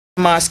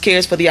Mosque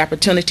cares for the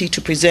opportunity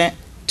to present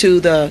to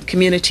the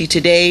community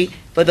today,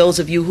 for those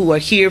of you who are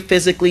here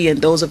physically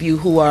and those of you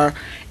who are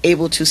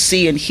able to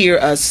see and hear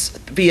us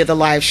via the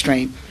live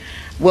stream.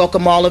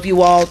 Welcome all of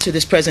you all to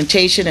this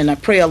presentation, and I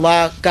pray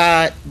Allah,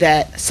 God,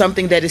 that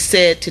something that is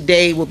said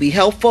today will be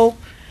helpful,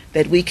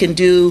 that we can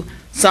do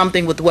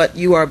something with what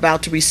you are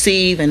about to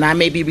receive, and I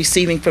may be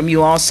receiving from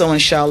you also,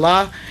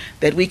 inshallah,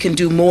 that we can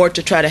do more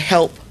to try to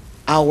help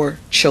our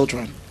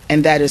children.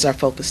 And that is our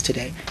focus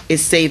today,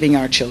 is saving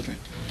our children.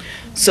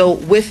 So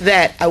with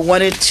that, I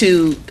wanted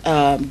to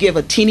give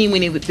a teeny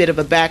weeny bit of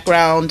a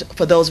background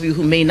for those of you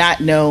who may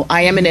not know.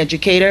 I am an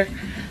educator.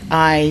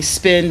 I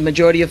spend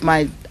majority of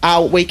my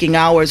waking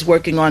hours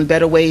working on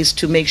better ways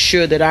to make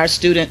sure that our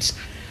students,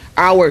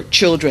 our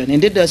children,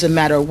 and it doesn't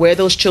matter where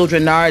those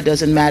children are, it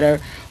doesn't matter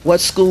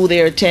what school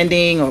they're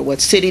attending or what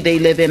city they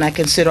live in, I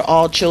consider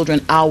all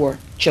children our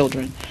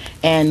children.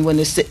 And when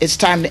it's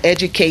time to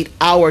educate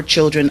our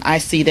children, I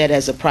see that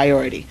as a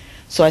priority.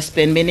 So I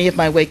spend many of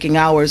my waking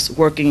hours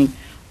working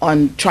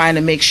on trying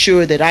to make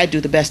sure that I do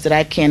the best that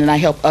I can, and I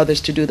help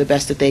others to do the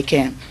best that they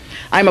can.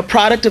 I'm a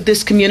product of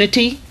this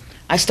community.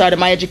 I started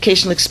my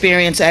educational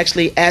experience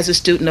actually as a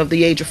student of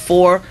the age of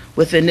 4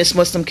 within this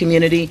Muslim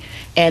community,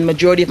 and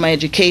majority of my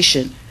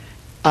education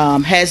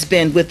has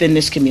been within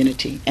this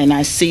community. And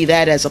I see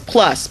that as a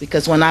plus,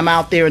 because when I'm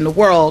out there in the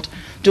world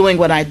doing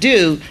what I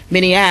do,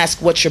 many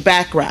ask, what's your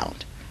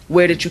background?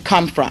 Where did you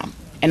come from?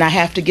 And I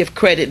have to give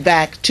credit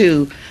back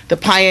to the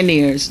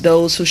pioneers,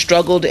 those who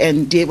struggled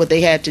and did what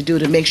they had to do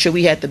to make sure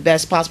we had the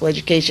best possible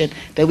education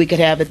that we could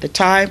have at the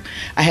time.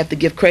 I have to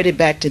give credit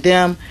back to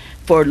them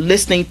for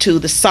listening to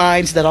the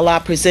signs that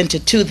Allah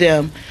presented to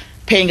them,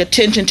 paying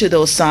attention to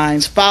those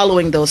signs,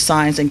 following those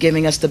signs, and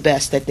giving us the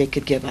best that they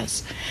could give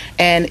us.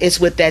 And it's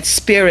with that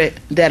spirit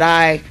that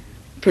I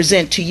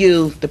present to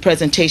you the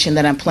presentation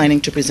that I'm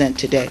planning to present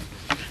today.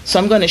 So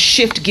I'm going to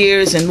shift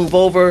gears and move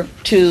over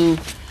to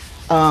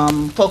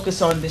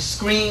focus on this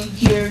screen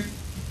here.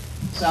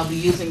 So I'll be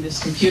using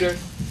this computer.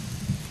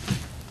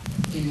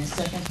 Give me a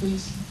second,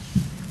 please.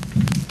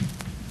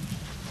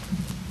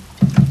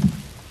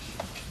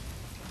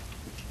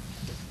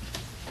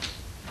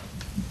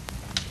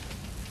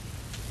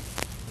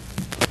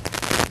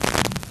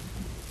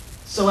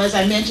 So as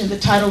I mentioned, the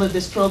title of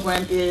this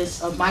program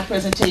is, of my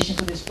presentation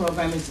for this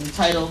program is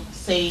entitled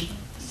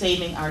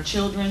Saving Our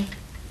Children.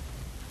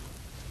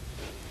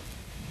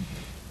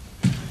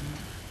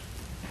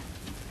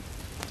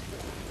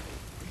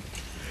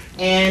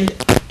 And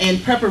in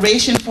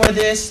preparation for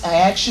this, I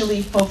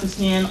actually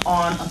focused in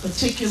on a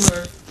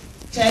particular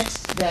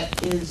text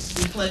that is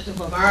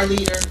reflective of our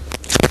leader.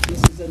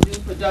 This is a new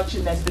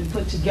production that's been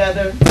put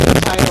together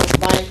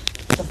entitled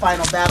Life, the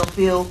Final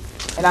Battlefield.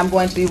 And I'm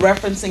going to be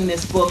referencing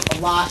this book a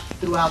lot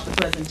throughout the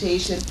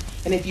presentation.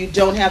 And if you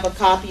don't have a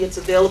copy, it's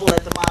available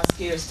at the Mosque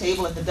Cares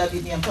table, at the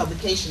WDM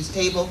Publications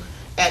table,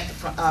 at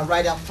the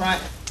right up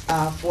front.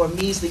 For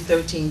measly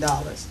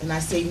 $13. And I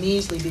say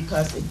measly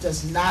because it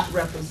does not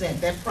represent,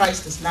 that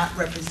price does not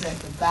represent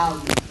the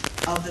value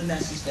of the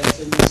message that's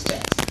in this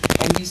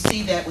text. And you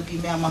see that with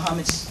Imam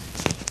Mohammed's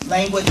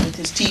language, with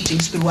his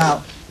teachings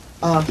throughout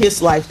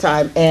his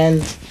lifetime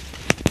and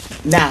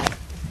now,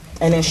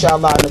 and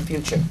inshallah in the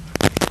future.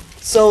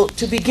 So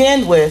to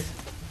begin with,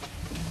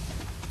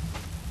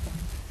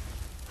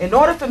 in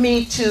order for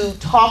me to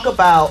talk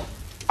about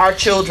our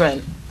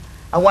children,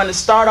 I want to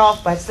start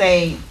off by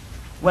saying,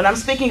 when I'm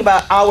speaking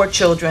about our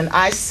children,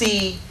 I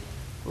see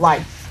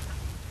life.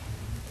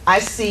 I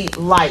see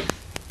life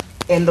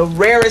in the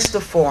rarest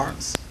of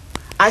forms.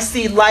 I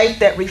see life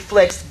that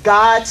reflects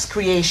God's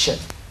creation.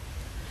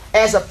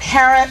 As a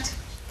parent,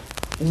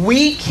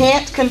 we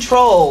can't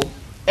control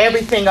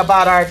everything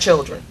about our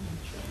children,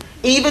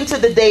 even to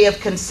the day of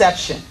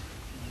conception.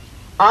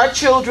 Our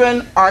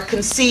children are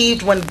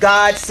conceived when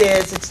God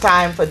says it's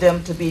time for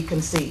them to be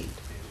conceived.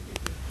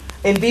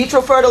 In vitro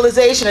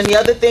fertilization and the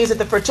other things that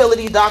the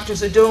fertility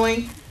doctors are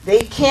doing, they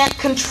can't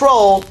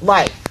control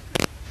life.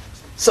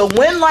 So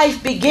when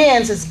life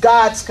begins, it's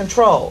God's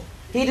control.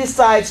 He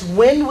decides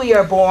when we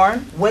are born,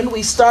 when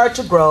we start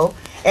to grow,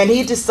 and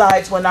He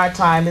decides when our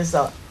time is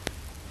up.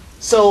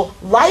 So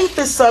life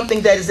is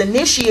something that is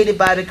initiated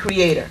by the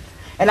Creator.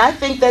 And I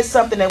think that's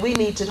something that we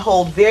need to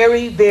hold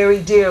very,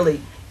 very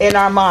dearly in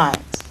our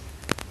minds.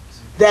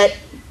 That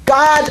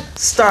God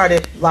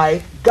started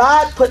life.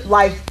 God put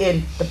life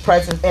in the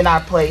present, in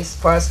our place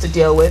for us to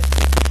deal with,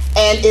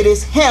 and it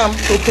is Him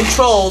who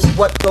controls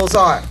what goes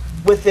on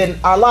within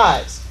our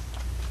lives.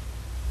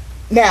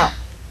 Now,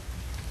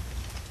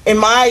 in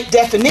my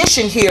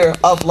definition here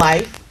of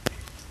life,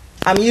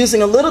 I'm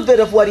using a little bit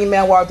of what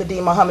Imam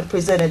Deen Mohammed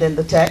presented in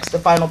the text, the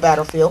final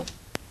battlefield,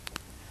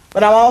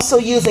 but I'm also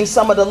using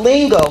some of the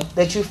lingo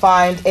that you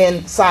find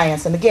in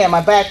science. And again,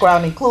 my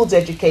background includes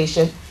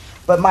education,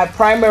 but my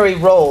primary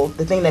role,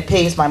 the thing that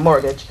pays my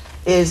mortgage,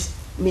 is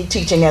me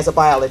teaching as a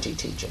biology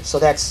teacher. So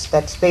that's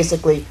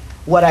basically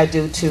what I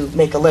do to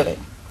make a living.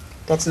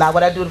 That's not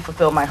what I do to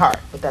fulfill my heart,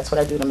 but that's what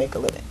I do to make a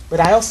living. But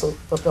I also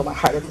fulfill my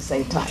heart at the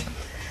same time.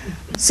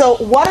 So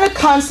one of the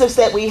concepts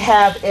that we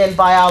have in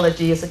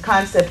biology is a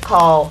concept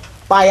called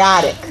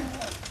biotic.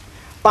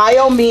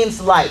 Bio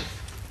means life.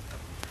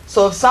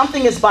 So if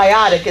something is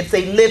biotic, it's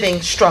a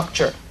living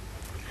structure.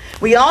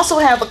 We also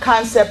have a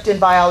concept in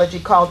biology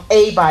called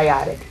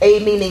abiotic. A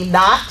meaning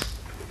not.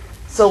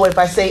 So if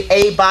I say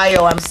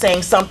abio, I'm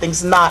saying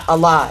something's not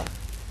alive.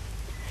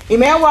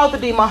 Imam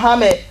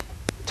Mohammed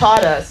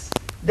taught us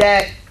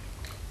that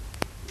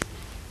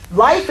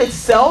life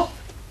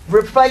itself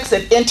reflects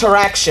an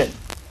interaction.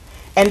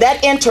 And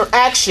that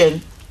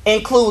interaction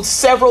includes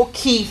several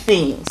key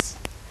things.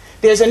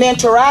 There's an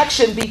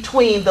interaction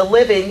between the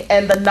living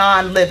and the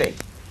non-living.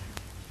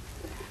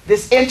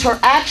 This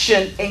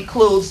interaction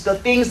includes the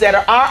things that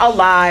are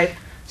alive,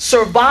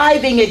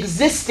 surviving,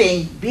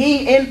 existing,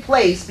 being in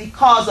place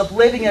because of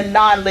living and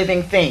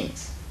non-living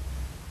things.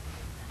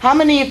 How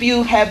many of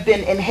you have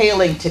been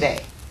inhaling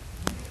today?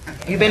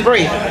 You've been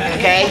breathing,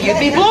 okay? You'd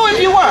be blue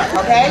if you weren't,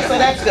 okay? So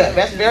that's good.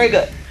 That's very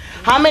good.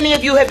 How many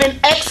of you have been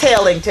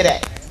exhaling today?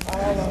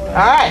 All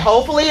right,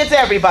 hopefully it's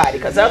everybody,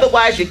 because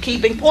otherwise you're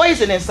keeping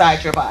poison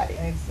inside your body.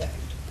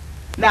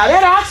 Now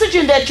that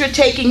oxygen that you're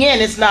taking in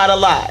is not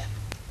alive.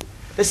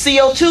 The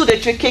CO2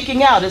 that you're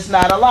kicking out is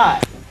not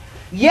alive.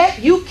 Yet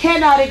you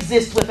cannot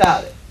exist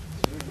without it.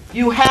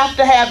 You have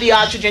to have the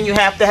oxygen, you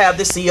have to have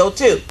the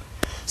CO2.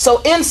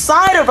 So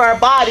inside of our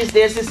bodies,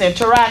 there's this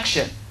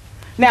interaction.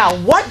 Now,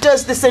 what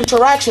does this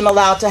interaction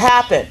allow to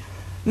happen?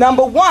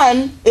 Number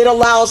one, it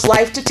allows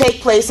life to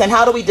take place. And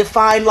how do we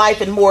define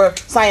life in more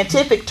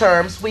scientific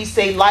terms? We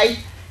say life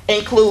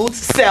includes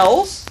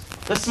cells.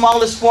 The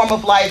smallest form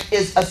of life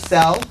is a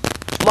cell.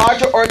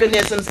 Larger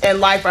organisms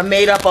in life are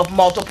made up of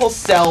multiple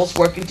cells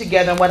working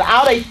together. And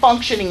without a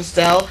functioning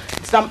cell,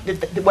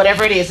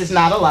 whatever it is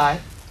not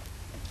alive.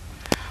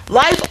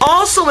 Life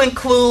also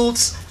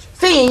includes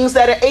things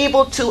that are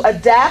able to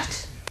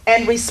adapt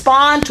and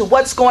respond to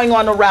what's going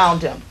on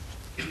around him.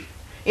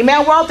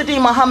 Imam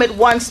Deen Mohammed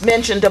once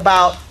mentioned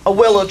about a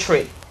willow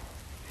tree.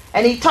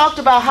 And he talked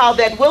about how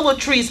that willow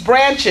tree's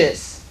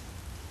branches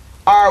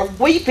are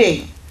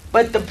weeping,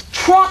 but the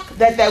trunk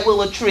that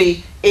willow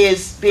tree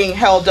is being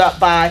held up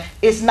by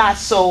is not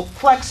so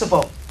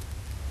flexible.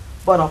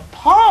 But a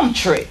palm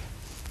tree,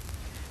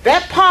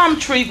 that palm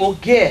tree will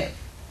give,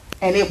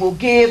 and it will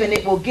give, and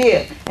it will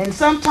give. And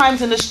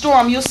sometimes in the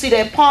storm, you'll see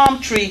that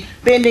palm tree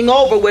bending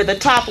over where the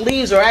top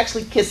leaves are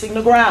actually kissing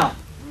the ground.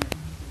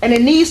 And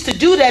it needs to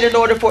do that in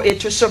order for it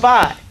to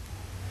survive.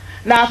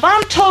 Now, if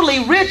I'm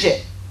totally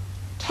rigid,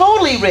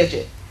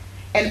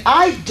 and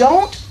I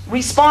don't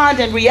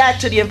respond and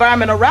react to the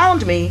environment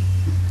around me,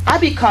 I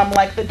become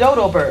like the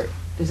dodo bird.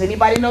 Does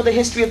anybody know the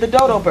history of the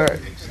dodo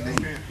bird?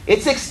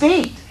 It's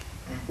extinct.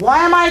 Why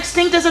am I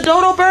extinct as a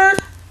dodo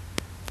bird?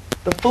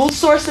 The food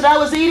source that I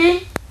was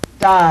eating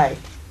died.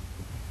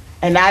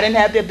 And I didn't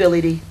have the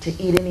ability to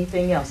eat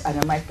anything else. I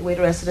didn't like the way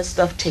the rest of the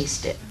stuff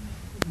tasted.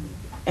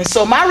 And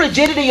so my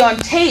rigidity on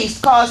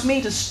taste caused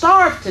me to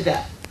starve to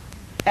death.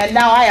 And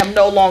now I am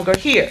no longer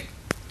here.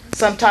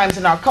 Sometimes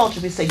in our culture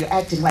we say you're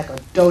acting like a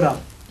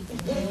dodo.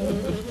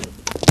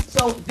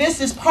 So this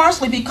is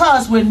partially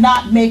because we're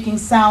not making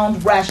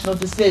sound, rational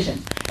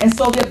decisions. And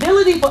so the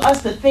ability for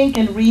us to think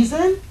and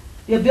reason,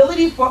 the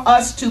ability for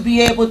us to be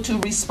able to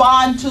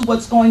respond to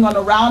what's going on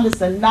around us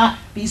and not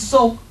be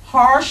so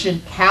harsh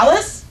and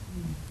callous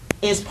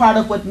is part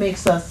of what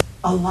makes us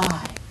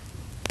alive.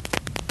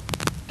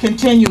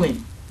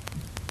 Continuing.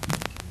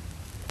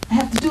 I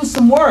have to do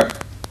some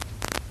work.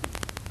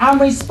 I'm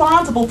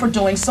responsible for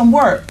doing some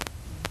work.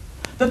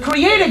 The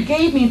Creator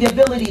gave me the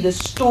ability to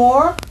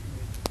store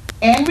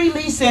and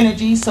release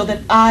energy so that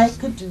I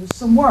could do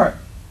some work.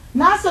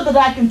 Not so that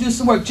I can do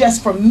some work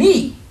just for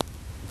me,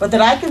 but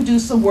that I can do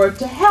some work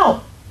to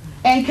help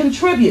and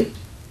contribute.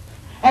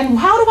 And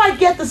how do I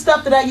get the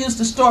stuff that I use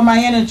to store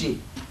my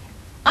energy?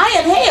 I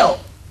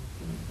inhale.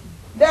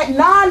 That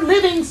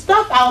non-living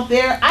stuff out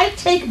there, I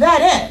take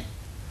that in.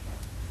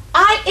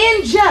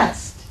 I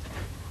ingest.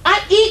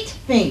 I eat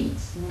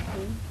things.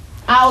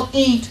 I'll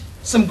eat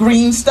some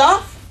green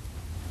stuff.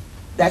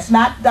 That's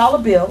not dollar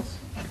bills.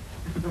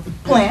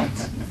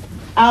 Plants.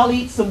 I'll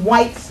eat some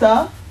white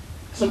stuff,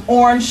 some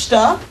orange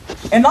stuff,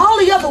 and all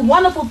the other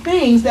wonderful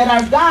things that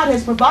our God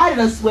has provided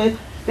us with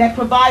that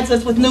provides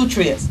us with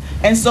nutrients.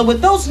 And so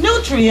with those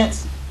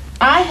nutrients,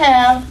 I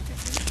have,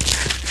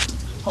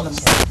 hold on a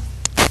second.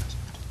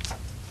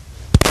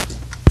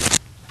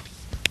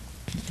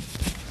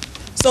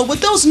 So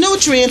with those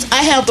nutrients,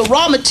 I have the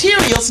raw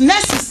materials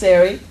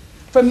necessary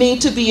for me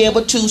to be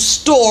able to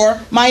store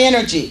my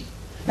energy.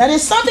 Now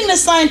there's something that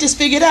scientists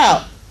figured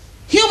out.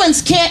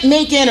 Humans can't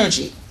make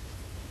energy.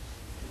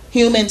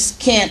 Humans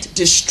can't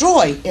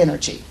destroy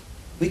energy.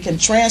 We can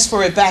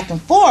transfer it back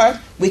and forth,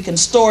 we can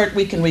store it,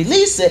 we can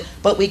release it,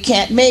 but we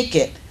can't make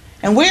it.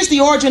 And where's the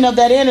origin of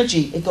that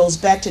energy? It goes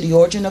back to the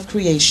origin of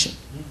creation.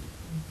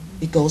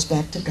 It goes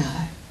back to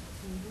God.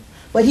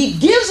 But he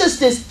gives us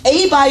this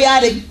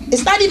abiotic,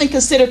 it's not even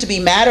considered to be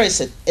matter,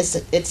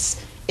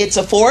 it's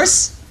a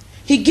force.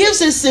 He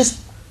gives us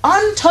this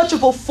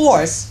untouchable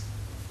force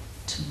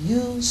to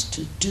use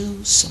to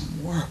do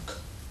some work.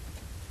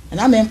 And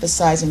I'm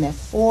emphasizing that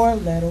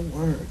 4-letter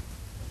word.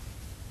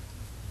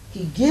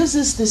 He gives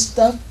us this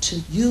stuff to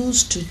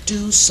use to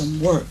do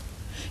some work.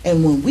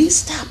 And when we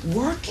stop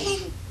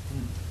working,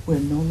 we're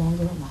no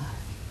longer alive.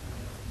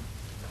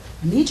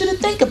 I need you to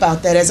think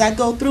about that as I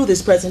go through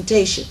this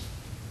presentation.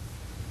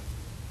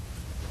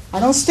 I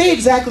don't stay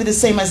exactly the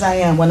same as I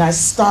am when I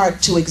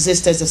start to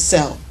exist as a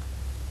cell.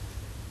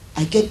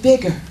 I get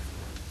bigger.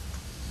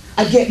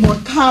 I get more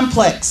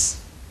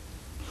complex.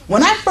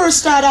 When I first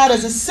start out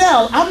as a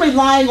cell, I'm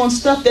relying on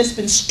stuff that's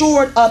been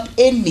stored up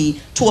in me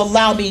to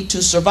allow me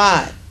to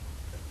survive.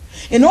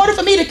 In order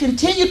for me to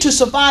continue to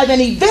survive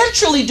and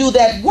eventually do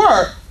that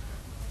work,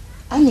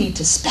 I need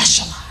to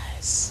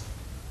specialize.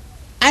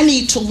 I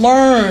need to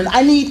learn.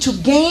 I need to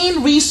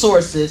gain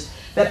resources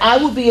that I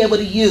will be able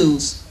to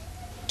use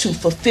to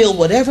fulfill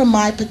whatever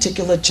my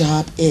particular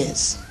job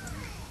is.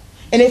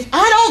 And if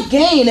I don't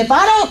gain, if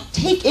I don't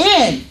take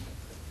in,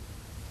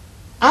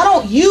 I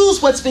don't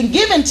use what's been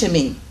given to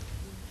me,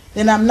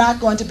 then I'm not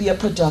going to be a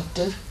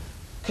productive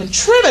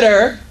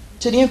contributor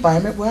to the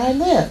environment where I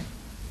live.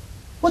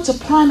 What's a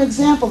prime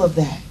example of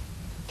that?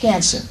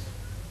 Cancer.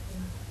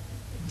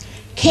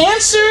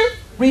 Cancer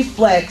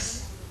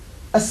reflects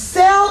a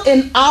cell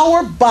in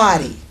our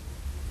body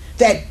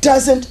that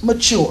doesn't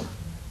mature.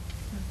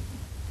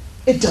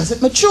 It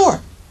doesn't mature.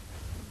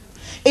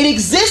 It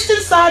exists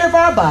inside of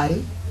our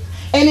body,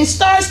 and it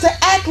starts to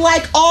act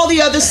like all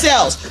the other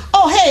cells.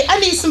 Oh, hey, I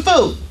need some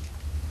food.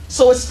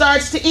 So it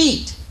starts to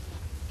eat.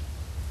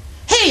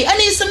 Hey, I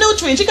need some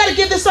nutrients. You got to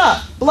give this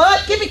up.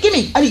 Blood, give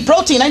me. I need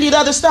protein. I need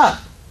other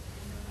stuff.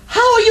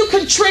 How are you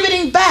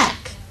contributing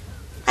back?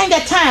 I ain't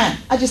got time.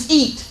 I just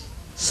eat,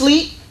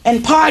 sleep,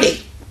 and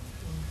party.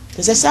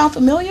 Does that sound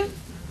familiar?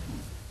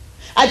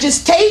 I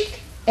just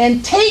take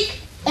and take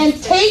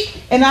and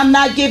take, and I'm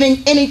not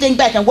giving anything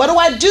back. And what do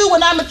I do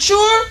when I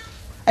mature?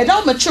 I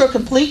don't mature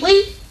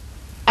completely.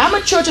 I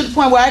mature to the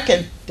point where I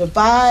can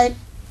divide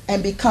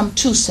and become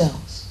two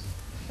cells.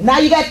 And now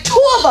you got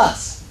two of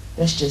us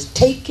that's just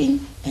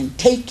taking and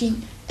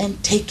taking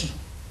and taking.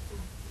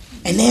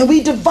 And then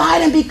we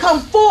divide and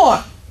become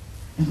four.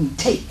 And we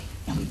take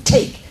and we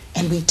take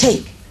and we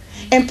take.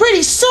 And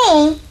pretty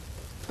soon,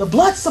 the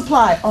blood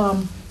supply,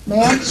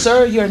 ma'am,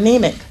 sir, you're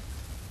anemic.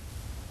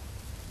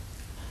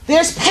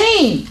 There's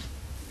pain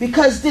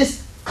because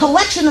this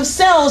collection of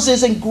cells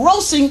is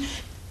engrossing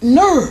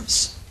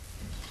nerves.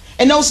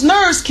 And those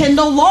nerves can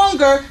no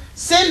longer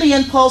send the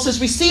impulses,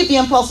 receive the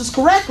impulses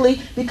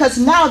correctly, because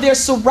now they're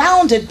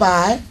surrounded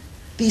by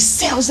these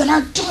cells that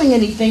aren't doing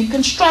anything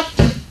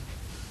constructive.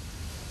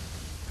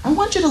 I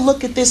want you to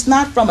look at this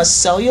not from a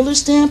cellular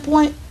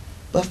standpoint,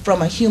 but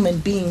from a human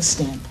being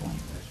standpoint.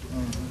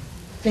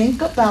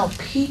 Think about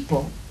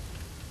people,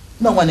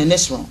 no one in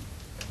this room,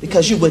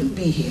 because you wouldn't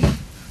be here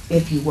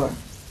if you were.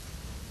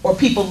 Or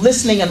people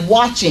listening and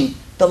watching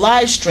the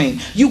live stream.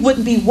 You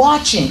wouldn't be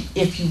watching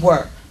if you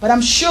were. But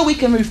I'm sure we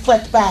can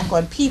reflect back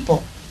on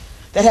people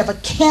that have a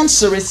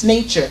cancerous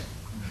nature.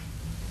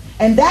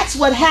 And that's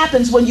what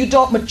happens when you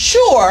don't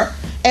mature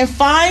and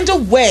find a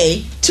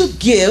way to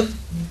give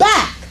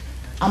back.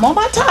 I'm on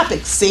my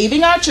topic,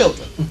 saving our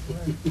children.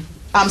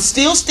 I'm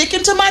still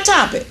sticking to my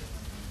topic.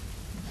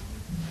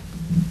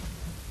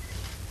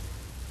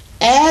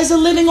 As a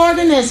living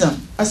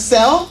organism, a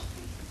cell,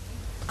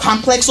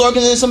 complex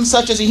organism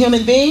such as a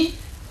human being,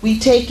 we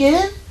take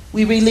in,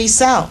 we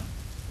release out.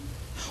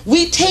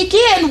 We take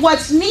in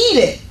what's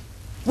needed.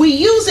 We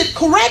use it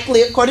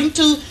correctly according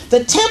to the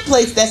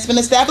templates that's been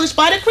established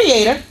by the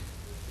Creator.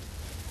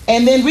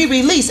 And then we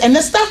release. And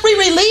the stuff we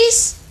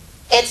release,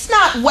 it's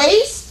not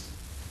waste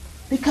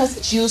because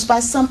it's used by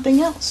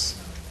something else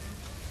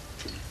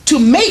to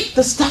make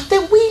the stuff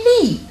that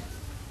we need.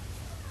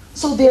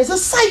 So there's a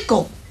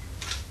cycle.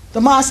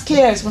 The Mosque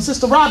Cares, when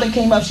Sister Robin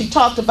came up, she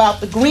talked about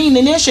the green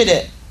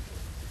initiative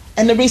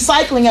and the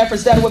recycling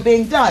efforts that were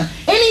being done.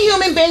 Any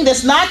human being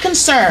that's not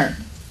concerned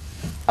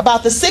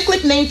about the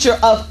cyclic nature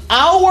of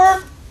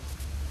our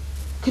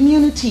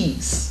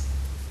communities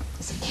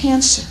is a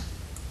cancer,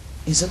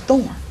 is a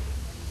thorn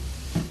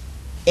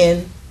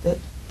in the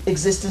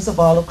existence of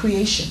all of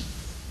creation.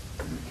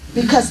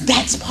 Because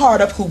that's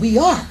part of who we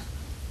are.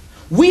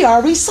 We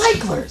are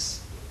recyclers.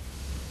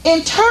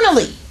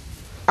 Internally,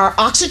 our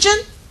oxygen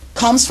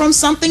comes from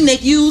something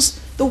that used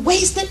the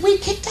waste that we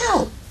kicked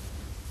out.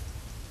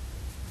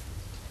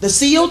 The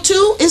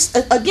CO2 is,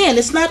 again,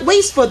 it's not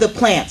waste for the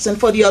plants and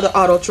for the other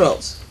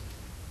autotrophs.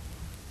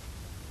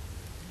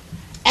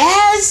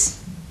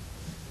 As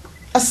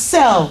a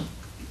cell,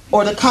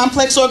 or the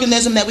complex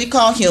organism that we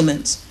call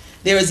humans,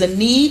 there is a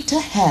need to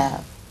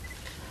have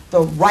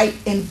the right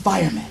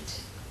environment.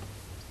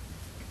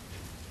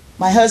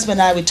 My husband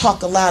and I, we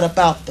talk a lot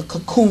about the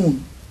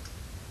cocoon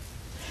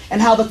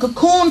and how the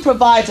cocoon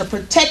provides a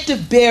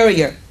protective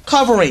barrier,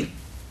 covering,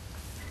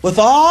 with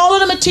all of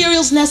the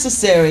materials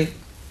necessary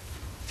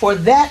for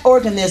that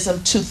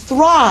organism to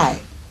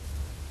thrive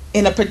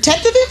in a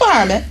protective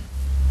environment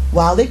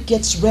while it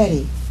gets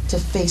ready to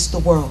face the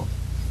world.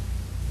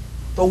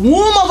 The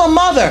womb of a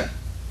mother,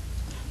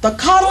 the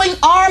cuddling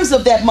arms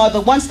of that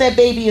mother once that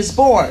baby is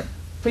born,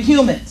 for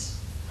humans,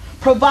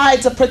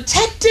 provides a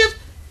protective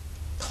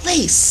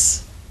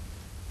place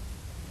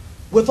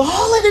with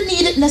all of the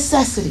needed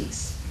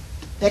necessities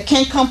that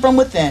can come from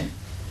within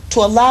to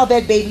allow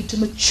that baby to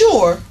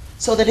mature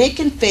so that it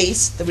can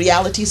face the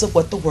realities of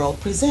what the world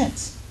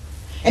presents.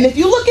 And if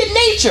you look at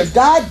nature,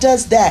 God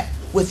does that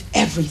with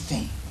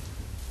everything.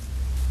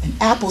 An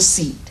apple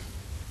seed,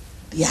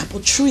 the apple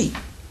tree,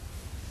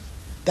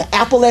 the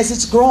apple as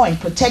it's growing,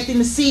 protecting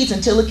the seeds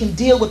until it can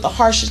deal with the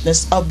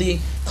harshness of the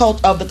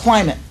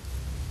climate.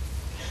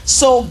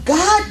 So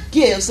God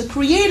gives, the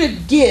Creator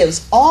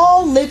gives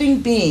all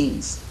living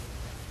beings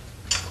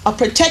a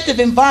protective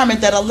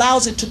environment that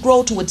allows it to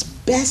grow to its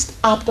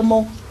best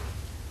optimal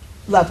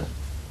level.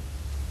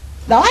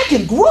 Now I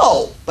can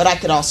grow, but I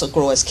can also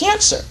grow as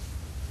cancer.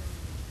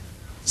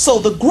 So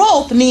the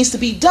growth needs to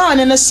be done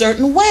in a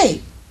certain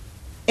way,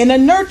 in a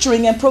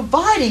nurturing and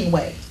providing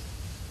way.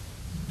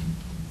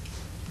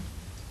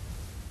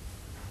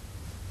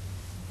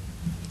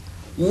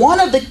 One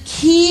of the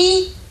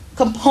key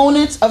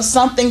components of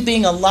something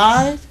being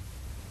alive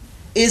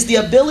is the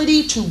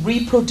ability to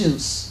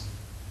reproduce.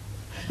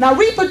 Now,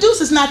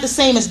 reproduce is not the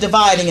same as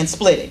dividing and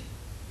splitting.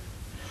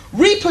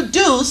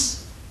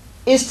 Reproduce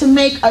is to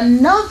make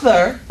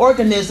another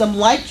organism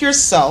like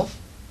yourself.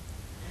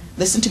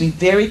 Listen to me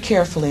very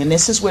carefully, and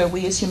this is where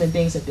we as human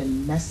beings have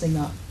been messing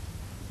up.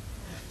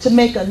 To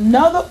make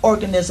another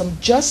organism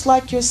just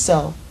like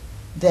yourself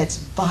that's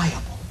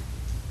viable.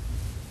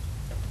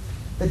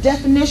 The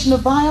definition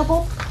of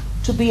viable,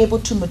 to be able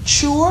to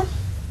mature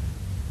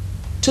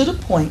to the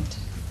point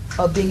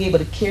of being able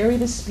to carry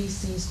the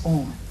species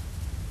on.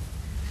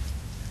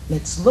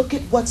 Let's look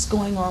at what's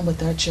going on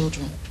with our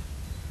children.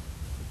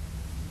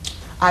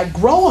 I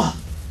grow up.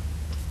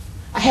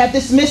 I have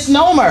this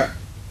misnomer.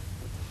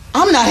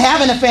 I'm not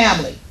having a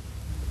family.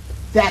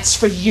 That's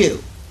for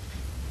you.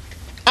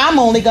 I'm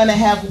only going to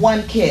have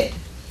one kid,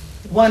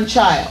 one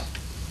child.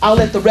 I'll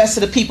let the rest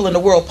of the people in the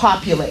world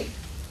populate.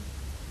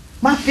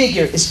 My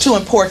figure is too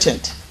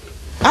important.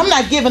 I'm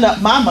not giving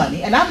up my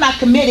money, and I'm not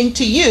committing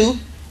to you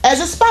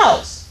as a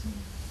spouse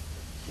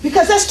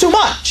because that's too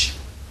much.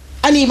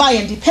 I need my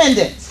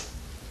independence.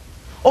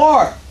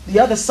 Or the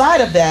other side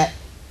of that,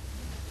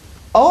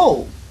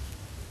 oh,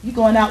 you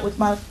going out with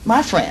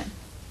my friend,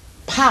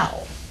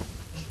 pow.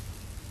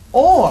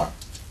 Or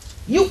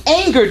you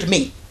angered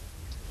me.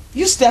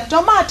 You stepped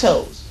on my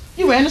toes.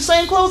 You wearing the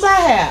same clothes I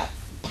have,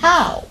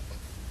 pow.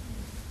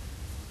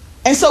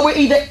 And so we're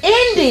either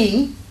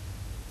ending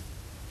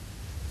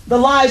the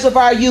lives of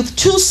our youth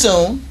too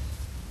soon,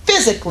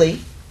 physically,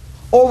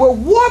 or we're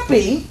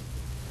warping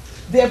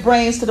their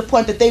brains to the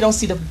point that they don't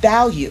see the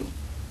value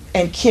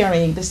in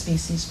carrying the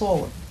species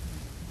forward.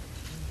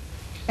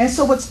 And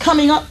so what's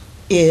coming up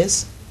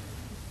is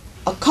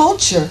a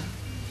culture,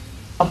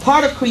 a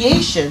part of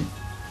creation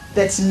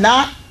that's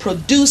not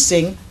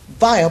producing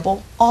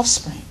viable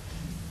offspring.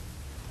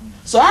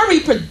 So our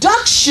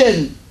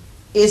reproduction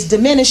is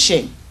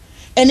diminishing.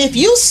 And if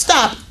you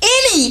stop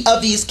any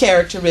of these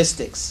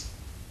characteristics,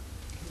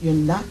 you're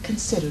not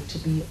considered to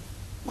be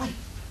life.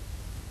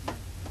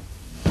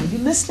 Are you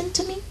listening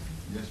to me?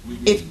 Yes, we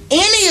do. If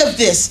any of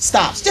this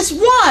stops, just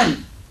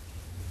one,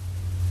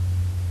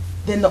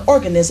 then the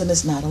organism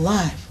is not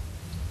alive.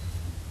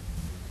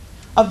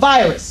 A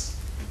virus.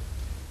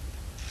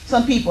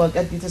 Some people,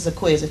 this is a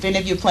quiz. If any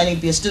of you are planning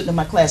to be a student in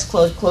my class,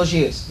 close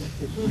your ears.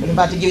 I'm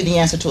about to give you the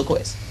answer to a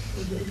quiz.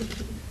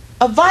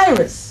 A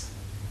virus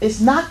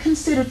is not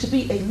considered to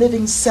be a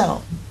living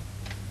cell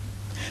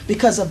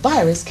because a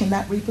virus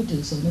cannot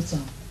reproduce on its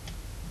own.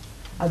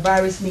 A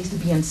virus needs to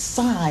be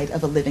inside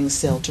of a living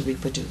cell to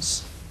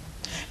reproduce.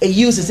 It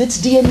uses its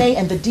DNA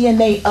and the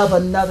DNA of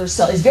another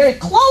cell. It's very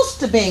close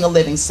to being a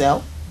living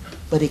cell,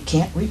 but it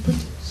can't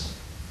reproduce.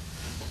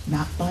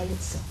 Not by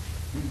itself.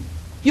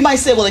 You might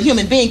say, well, a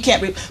human being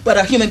can't, but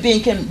a human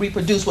being can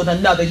reproduce with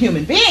another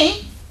human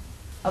being.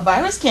 A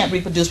virus can't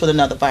reproduce with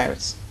another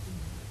virus.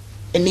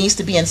 It needs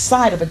to be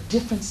inside of a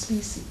different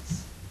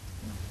species.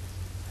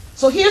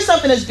 So here's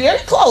something that's very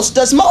close,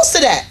 does most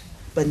of that,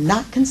 but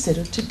not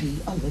considered to be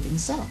a living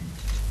cell.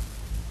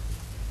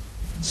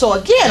 So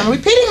again, I'm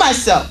repeating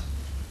myself.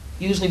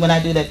 Usually when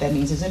I do that, that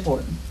means it's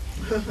important.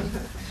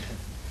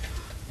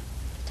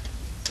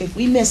 If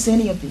we miss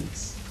any of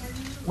these,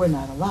 we're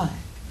not alive.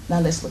 Now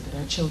let's look at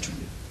our children.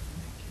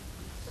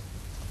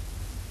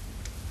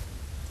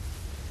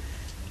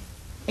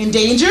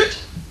 Endangered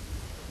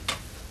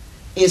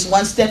is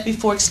one step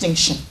before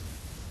extinction.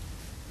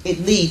 It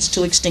leads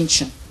to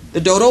extinction. The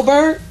dodo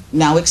bird,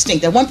 now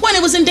extinct. At one point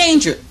it was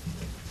endangered.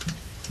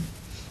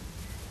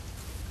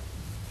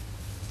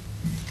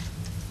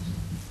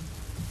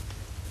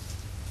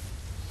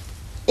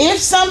 If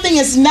something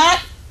is not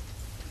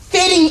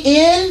fitting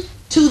in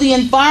to the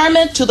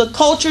environment, to the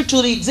culture,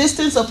 to the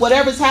existence of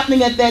whatever's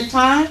happening at that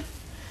time,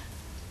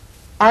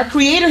 our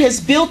Creator has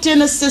built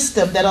in a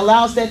system that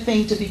allows that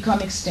thing to become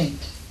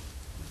extinct.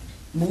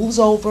 Moves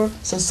over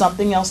to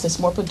something else that's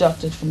more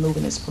productive from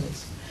moving its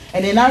place.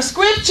 And in our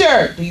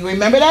scripture, do you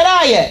remember that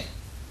ayat?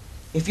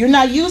 If you're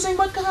not using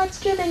what God's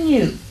given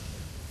you,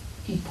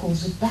 He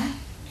pulls it back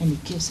and He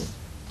gives it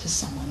to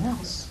someone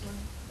else.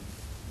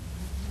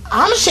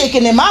 I'm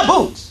shaking in my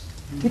boots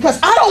Because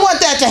I don't want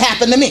that to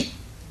happen to me.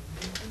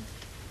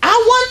 I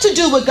want to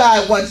do what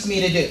God wants me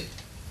to do.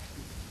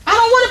 I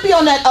don't want to be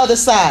on that other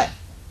side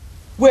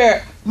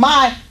where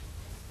my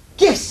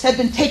gifts have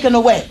been taken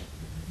away,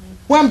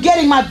 where I'm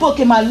getting my book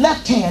in my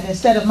left hand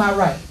instead of my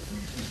right.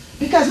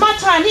 Because my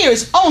time here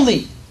is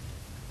only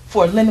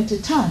for a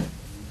limited time.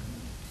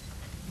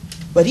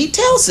 But he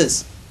tells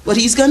us what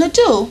he's going to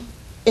do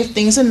if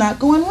things are not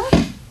going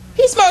right.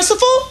 He's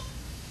merciful,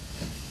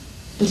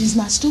 but he's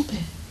not stupid.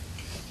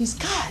 He's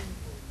God.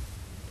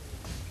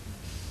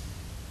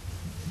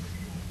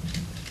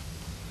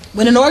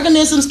 When an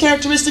organism's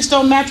characteristics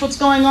don't match what's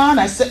going on,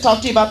 I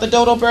talked to you about the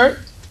dodo bird,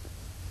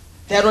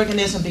 that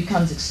organism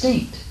becomes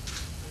extinct.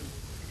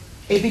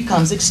 It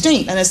becomes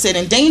extinct. And I said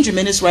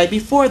endangerment is right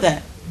before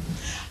that.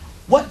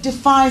 What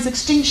defines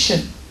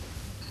extinction?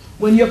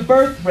 When your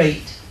birth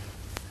rate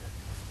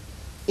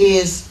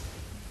is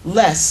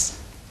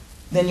less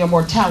than your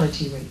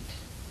mortality rate.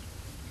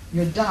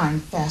 You're dying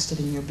faster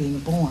than you're being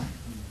born.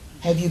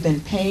 Have you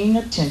been paying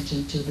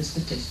attention to the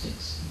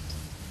statistics?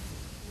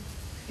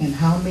 And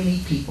how many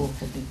people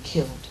have been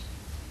killed?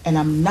 And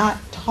I'm not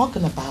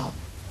talking about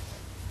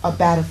a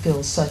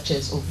battlefield such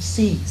as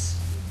overseas.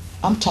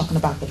 I'm talking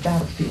about the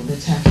battlefield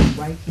that's happening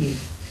right here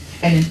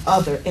and in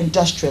other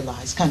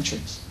industrialized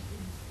countries.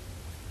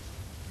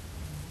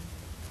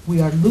 We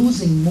are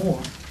losing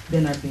more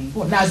than are being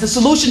born. Now, is the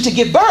solution to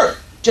give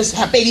birth just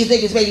have babies,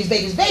 babies, babies,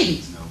 babies,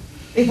 babies? No.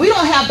 If we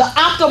don't have the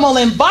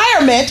optimal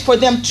environment for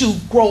them to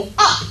grow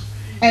up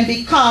and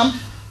become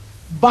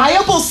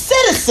viable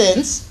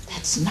citizens,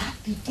 that's not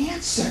the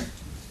answer.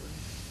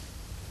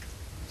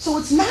 So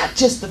it's not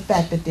just the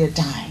fact that they're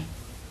dying.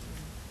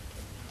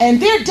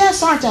 And their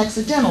deaths aren't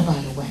accidental, by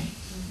the way.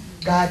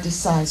 God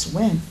decides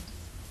when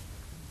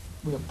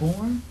we're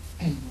born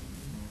and when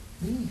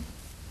we leave.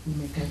 We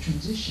make our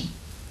transition.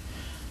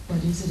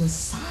 But is it a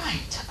sign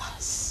to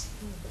us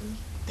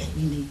that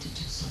we need to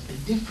do something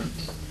different?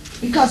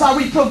 Because are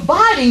we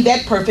providing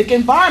that perfect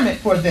environment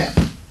for them?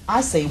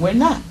 I say we're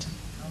not.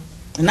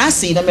 And I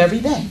see them every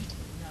day.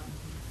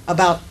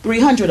 About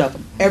 300 of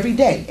them every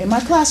day in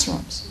my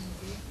classrooms.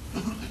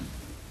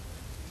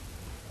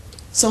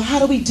 So how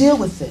do we deal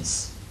with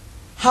this?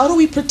 How do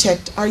we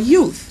protect our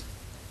youth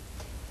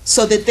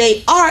so that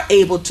they are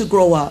able to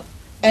grow up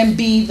and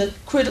be the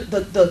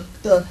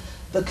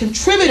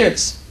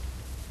contributors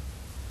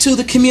to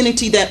the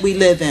community that we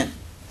live in?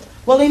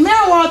 Well,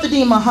 Imam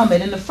Deen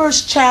Mohammed, in the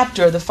first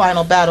chapter of The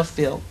Final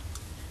Battlefield,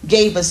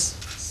 gave us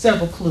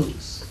several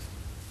clues.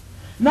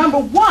 Number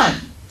one,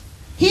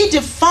 he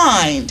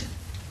defined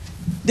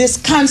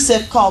this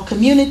concept called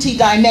community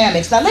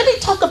dynamics. Now, let me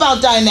talk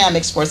about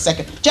dynamics for a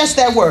second, just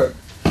that word.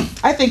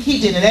 I think he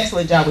did an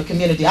excellent job with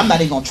community. I'm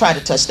not even going to try to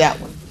touch that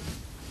one.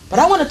 But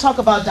I want to talk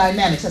about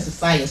dynamics. That's a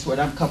science word.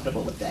 I'm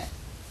comfortable with that.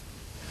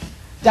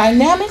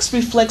 Dynamics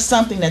reflects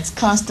something that's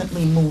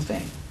constantly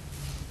moving,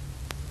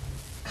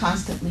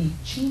 constantly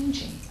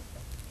changing,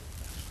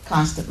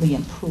 constantly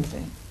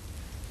improving.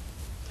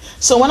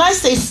 So when I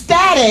say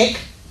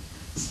static,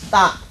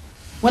 stop.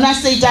 When I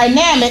say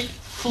dynamic,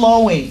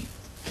 flowing.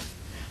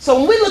 So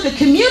when we look at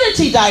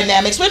community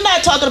dynamics, we're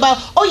not talking about,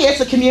 oh yeah,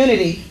 it's a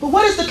community, but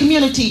what is the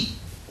community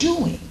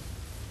doing?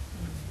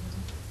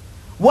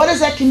 What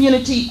is that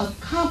community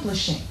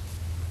accomplishing?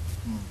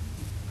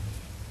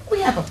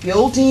 We have a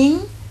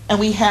building, and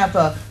we have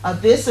a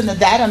this and a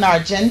that on our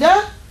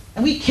agenda,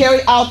 and we carry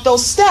out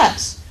those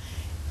steps.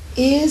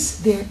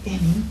 Is there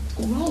any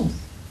growth?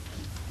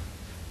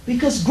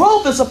 Because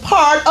growth is a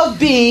part of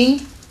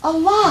being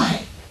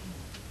alive.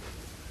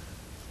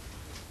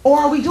 Or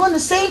are we doing the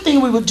same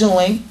thing we were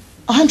doing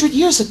 100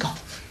 years ago?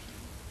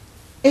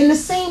 In the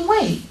same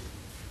way?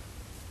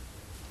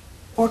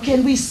 Or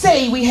can we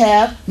say we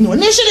have new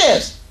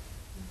initiatives?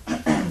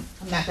 I'm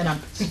not going to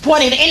be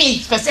pointing to any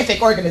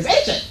specific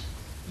organization.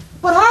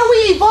 But are we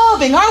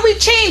evolving? Are we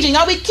changing?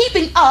 Are we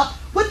keeping up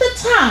with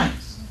the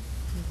times?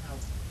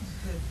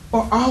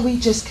 Or are we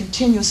just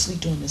continuously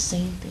doing the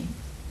same thing?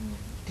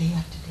 Day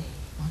after day,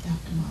 month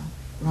after month,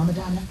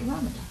 Ramadan after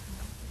Ramadan.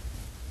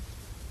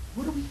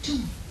 What are we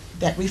doing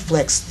that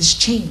reflects this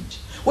change?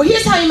 Well,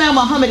 here's how Imam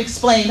Mohammed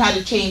explained how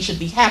the change should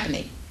be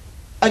happening.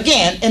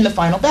 Again, in the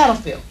final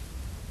battlefield.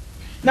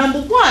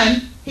 Number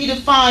one, he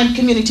defined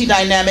community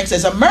dynamics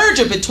as a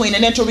merger between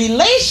an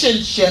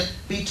interrelationship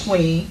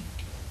between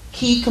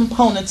key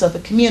components of a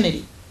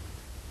community.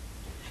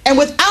 And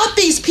without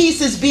these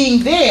pieces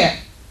being there,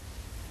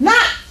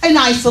 not in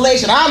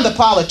isolation, I'm the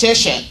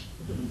politician.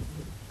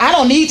 I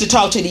don't need to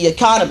talk to the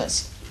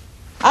economist.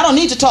 I don't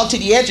need to talk to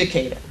the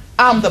educator.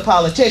 I'm the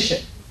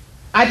politician.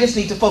 I just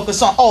need to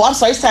focus on, oh, I'm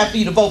sorry, it's time for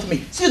you to vote for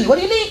me. Excuse me, what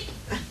do you mean?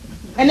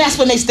 And that's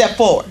when they step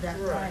forward.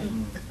 Right.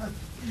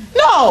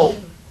 No,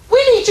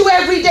 we need you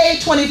every day,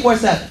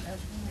 24/7.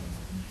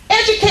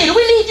 Educator,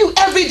 we need you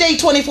every day,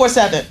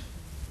 24/7.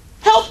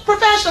 Health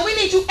professional, we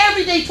need you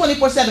every day,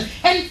 24/7.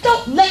 And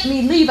don't let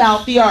me leave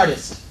out the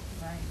artist.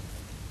 Right.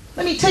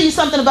 Let me tell you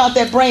something about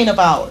that brain of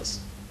ours.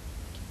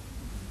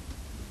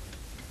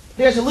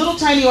 There's a little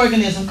tiny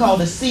organism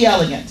called a C.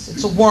 elegans.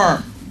 It's a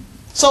worm.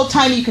 So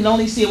tiny you can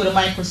only see it with a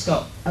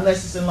microscope,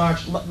 unless it's in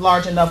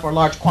large enough or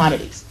large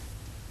quantities.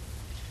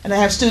 And I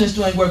have students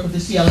doing work with the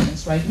C.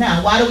 elegans right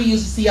now. Why do we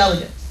use the C.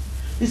 elegans?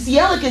 The C.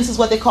 elegans is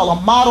what they call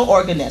a model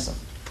organism.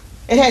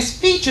 It has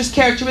features,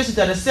 characteristics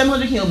that are similar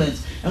to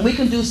humans, and we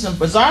can do some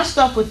bizarre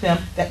stuff with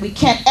them that we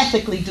can't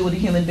ethically do with a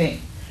human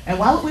being. And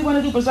why would we want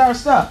to do bizarre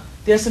stuff?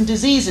 There's some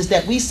diseases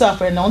that we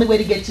suffer, and the only way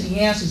to get to the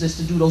answers is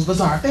to do those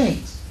bizarre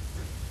things.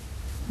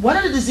 One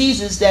of the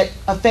diseases that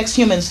affects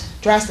humans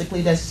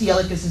drastically that C.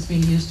 elegans is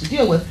being used to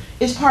deal with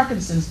is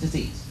Parkinson's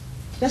disease.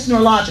 That's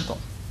neurological.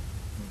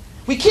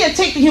 We can't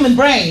take the human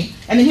brain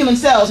and the human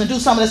cells and do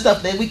some of the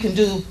stuff that we can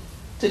do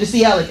to the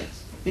C.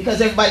 elegans, because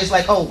everybody's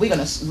like, oh, we're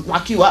going to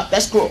lock you up.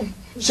 That's cruel.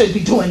 Shouldn't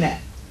be doing that.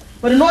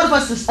 But in order for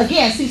us to,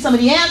 again, see some of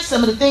the answers,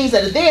 some of the things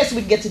that are there so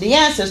we can get to the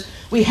answers,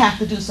 we have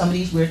to do some of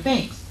these weird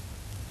things.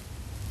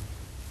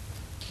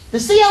 The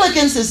C.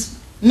 elegans'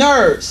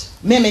 nerves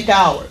mimic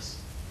ours.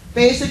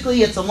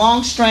 Basically, it's a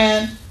long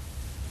strand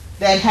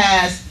that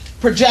has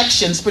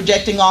projections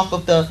projecting off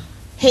of the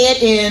head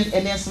end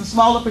and then some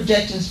smaller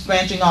projections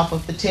branching off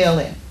of the tail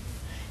end.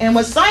 And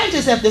what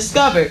scientists have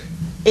discovered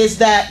is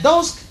that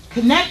those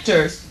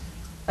connectors,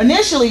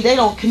 initially they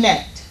don't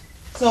connect.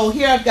 So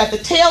here I've got the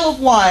tail of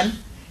one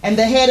and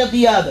the head of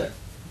the other.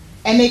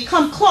 And they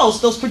come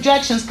close, those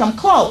projections come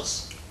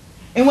close.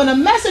 And when a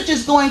message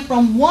is going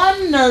from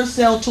one nerve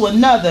cell to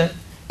another,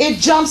 it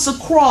jumps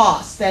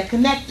across that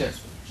connector,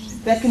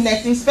 that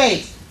connecting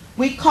space.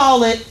 We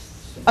call it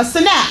a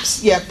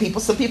synapse. Yeah,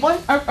 some people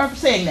are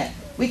saying that.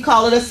 We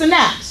call it a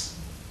synapse.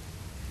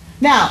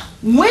 Now,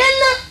 when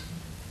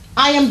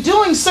I am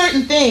doing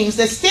certain things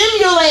that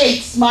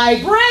stimulates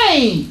my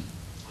brain,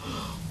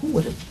 who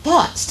would have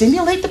thought?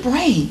 Stimulate the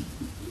brain.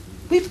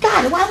 We've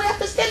got it. Why do we have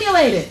to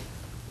stimulate it?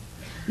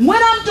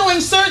 When I'm doing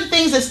certain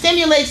things that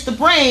stimulates the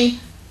brain,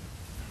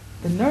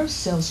 the nerve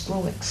cells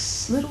grow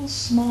little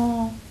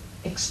small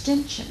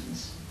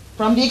extensions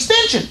from the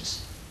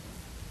extensions.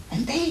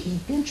 And they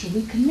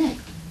eventually connect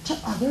to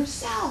other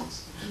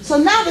cells. So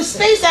now the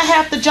space I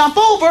have to jump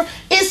over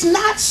is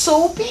not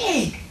so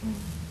big.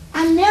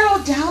 I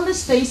narrowed down the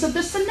space of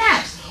the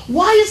synapse.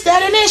 Why is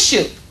that an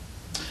issue?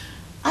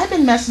 I've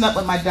been messing up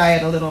with my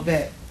diet a little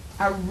bit.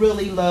 I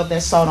really love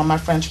that salt on my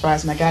French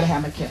fries, and I gotta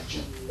have my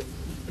ketchup.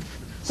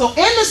 So in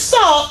the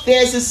salt,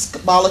 there's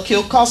this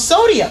molecule called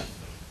sodium.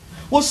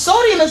 Well,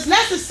 sodium is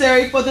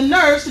necessary for the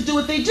nerves to do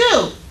what they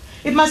do.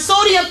 If my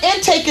sodium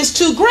intake is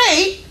too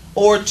great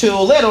or too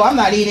little, I'm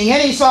not eating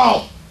any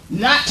salt,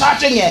 not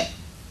touching it.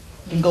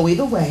 It can go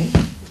either way.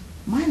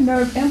 My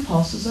nerve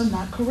impulses are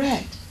not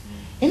correct.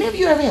 Any of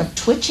you ever have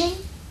twitching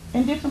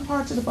in different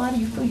parts of the body?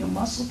 You feel your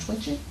muscle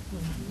twitching?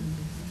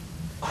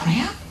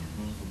 Cramp?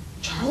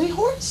 Charlie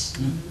horse?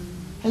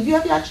 Have you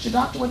ever asked your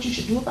doctor what you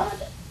should do about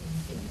it?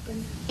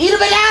 Eat a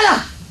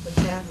banana.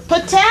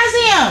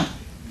 Potassium.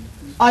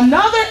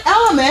 Another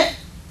element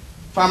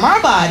from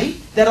our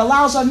body that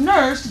allows our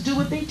nerves to do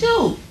what they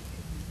do.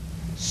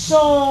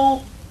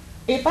 So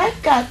if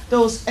I've got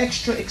those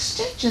extra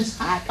extensions,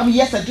 I mean,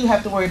 yes, I do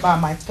have to worry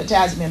about my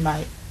potassium and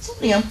my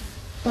sodium,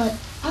 but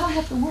I don't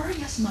have to worry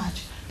as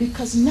much,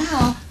 because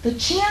now the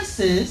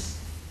chances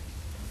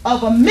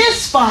of a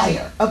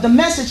misfire, of the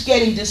message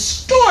getting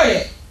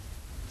distorted,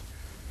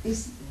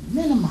 is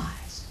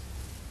minimized.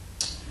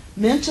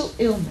 Mental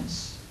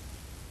illness.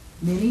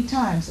 Many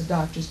times the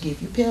doctors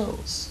give you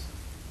pills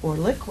or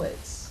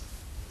liquids.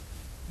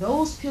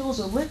 Those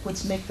pills or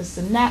liquids make the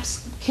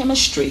synapse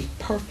chemistry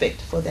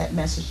perfect for that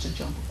message to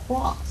jump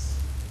across.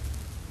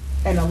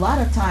 And a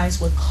lot of times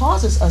what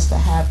causes us to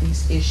have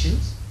these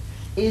issues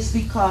is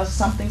because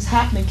something's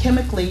happening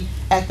chemically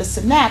at the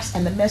synapse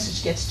and the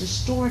message gets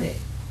distorted.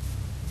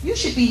 You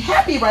should be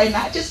happy right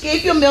now. I just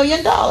gave you $1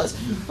 million.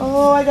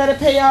 Oh, I got to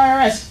pay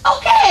IRS.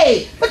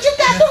 Okay, but you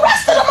got the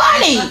rest of the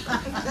money.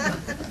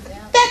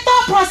 That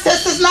thought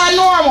process is not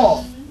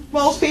normal.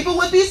 Most people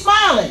would be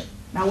smiling.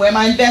 Now, where am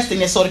I investing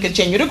this so to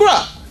continue to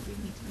grow?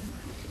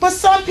 But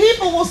some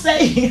people will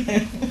say,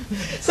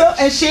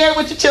 and share it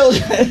with your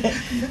children.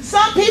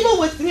 Some people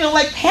would,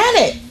 like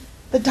panic.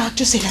 The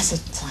doctor said that's a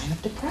sign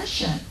of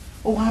depression.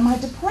 Well, why am I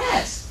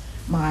depressed?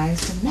 My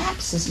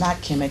synapse is not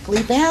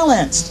chemically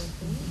balanced.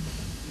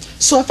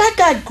 So if I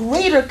got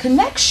greater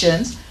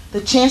connections,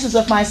 the chances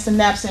of my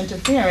synapse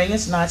interfering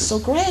is not so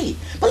great.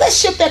 But let's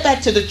shift that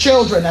back to the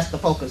children. That's the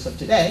focus of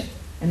today.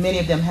 And many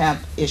of them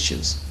have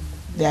issues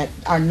that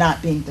are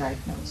not being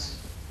diagnosed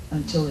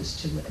until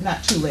it's too late.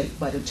 Not too late,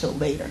 but until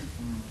later.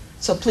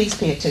 So please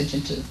pay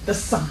attention to the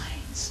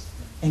signs,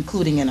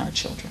 including in our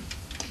children.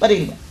 But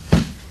anyway,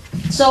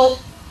 so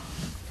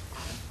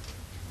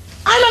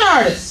I'm an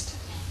artist,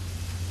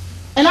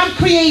 and I'm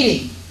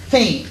creating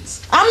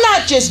things. I'm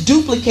not just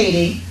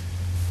duplicating.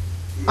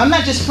 I'm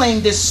not just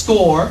playing this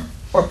score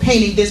or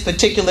painting this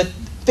particular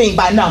thing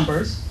by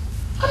numbers.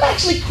 I'm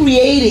actually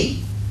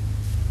creating.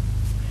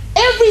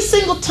 Every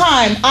single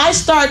time I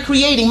start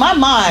creating, my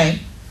mind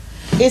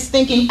is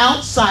thinking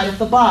outside of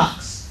the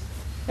box.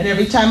 And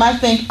every time I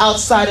think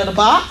outside of the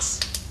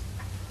box,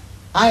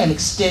 I am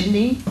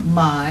extending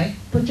my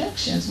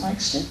projections, my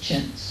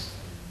extensions.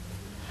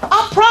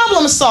 I'm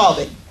problem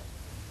solving.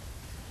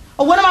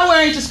 Oh, what am I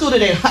wearing to school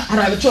today? I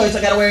don't have a choice.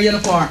 I got to wear a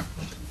uniform.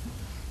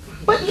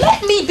 But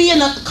let me be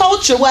in a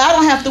culture where I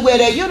don't have to wear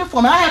that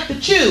uniform. I have to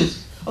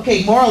choose.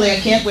 Okay, morally, I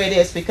can't wear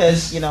this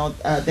because,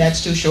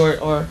 that's too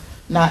short or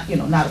not,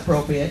 not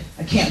appropriate.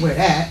 I can't wear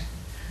that.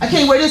 I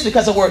can't wear this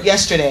because I worked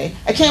yesterday.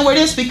 I can't wear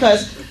this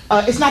because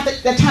it's not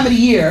that time of the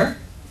year.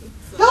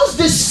 Those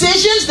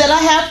decisions that I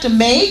have to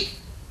make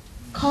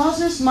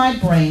causes my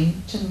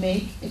brain to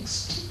make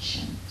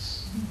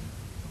extensions.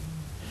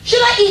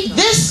 Should I eat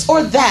this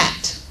or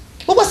that?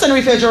 Well, what's in the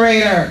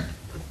refrigerator?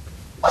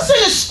 What's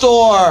in the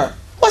store?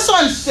 What's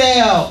on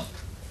sale?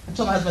 I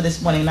told my husband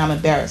this morning and I'm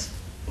embarrassed.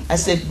 I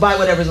said, buy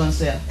whatever's on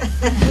sale.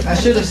 I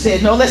should have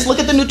said, no, let's look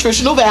at the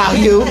nutritional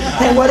value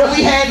and what have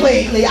we had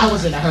lately. I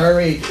was in a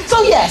hurry.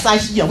 So yes,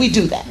 we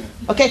do that.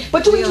 Okay?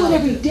 But do we do it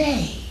every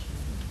day?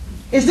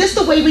 Is this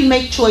the way we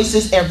make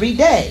choices every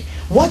day?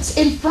 What's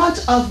in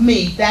front of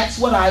me, that's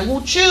what I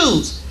will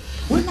choose.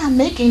 We're not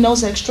making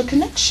those extra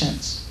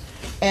connections.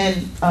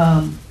 And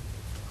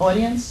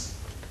audience,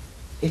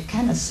 it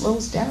kind of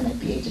slows down at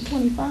the age of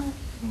 25.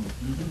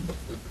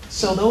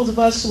 So those of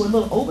us who are a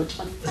little over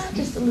 25,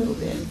 just a little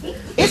bit.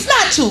 It's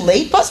not too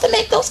late for us to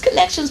make those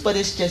connections, but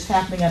it's just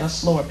happening at a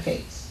slower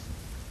pace.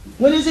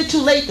 When is it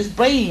too late? The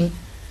brain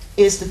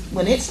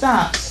when it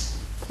stops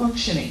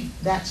functioning,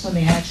 that's when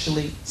they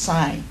actually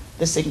sign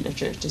the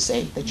signature to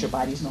say that your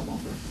body is no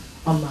longer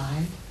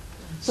alive.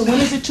 So when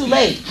is it too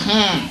late?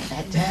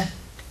 At death.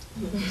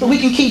 So we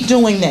can keep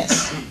doing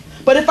this.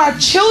 But if our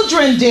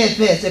children did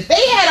this, if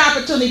they had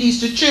opportunities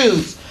to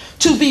choose,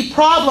 to be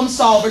problem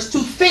solvers, to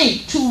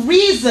think, to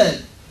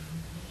reason,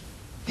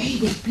 they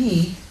would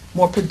be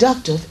more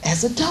productive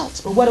as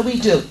adults. But what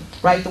do?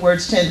 Write the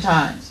words 10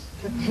 times.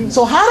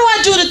 So how do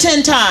I do the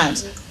 10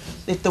 times?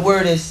 If the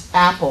word is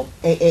apple,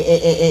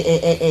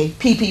 A,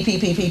 P, P, P,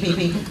 P, P, P,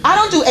 P. I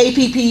don't do A,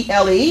 P, P,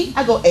 L, E.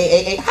 I go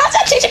A. How's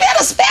that teaching me how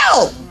to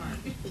spell?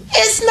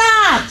 It's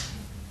not.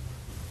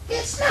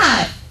 It's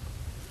not.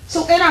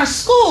 So in our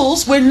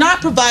schools, we're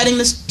not providing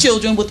the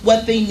children with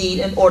what they need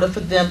in order for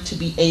them to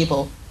be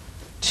able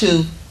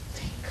to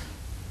think.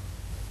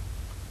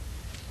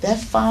 That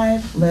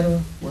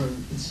 5-letter word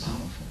is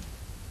powerful.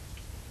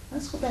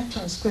 Let's go back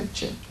to our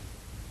scripture.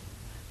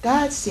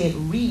 God said,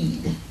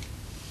 read.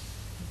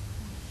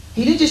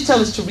 He didn't just tell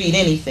us to read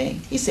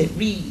anything. He said,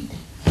 read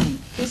in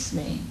His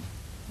name.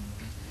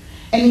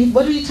 And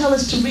what did He tell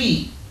us to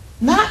read?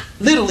 Not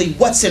literally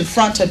what's in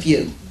front of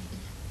you,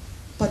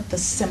 but the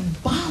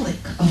symbolic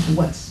of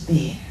what's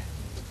there.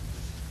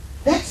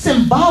 That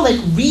symbolic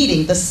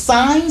reading, the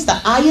signs, the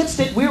ayats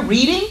that we're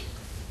reading,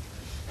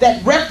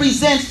 that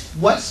represents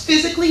what's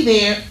physically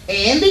there,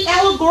 and the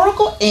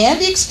allegorical, and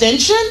the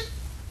extension,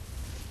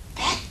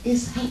 that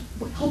is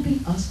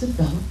helping us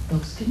develop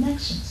those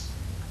connections.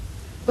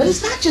 But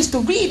it's not just the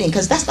reading,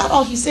 because that's not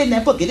all He said in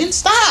that book. It didn't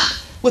stop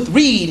with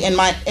read in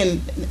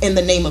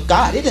the name of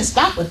God. It didn't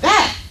stop with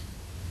that.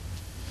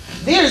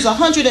 There's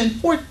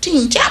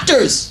 114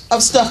 chapters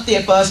of stuff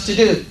there for us to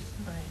do.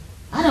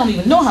 I don't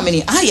even know how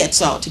many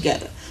ayats all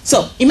together.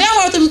 So Imam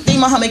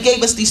Mohammed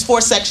gave us these 4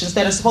 sections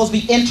that are supposed to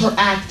be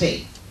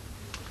interacting.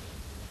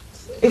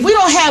 If we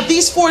don't have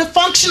these 4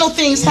 functional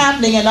things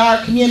happening in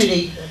our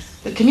community,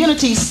 the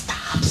community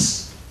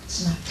stops.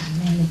 It's not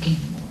dynamic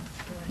anymore.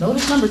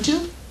 Notice number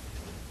 2?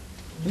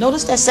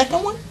 Notice that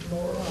second one?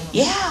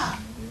 Yeah.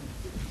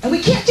 And we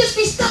can't just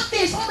be stuck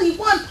there. It's only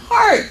one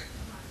part.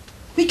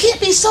 We can't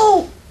be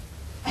so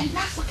and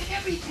not look at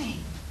everything.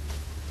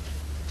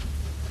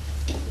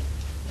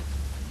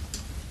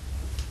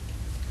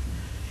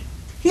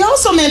 He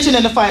also mentioned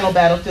in the final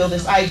battlefield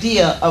this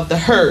idea of the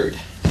herd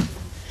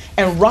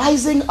and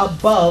rising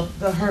above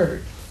the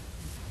herd.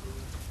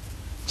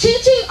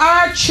 Teaching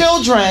our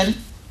children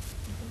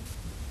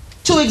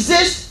to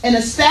exist in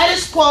a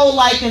status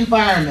quo-like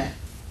environment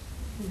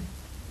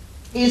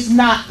is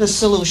not the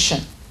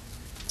solution.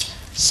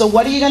 So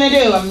what are you going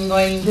to do? I'm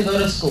going to go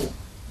to school.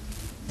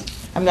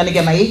 I'm going to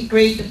get my 8th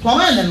grade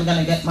diploma, and then I'm going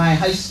to get my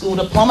high school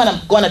diploma, and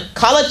I'm going to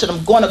college, and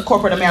I'm going to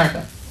corporate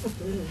America.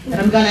 And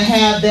I'm going to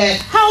have that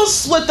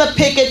house with the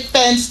picket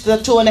fence, the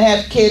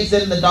 2.5 kids,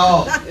 and the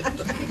dog.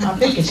 I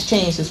think it's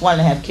changed. It's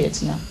 1.5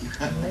 kids now.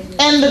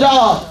 And the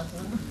dog.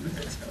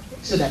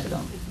 So that's the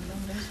dog.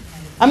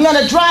 I'm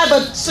going to drive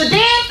a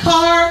sedan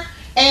car,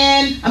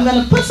 and I'm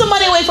going to put some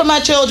money away for my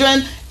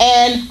children,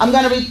 and I'm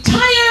going to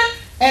retire,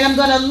 and I'm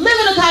going to live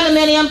in a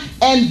condominium,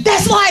 and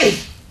that's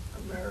life.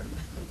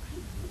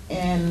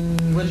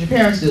 And what did your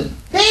parents do?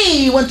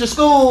 They went to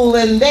school,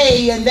 and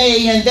they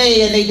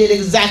did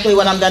exactly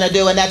what I'm going to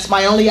do, and that's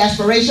my only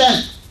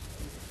aspiration.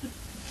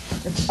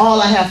 That's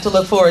all I have to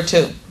look forward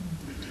to.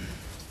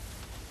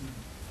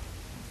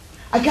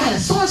 I got a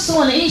so-and-so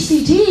on the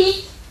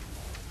ACT.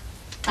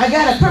 I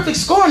got a perfect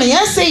score on the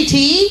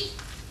SAT.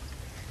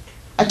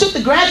 I took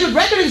the graduate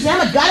record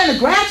exam. I got into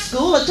grad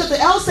school. I took the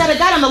LSAT. I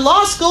got into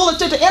law school. I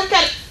took the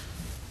MCAT.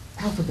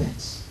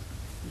 Alphabets.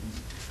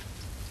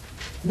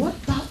 What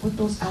about what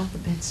those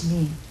alphabets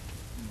mean?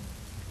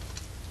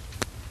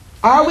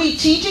 Are we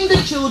teaching the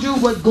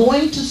children what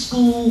going to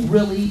school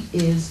really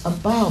is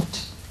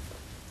about?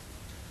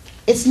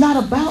 It's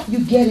not about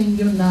you getting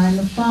your 9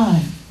 to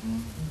 5.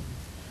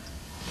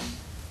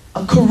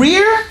 A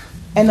career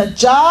and a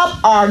job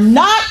are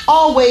not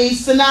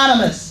always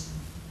synonymous.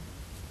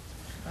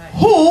 Right.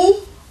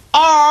 Who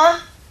are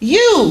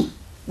you?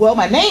 Well,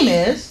 my name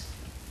is,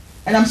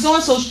 and I'm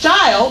so-and-so's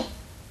child.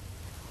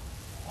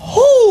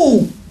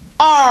 Who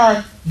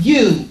are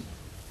you?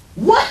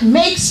 What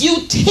makes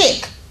you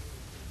tick?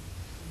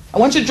 I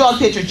want you to draw a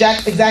picture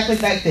exactly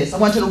like this. I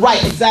want you to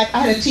write I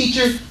had a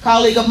teacher,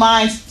 colleague of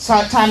mine,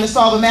 time to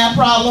solve a math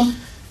problem.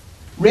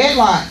 Red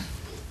line.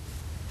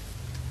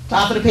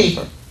 Top of the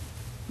paper.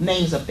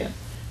 Names up there.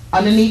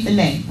 Underneath the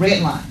name,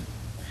 red line.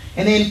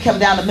 And then come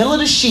down the middle of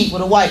the sheet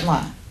with a white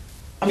line.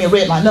 I mean a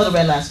red line, another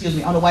red line, excuse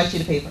me, on a white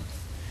sheet of paper.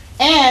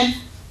 And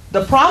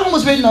the problem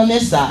was written on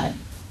this side,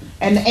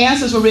 and the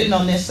answers were written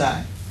on this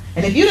side.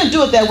 And if you didn't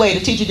do it that way,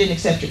 the teacher didn't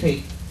accept your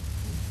paper.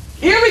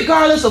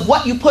 Irregardless of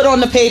what you put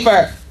on the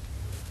paper.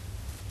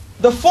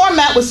 The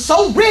format was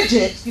so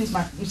rigid, excuse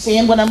me, you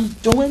seeing what I'm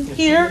doing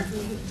here?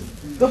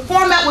 The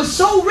format was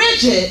so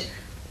rigid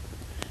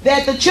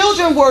that the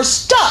children were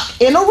stuck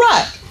in a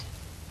rut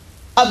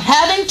of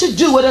having to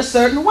do it a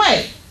certain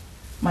way.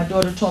 My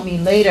daughter told me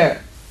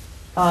later,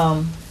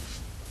 I'll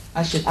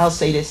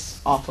say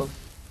this off of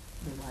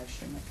the live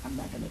stream. I'm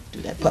not going to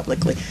do that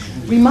publicly.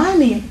 Remind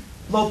me,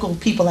 local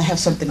people, I have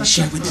something to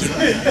share with you.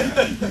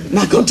 I'm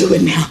not going to do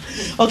it now.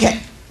 Okay.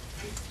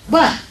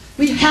 But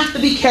we have to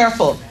be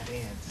careful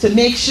to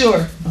make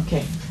sure,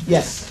 okay,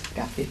 yes,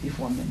 got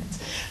 54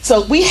 minutes.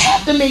 So we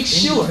have to make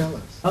sure,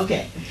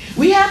 okay,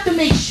 we have to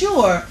make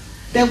sure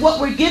that what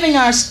we're giving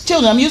our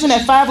children, I'm using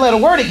that 5-letter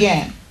word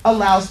again,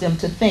 allows them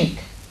to think,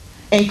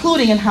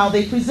 including in how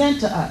they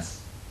present to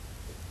us.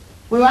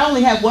 Well, I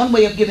only have one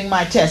way of giving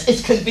my test.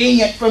 It's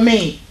convenient for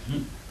me.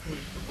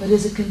 But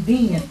is it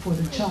convenient for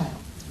the child?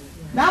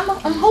 Now,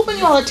 I'm hoping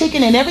you all are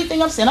taking in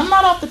everything I've said. I'm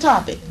not off the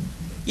topic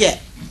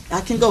yet.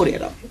 I can go there,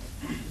 though.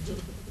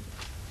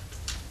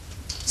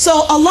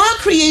 So Allah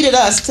created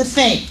us to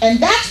think, and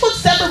that's what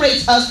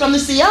separates us from the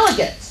C.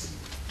 elegans.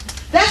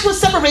 That's what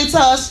separates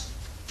us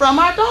from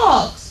our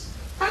dogs,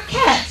 our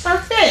cats,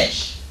 our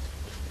fish.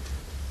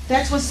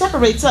 That's what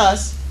separates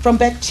us from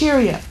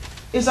bacteria,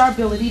 is our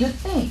ability to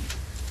think.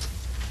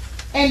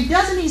 And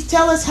doesn't he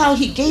tell us how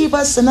he gave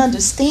us an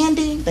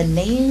understanding, the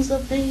names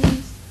of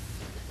things,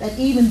 that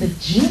even the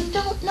jinn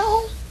don't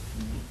know?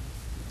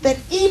 That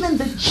even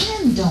the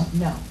jinn don't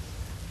know.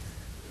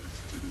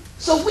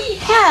 So we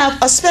have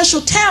a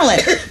special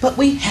talent, but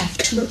we have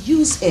to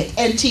use it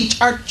and teach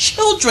our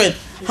children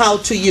how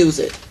to use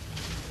it.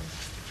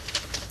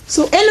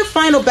 So in the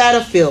final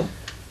battlefield,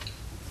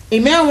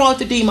 Imam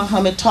Deen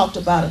Mohammed talked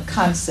about a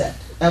concept,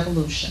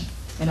 evolution,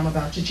 and I'm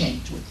about to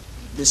change with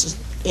this is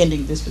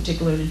ending this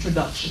particular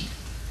introduction.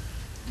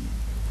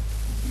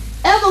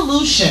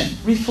 Evolution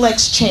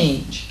reflects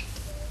change,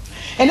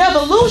 and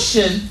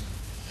evolution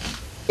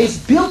is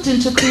built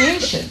into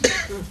creation.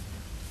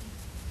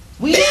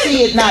 We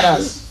see it, not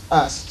us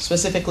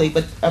specifically,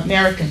 but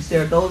Americans.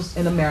 There are those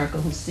in America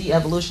who see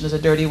evolution as a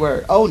dirty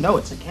word. Oh no,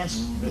 it's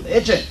against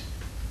religion.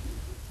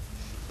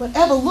 But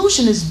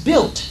evolution is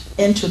built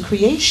into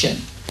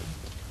creation.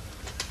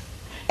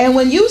 And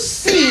when you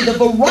see the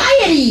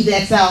variety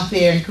that's out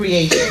there in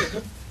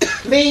creation,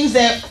 things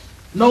that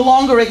no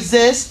longer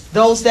exist,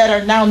 those that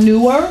are now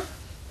newer,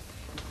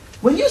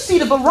 when you see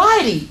the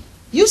variety,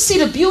 you see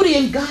the beauty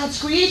in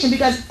God's creation,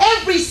 because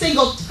every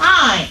single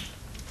time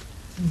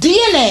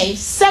DNA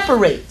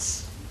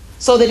separates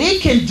so that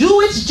it can do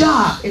its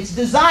job. It's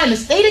designed to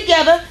stay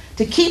together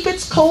to keep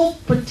its code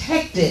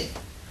protected.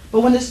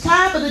 But when it's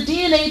time for the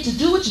DNA to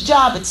do its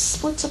job, it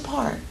splits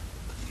apart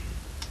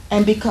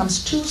and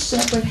becomes two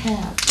separate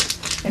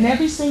halves. And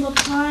every single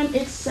time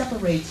it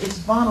separates, it's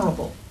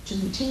vulnerable to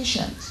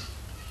mutations.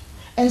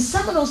 And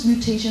some of those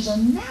mutations are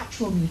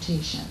natural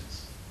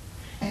mutations.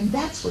 And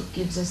that's what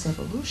gives us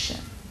evolution.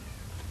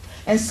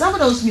 And some of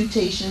those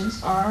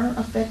mutations are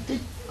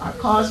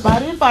caused by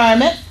the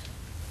environment,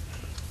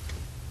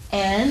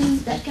 and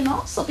that can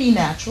also be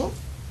natural.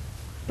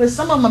 But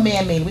some of them are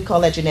man-made. We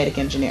call that genetic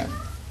engineering.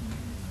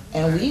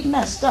 And we've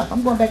messed up.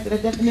 I'm going back to the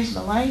definition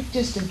of life,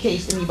 just in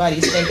case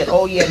anybody's thinking,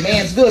 oh yeah,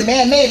 man's good,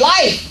 man-made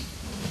life.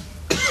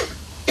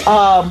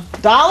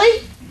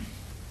 Dolly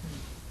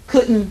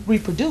couldn't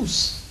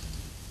reproduce.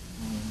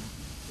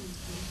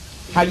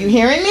 Are you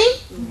hearing me?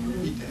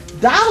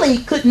 Dolly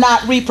could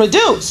not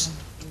reproduce.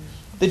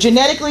 One of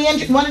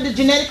the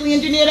genetically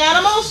engineered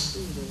animals,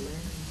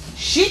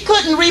 she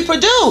couldn't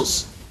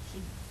reproduce.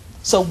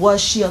 So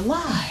was she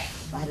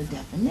alive by the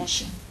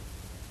definition?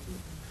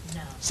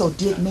 No. So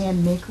did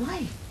man make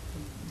life?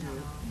 No.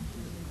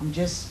 I'm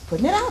just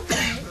putting it out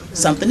there.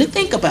 Something to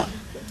think about.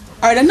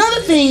 All right,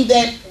 another thing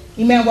that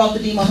Imam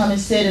Deen Mohammed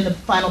said in the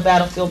final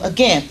battlefield,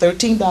 again,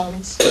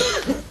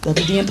 $13, the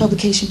Deen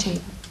publication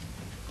table.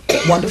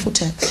 Wonderful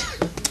text.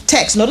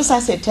 Text, notice I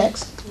said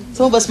text.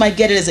 Some of us might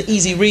get it as an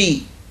easy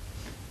read.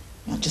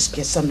 I'll just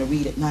get something to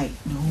read at night.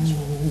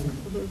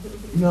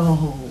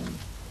 No.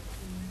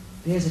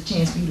 there's a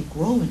chance for you to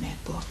grow in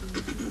that book.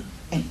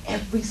 And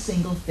every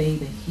single thing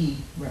that he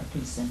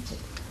represented,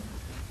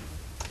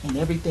 and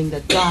everything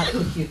that God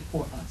put here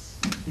for us,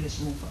 there's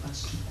room for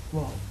us to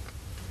grow.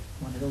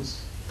 One of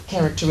those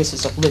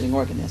characteristics of living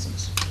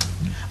organisms.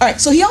 All right,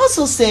 so he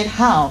also said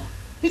how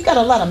we've got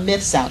a lot of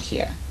myths out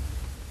here,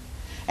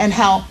 and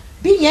how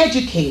being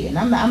educated,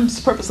 and I'm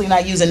purposely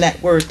not using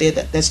that word there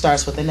that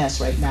starts with an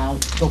S right now, I'll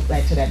go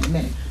back to that in a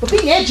minute, but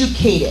being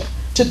educated,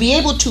 to be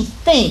able to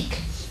think,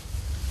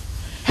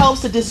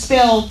 helps to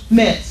dispel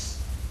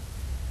myths.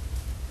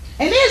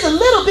 And there's a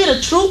little bit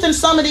of truth in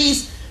some of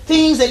these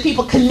things that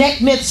people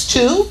connect myths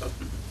to,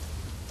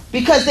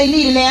 because they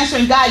need an answer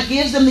and God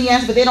gives them the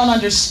answer, but they don't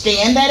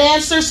understand that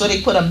answer, so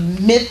they put a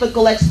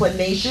mythical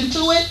explanation to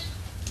it.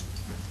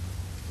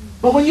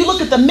 But when you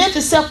look at the myth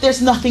itself,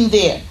 there's nothing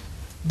there.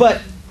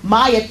 But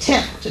my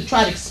attempt to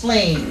try to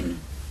explain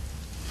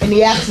in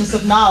the absence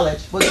of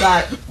knowledge what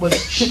God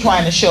was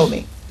trying to show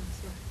me.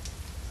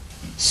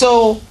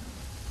 So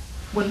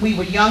when we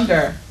were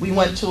younger, we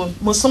went to a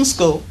Muslim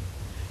school,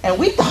 and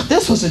we thought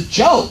this was a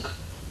joke.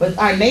 But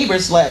our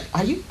neighbors like,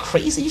 are you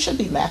crazy? You shouldn't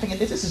be laughing at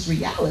this. This is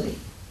reality.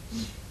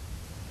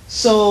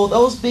 So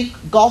those big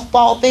golf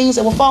ball things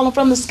that were falling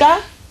from the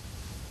sky,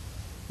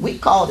 we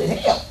called it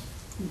hell.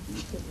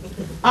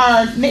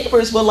 Our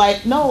neighbors were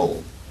like,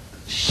 no,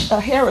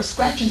 her hair is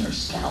scratching her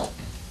scalp,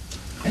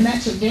 and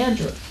that's her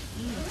dandruff.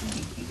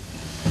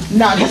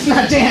 No, that's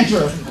not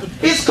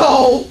dandruff. It's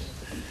cold.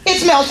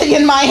 It's melting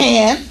in my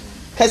hand.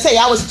 Because, hey,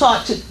 I was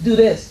taught to do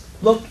this.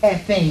 Look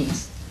at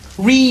things.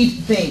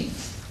 Read things.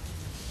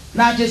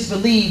 Not just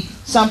believe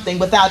something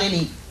without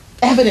any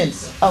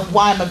evidence of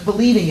why I'm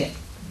believing it.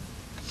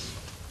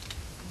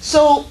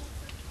 So,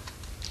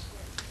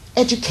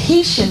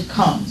 education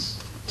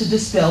comes to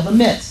dispel the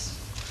myths.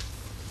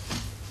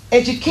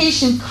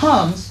 Education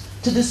comes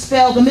to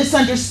dispel the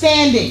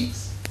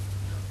misunderstandings.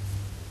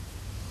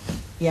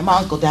 Yeah, my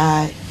uncle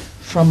died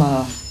from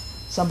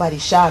somebody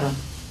shot him.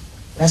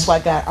 That's why I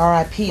got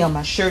R.I.P. on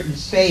my shirt and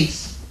his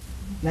face.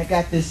 And I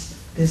got this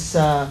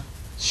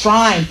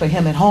shrine for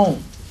him at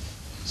home.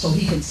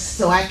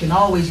 So I can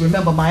always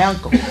remember my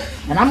uncle.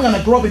 And I'm going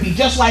to grow up and be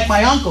just like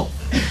my uncle.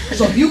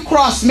 So if you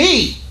cross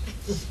me,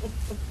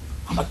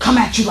 I'm going to come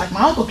at you like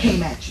my uncle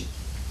came at you.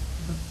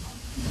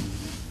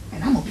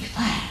 And I'm going to be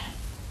fine.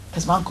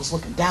 Because my uncle's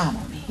looking down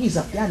on me. He's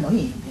up there. I know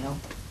he ain't,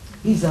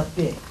 He's up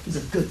there. He's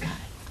a good guy.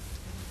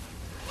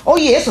 Oh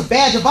yeah, it's a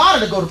badge of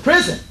honor to go to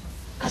prison.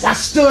 Because I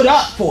stood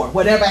up for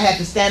whatever I had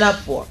to stand up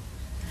for.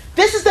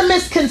 This is the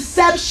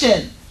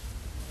misconception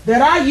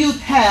that our youth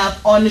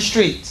have on the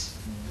streets.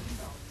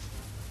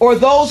 Or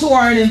those who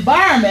are in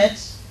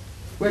environments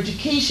where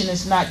education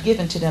is not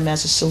given to them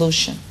as a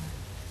solution.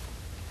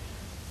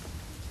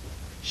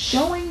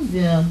 Showing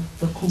them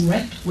the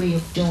correct way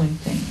of doing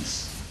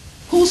things.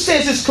 Who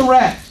says it's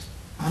correct?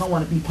 I don't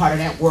want to be part of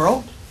that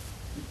world.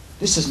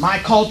 This is my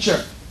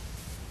culture.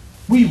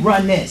 We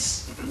run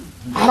this.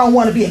 I don't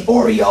want to be an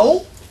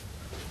Oreo.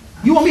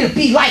 You want me to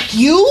be like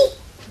you?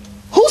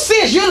 Who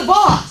says you're the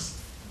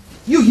boss?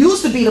 You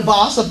used to be the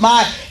boss of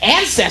my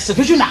ancestors,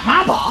 but you're not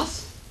my boss.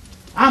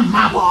 I'm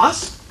my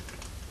boss.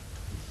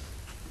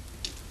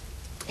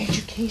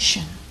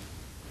 Education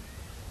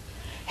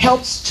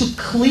helps to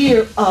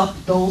clear up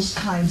those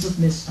kinds of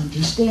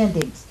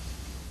misunderstandings.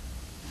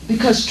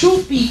 Because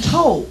truth be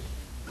told,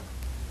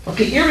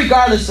 okay,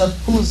 irregardless of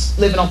who's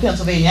living on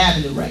Pennsylvania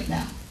Avenue right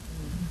now,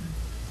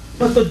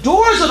 but the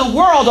doors of the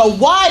world are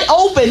wide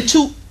open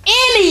to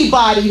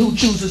anybody who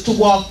chooses to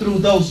walk through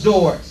those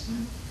doors.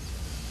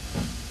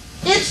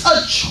 It's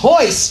a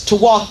choice to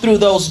walk through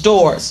those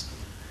doors.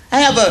 I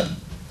have a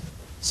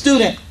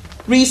student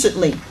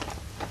recently.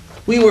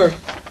 We were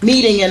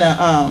meeting in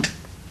a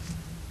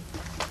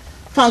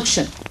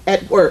function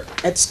at work,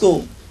 at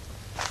school.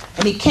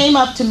 And he came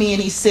up to me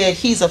and he said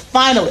he's a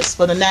finalist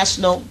for the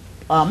National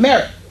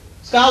Merit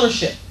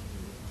Scholarship.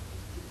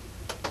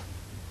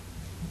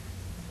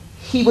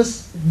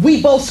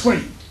 We both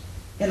screamed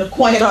in a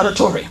quiet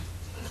auditorium.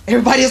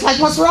 Everybody is like,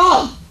 what's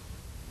wrong?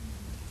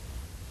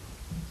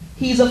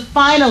 He's a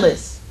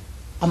finalist,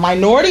 a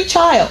minority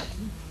child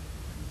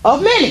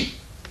of many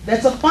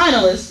that's a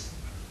finalist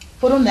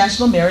for the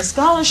National Merit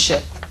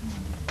Scholarship.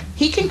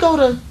 He can go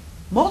to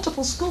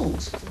multiple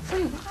schools for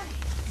free ride.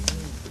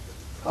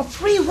 A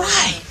free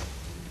ride.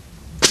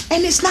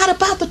 And it's not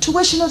about the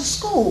tuition of the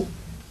school.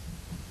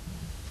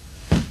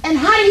 And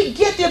how did he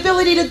get the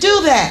ability to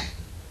do that?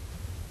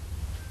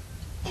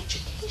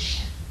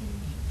 Education.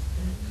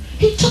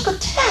 He took a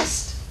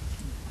test.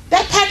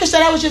 That package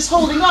that I was just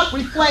holding up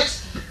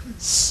reflects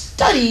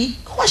study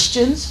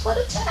questions for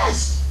the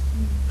test.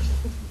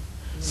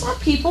 Some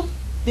people,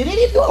 did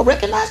any of you all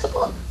recognize the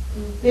book?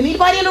 Did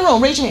anybody in the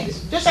room? Raise your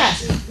hands. Just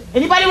ask.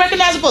 Anybody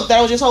recognize the book that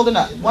I was just holding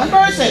up? One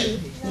person.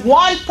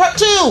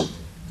 Two.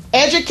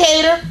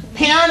 Educator,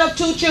 parent of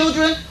 2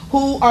 children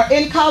who are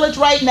in college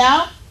right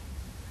now.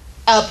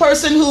 A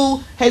person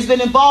who has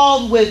been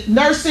involved with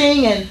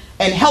nursing and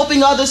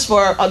helping others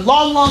for a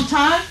long, long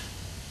time.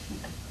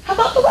 How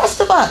about the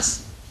rest of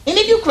us?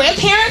 Any of you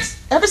grandparents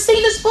ever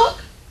seen this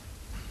book?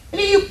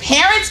 Any of you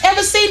parents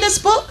ever seen this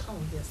book? Oh,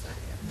 yes, I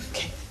have.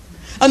 Okay.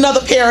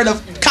 Another parent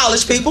of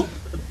college people.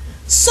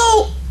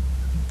 So,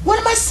 what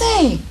am I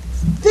saying?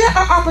 There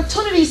are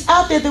opportunities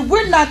out there that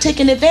we're not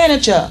taking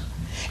advantage of.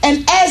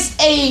 And as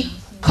a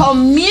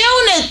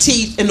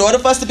community, in order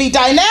for us to be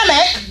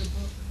dynamic,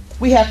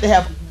 we have to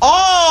have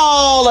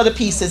all of the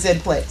pieces in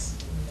place.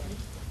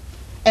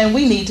 And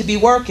we need to be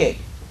working.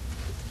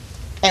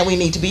 And we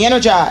need to be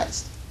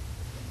energized.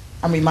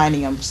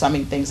 I'm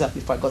summing things up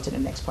before I go to the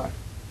next part.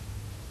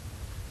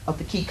 Of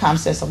the key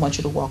concepts I want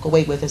you to walk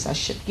away with as I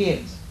shift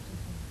gears.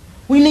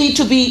 We need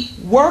to be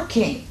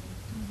working.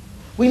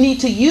 We need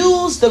to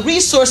use the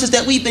resources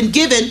that we've been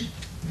given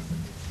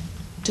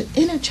to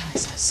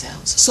energize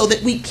ourselves so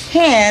that we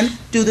can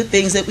do the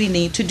things that we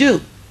need to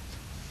do.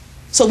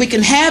 So we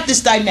can have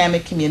this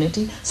dynamic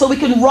community, so we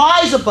can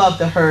rise above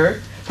the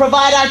herd,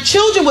 provide our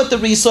children with the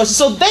resources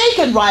so they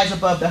can rise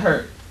above the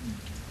herd.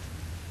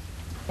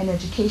 And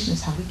education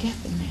is how we get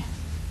them there.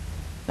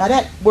 Now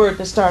that word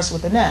that starts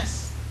with an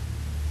S.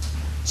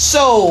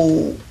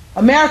 So,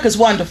 America's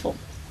wonderful.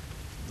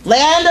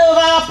 Land of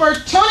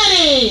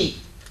opportunity.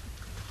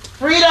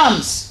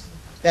 Freedoms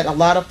that a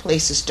lot of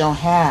places don't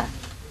have.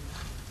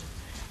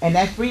 And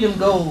that freedom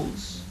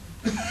goes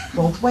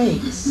both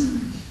ways.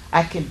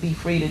 I can be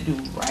free to do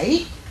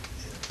right,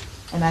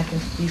 and I can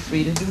be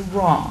free to do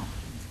wrong.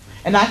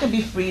 And I can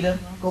be free to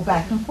go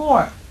back and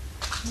forth.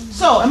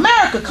 So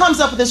America comes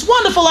up with this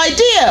wonderful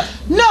idea.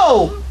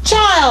 No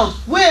child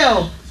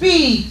will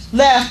be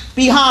left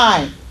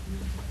behind.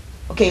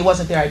 Okay, it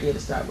wasn't their idea to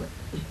start with.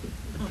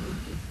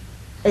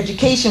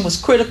 Education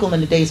was critical in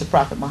the days of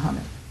Prophet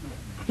Muhammad.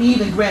 He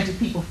even granted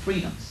people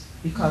freedoms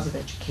because of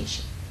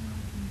education.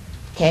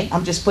 Okay,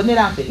 I'm just putting it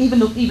out there.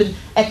 Even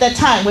at that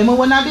time, women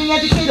were not being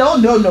educated. Oh,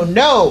 no, no,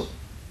 no.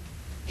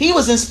 He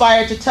was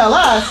inspired to tell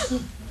us,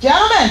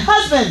 gentlemen,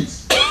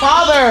 husbands,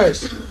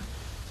 fathers,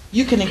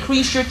 you can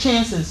increase your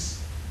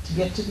chances to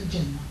get to the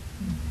Jannah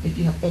if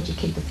you help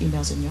educate the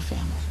females in your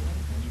family.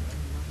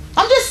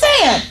 I'm just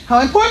saying how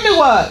important it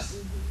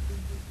was.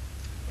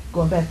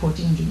 Going back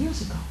 1,400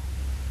 years ago.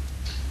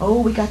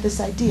 Oh, we got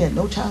this idea.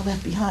 No child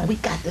left behind. We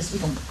got this.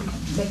 We're gonna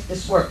make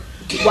this work.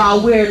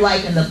 While we're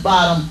like in the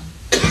bottom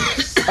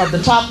of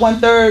the top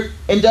 1/3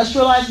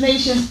 industrialized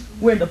nations,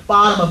 we're in the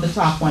bottom of the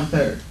top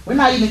 1/3. We're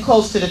not even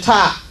close to the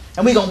top.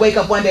 And we're going to wake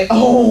up one day,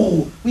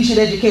 oh, we should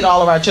educate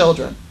all of our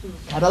children.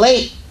 Kind of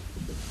late.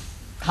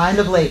 Kind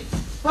of late.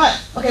 But,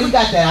 okay, we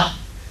got that out.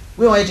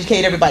 We're going to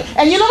educate everybody.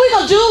 And you know what we're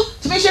going to do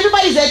to make sure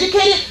everybody's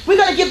educated? We're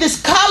going to give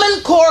this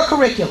common core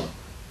curriculum.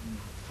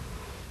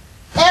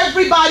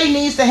 Everybody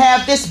needs to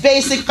have this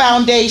basic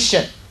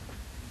foundation.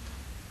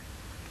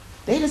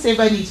 They didn't say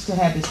everybody needs to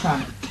have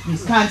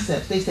these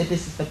concepts. They said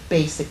this is the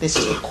basic, this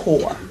is the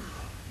core.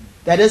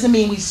 That doesn't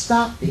mean we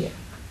stop there.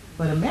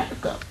 But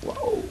America,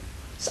 whoa.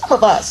 Some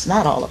of us,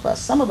 not all of us,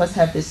 some of us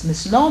have this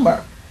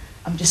misnomer.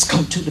 I'm just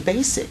going to do the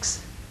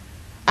basics.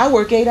 I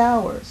work 8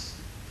 hours.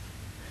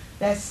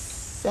 That's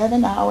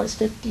 7 hours,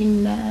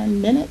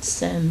 59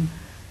 minutes, and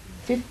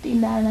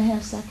 59 and a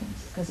half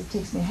seconds, because it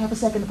takes me half a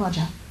second to punch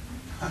out.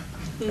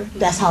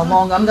 That's how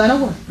long I'm going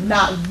to work.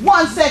 Not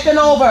 1 second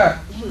over.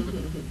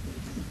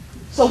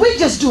 So we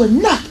just do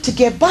enough to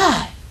get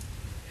by.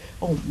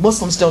 Oh,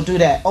 Muslims don't do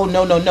that. Oh,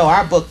 no, no, no.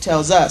 Our book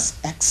tells us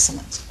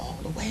excellence all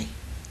the way.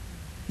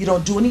 You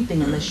don't do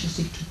anything unless you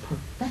seek to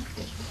perfect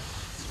it.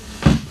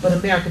 But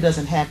America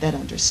doesn't have that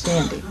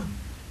understanding.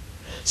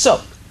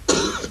 So,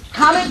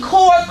 Common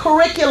Core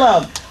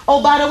curriculum.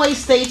 Oh, by the way,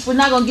 states, we're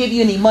not going to give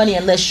you any money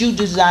unless you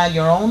design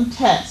your own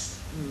test.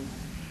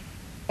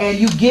 And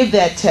you give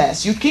that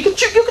test. You can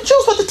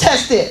choose what the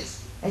test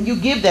is. And you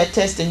give that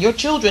test, and your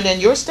children in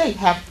your state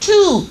have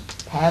to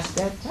pass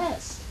that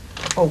test.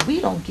 Or we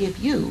don't give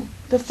you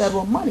the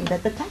federal money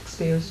that the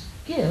taxpayers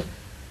give.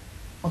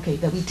 Okay,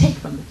 that we take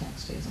from the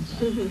taxpayers, I'm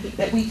sorry.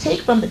 That we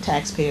take from the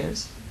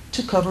taxpayers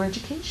to cover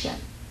education.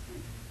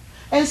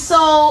 And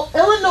so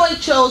Illinois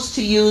chose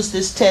to use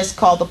this test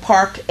called the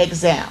Park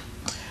exam.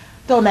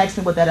 Don't ask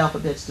me what that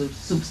alphabet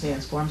soup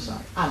stands for, I'm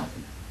sorry. I don't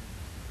know.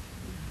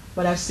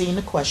 But I've seen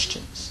the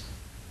questions.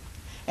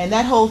 And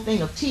that whole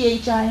thing of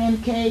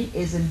T-H-I-N-K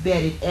is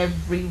embedded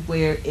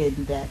everywhere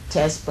in that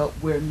test, but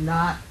we're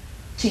not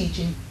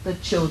teaching the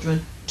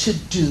children to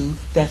do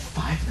that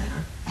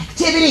 5-letter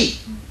activity.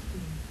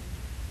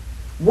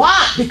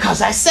 Why?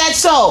 Because I said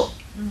so.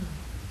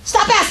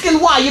 Stop asking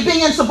why. You're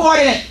being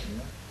insubordinate.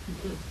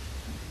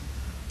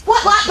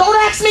 What? Don't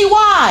ask me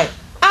why.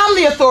 I'm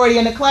the authority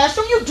in the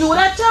classroom. You do what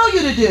I tell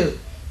you to do.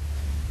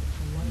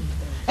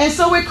 And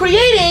so we're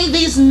creating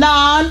these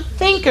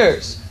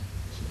non-thinkers.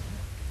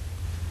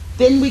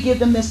 Then we give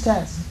them this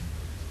test.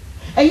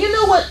 And you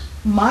know what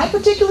my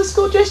particular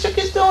school district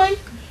is doing?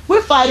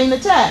 We're fighting the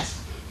test.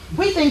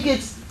 We think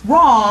it's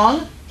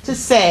wrong to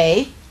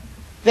say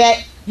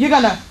that you're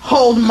going to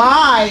hold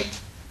my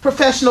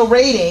professional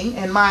rating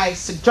and my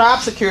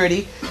job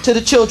security to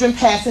the children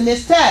passing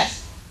this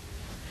test.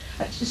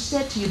 I just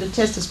said to you the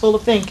test is full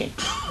of thinking.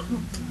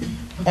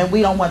 And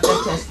we don't want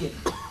that test given.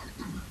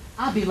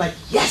 I'll be like,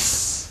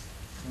 yes,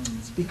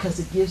 Because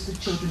it gives the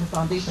children the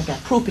foundation. I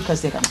got proof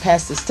because they're going to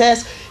pass this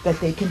test that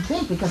they can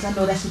think, because I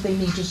know that's what they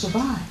need to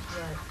survive.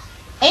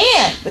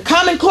 And the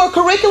Common Core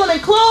curriculum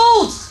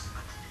includes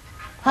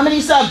how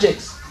many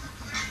subjects?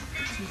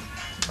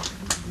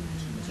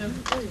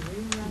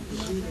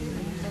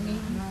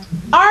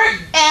 Art,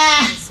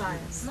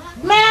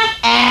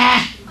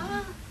 math,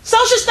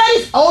 social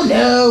studies, oh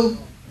no.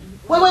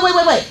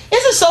 Wait.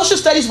 Isn't social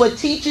studies what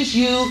teaches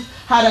you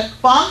how to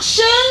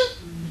function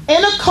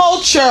in a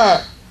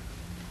culture?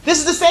 This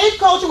is the same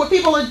culture where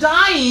people are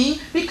dying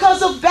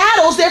because of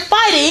battles they're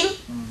fighting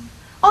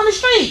on the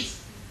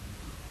streets.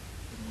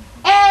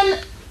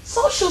 And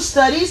social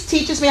studies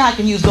teaches me how I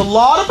can use the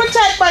law to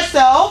protect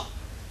myself,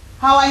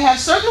 how I have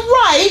certain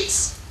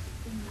rights,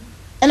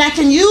 and I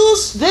can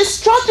use this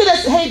structure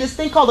that's, hey, this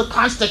thing called the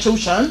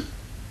Constitution.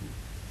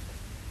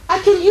 I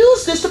can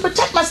use this to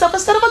protect myself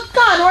instead of a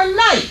gun or a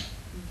knife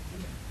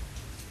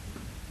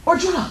or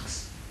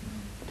drugs,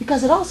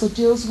 because it also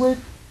deals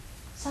with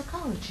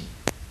psychology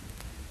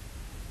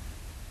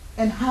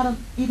and how to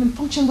even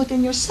function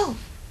within yourself.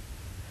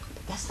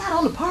 But that's not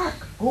on the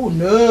park. Oh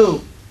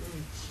no.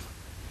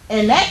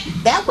 And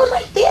that one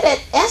right there,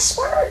 that S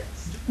word,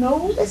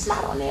 no, it's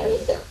not on there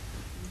either.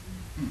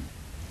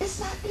 It's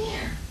not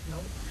there.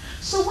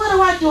 So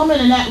what do? I'm in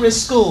an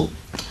at-risk school.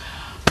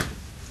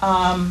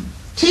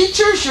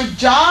 Teachers, your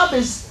job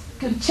is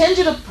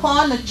contingent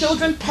upon the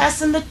children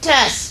passing the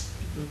test.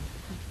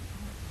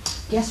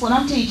 Guess what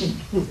I'm teaching?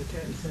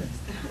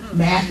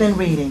 Math and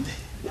reading.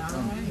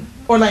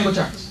 Or language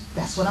arts.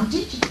 That's what I'm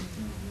teaching.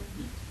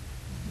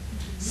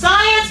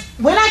 Science,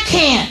 when I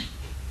can.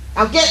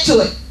 I'll get to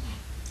it.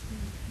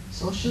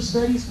 Social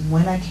studies,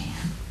 when I can.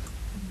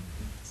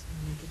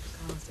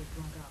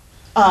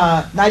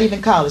 Not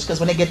even college, because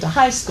when they get to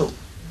high school,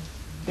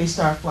 they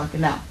start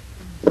flunking out.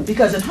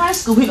 Because in high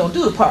school, we don't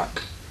do the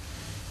park.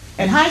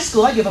 In high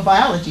school, I give a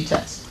biology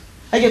test.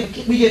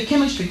 We give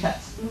chemistry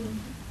tests.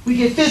 We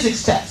give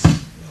physics tests.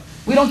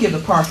 We don't give the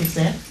park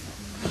exam.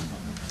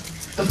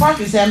 The park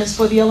exam is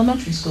for the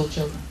elementary school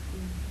children.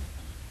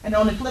 And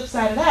on the flip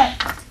side of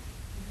that,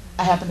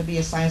 I happen to be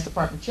a science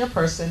department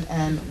chairperson,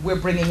 and we're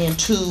bringing in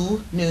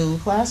 2 new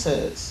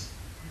classes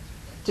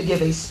to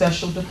give a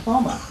special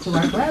diploma to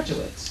our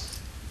graduates.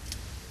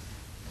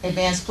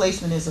 Advanced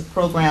placement is a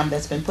program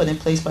that's been put in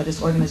place by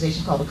this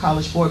organization called the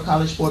College Board.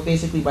 College Board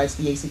basically writes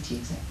the ACT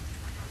exam,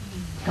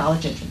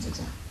 college entrance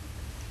exam.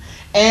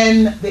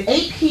 And the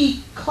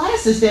AP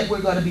classes that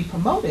we're going to be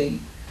promoting,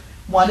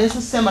 one is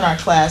a seminar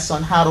class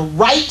on how to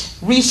write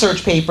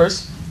research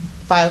papers,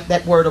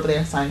 that word over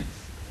there, science.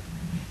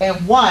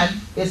 And one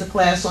is a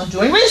class on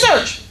doing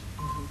research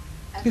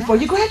before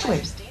you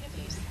graduate.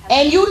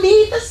 And you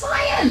need the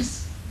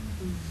science.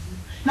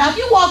 Now, if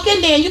you walk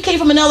in there and you came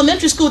from an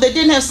elementary school that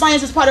didn't have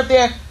science as part of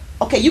their,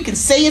 okay, you can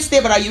say it's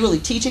there, but are you really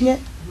teaching it?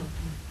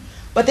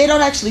 But they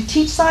don't actually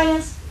teach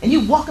science, and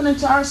you walking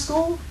into our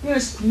school,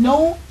 there's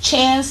no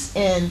chance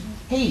in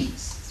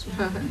Hades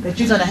that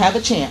you're going to have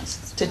a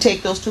chance to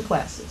take those 2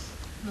 classes.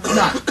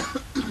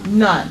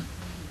 None.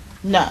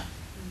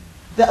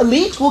 The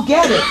elite will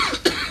get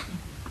it.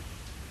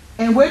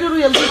 And where do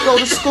the elite go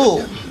to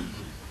school?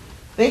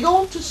 They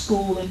go to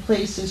school in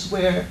places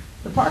where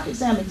the park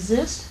exam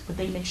exists, but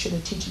they make sure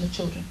they're teaching the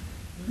children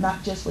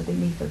not just what they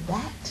need for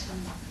that,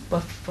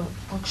 but for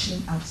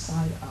functioning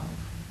outside of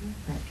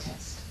that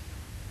test.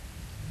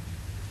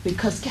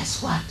 Because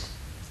guess what?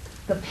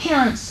 The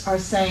parents are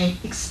saying,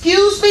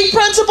 excuse me,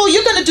 principal,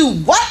 you're going to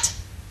do what?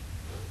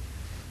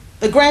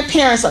 The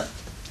grandparents are,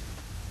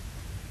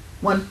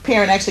 one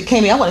parent actually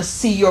came in, I want to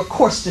see your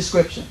course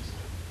description.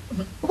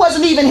 It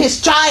wasn't even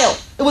his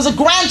child. It was a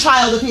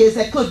grandchild of his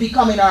that could be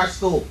coming to our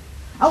school.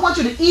 I want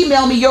you to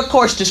email me your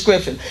course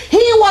description. He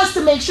wants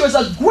to make sure as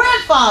a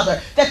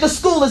grandfather that the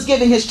school is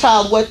giving his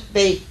child what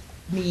they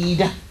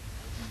need.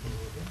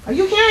 Are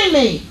you hearing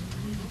me?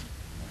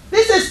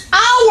 This is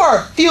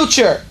our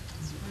future.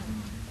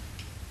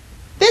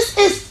 This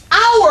is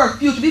our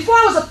future. Before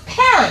I was a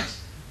parent,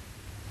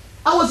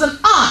 I was an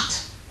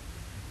aunt.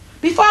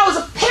 Before I was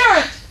a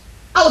parent,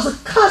 I was a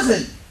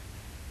cousin.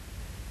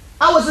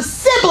 I was a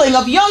sibling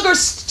of younger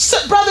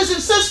brothers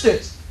and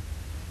sisters.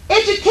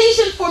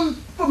 Education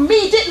for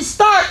me didn't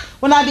start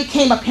when I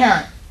became a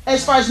parent,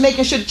 as far as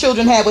making sure the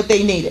children had what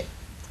they needed.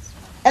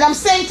 And I'm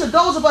saying to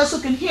those of us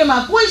who can hear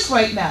my voice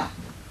right now,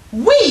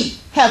 we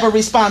have a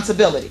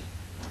responsibility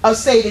of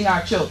saving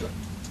our children.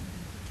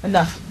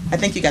 Enough. I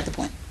think you got the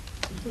point.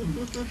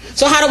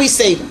 So how do we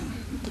save them?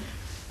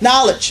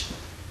 Knowledge.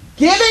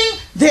 Giving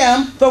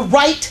them the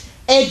right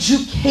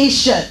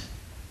education.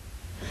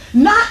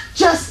 Not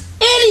just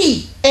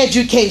any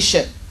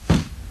education.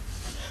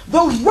 The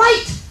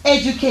right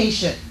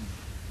education.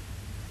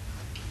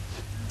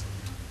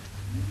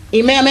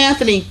 Imam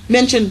Anthony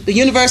mentioned the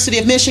University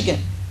of Michigan.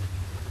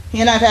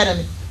 He and I have had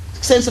an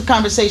extensive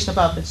conversation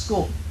about this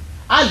school.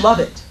 I love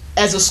it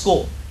as a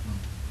school.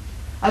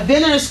 I've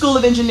been in a school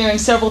of engineering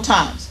several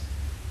times.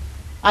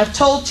 I've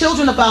told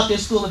children about their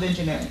school of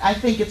engineering. I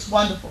think it's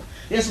wonderful.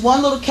 There's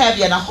one little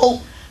caveat, and I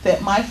hope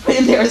that my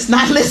friend there is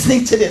not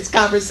listening to this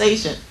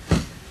conversation.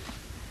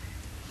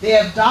 They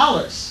have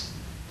dollars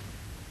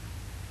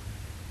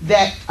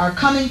that are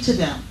coming to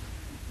them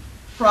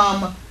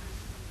from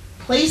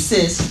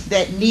places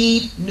that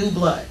need new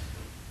blood.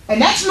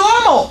 And that's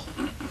normal.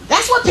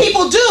 That's what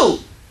people do.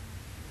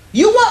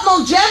 You want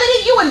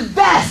longevity, you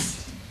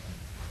invest.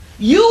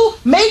 You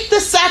make the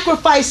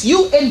sacrifice,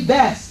 you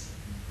invest.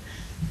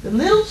 The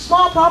little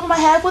small problem I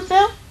have with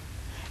them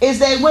is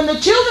that when the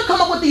children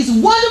come up with these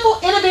wonderful,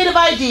 innovative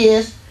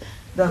ideas,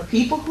 the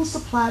people who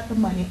supplied the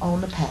money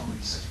own the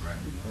patents.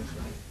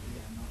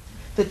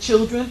 The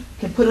children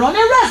can put it on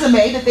their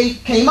resume that they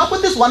came up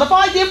with this wonderful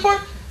idea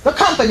for the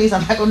companies.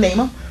 I'm not going to name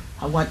them.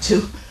 I want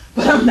to,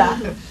 but I'm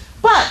not.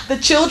 But the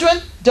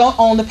children don't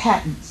own the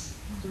patents.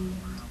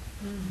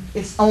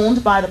 It's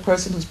owned by the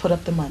person who's put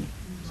up the money.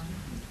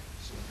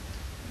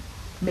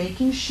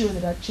 Making sure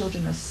that our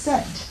children are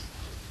set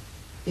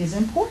is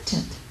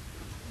important.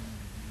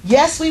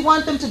 Yes, we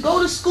want them to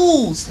go to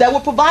schools that will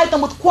provide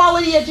them with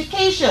quality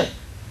education,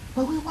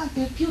 but we want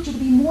their future to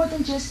be more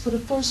than just for the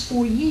first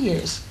 4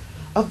 years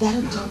of that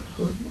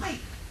adulthood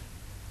life.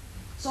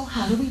 So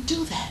how do we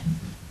do that?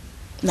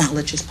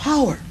 Knowledge is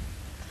power.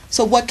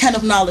 So what kind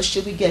of knowledge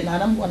should we get?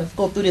 Now I'm going to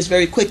go through this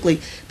very quickly.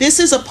 This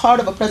is a part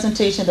of a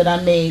presentation that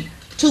I made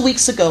 2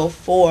 weeks ago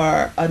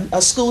for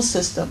a school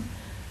system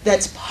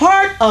that's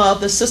part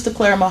of the Sister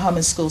Clara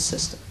Mohammed school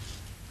system.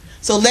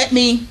 So let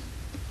me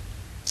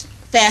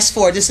fast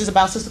forward. This is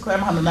about Sister Clara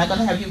Mohammed. I'm not going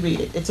to have you read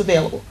it. It's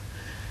available.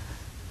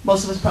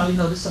 Most of us probably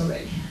know this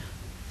already.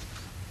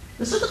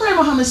 The Sister Clara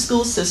Mohammed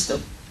school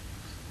system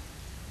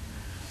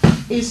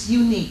is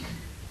unique.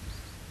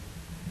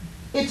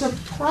 It's a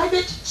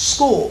private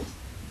school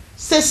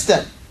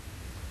system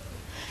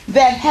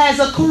that has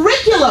a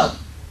curriculum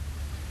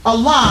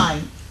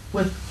aligned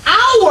with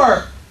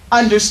our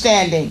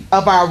understanding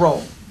of our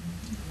role.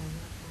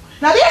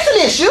 Now there's some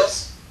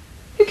issues.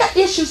 You got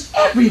issues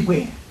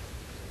everywhere.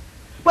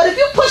 But if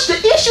you push the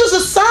issues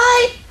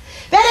aside,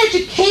 that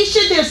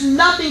education, there's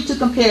nothing to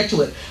compare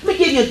to it. Let me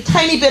give you a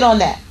tiny bit on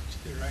that.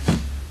 You're right.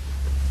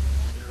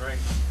 You're right.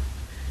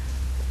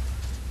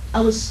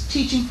 I was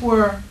teaching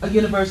for a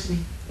university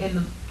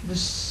in the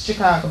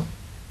Chicago,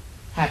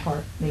 Hyde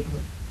Park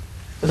neighborhood,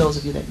 for those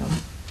of you that know.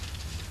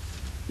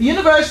 The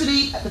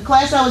university, the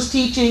class I was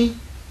teaching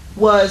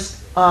was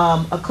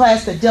a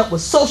class that dealt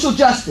with social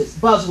justice,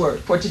 buzzword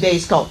for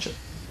today's culture.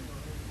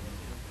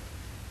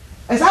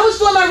 As I was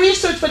doing my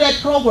research for that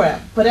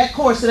program, for that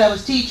course that I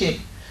was teaching,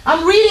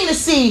 I'm reading to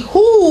see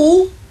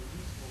who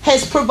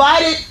has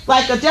provided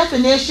like a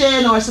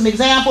definition or some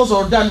examples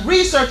or done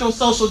research on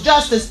social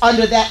justice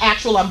under that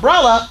actual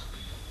umbrella.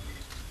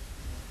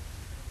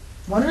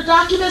 One of the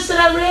documents that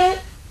I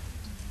read,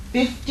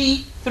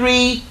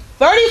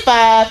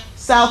 5335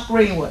 South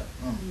Greenwood.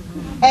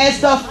 As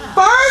the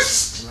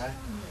first,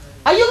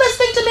 are you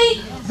listening to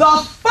me?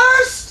 The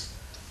first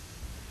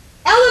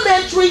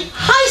elementary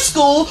high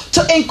school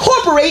to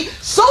incorporate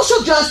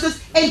social justice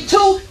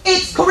into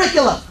its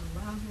curriculum.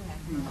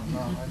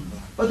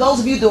 For those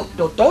of you who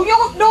don't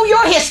know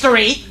your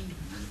history,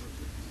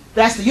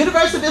 that's the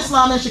University of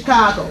Islam in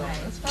Chicago,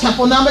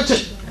 Temple number 2.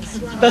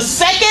 The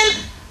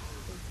second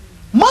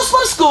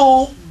Muslim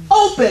school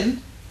opened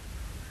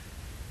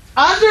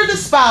under the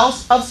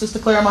spouse of Sister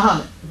Clara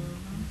Mohammed.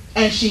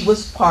 And she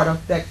was part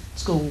of that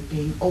school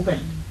being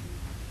opened.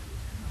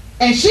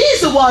 And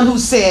she's the one who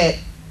said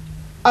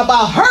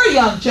about her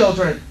young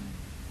children,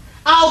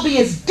 I'll be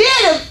as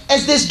dead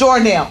as this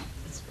doornail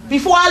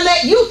before I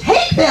let you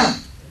take them.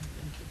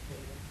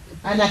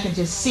 And I can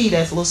just see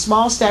this little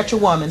small stature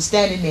woman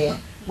standing there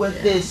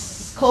with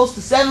this close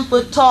to 7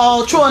 foot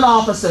tall truant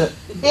officer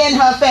in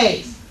her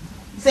face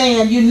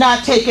saying, you're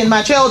not taking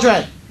my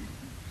children,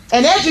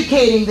 and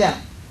educating them.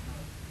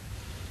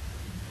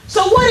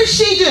 So what did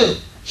she do?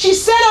 She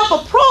set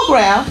up a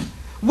program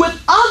with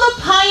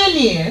other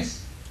pioneers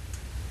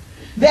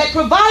that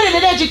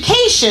provided an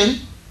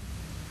education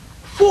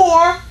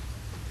for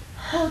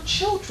her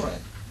children.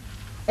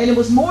 And it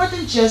was more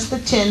than just the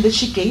 10 that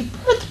she gave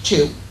birth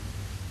to.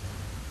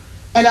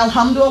 And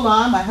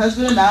alhamdulillah, my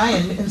husband and I,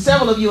 and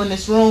several of you in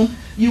this room,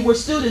 you were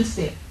students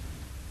there.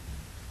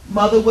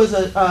 Mother was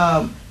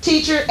a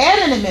teacher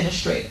and an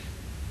administrator.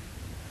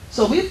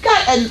 So we've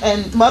got,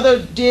 and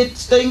Mother did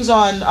things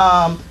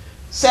on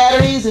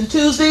Saturdays and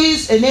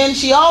Tuesdays, and then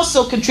she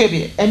also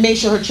contributed and made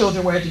sure her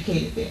children were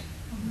educated there.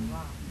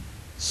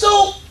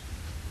 So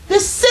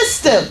this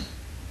system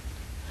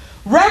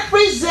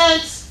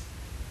represents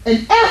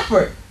an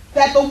effort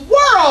that the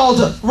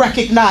world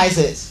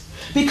recognizes.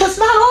 Because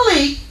not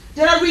only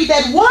did I read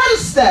that one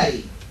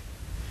study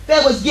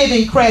that was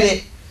giving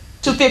credit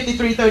to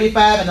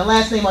 5335, and the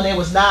last name on there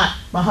was not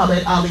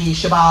Muhammad Ali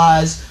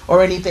Shabazz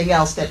or anything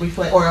else that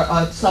reflect, or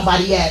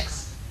somebody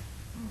X.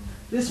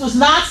 This was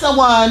not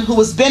someone who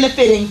was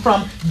benefiting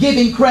from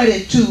giving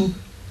credit to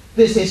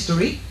this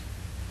history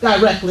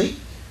directly,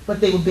 but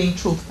they were being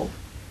truthful.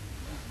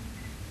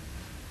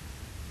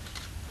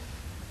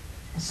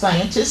 A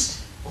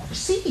scientist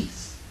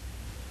overseas,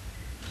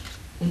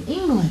 in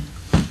England,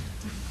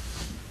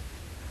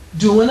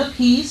 doing a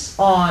piece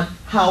on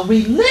how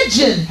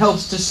religion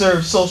helps to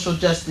serve social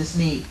justice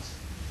needs.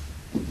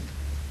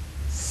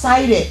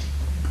 Cited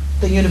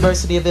the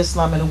University of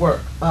Islam and the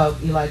work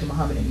of Elijah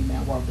Muhammad and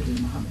Imam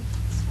Muhammad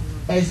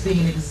as being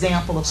an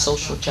example of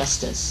social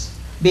justice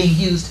being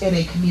used in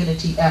a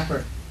community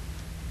effort.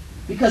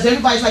 Because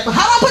everybody's like, well,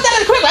 how do I put that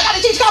in the curriculum? I got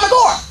to teach Common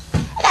Core.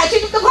 I got to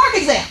teach the park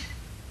exam.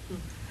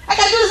 I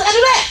got to do this, I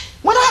do that.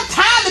 We don't have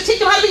time to teach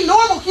them how to be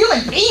normal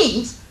human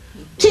beings.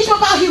 Teach them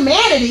about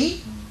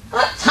humanity. I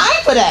don't have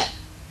time for that.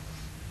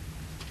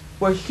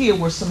 Well, here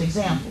were some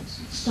examples.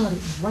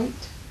 Started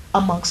right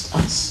amongst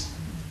us.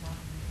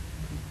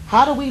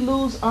 How do we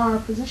lose our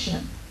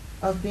position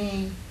of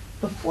being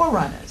the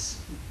forerunners?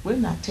 We're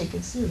not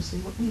taking seriously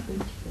what we've been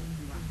given.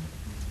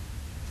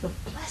 The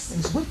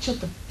blessings, which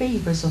of the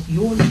favors of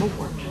your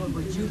Lord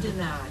will you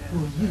deny?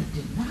 Will you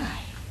deny?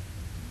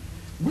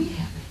 We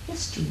have a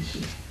history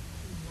here.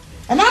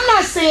 And I'm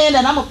not saying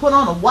that I'm going to put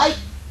on a white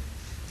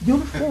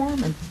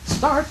uniform and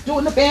start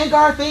doing the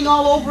Vanguard thing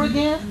all over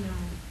again.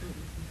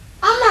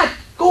 I'm not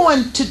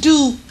going to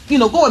do,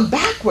 going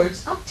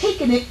backwards. I'm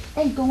taking it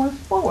and going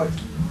forward.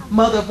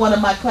 Mother of one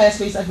of my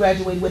classmates I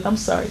graduated with, I'm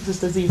sorry,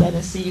 Sister Aziz, I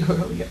didn't see you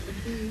earlier.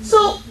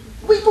 So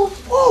we move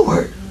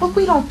forward, but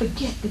we don't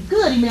forget the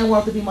good. Imam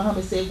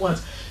Muhammad said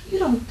once, you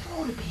don't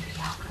throw the baby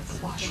out with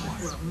the wash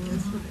water.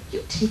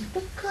 You take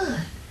the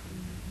good.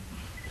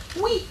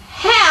 We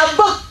have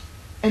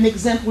an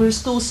exemplary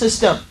school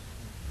system.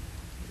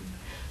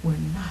 We're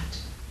not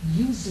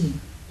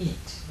using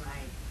it.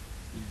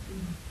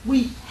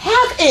 We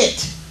have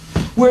it.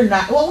 We're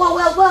not,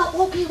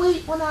 okay,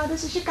 wait, well now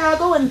this is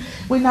Chicago and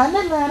we're not in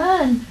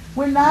Atlanta and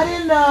we're not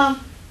in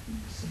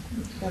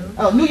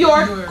New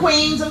York,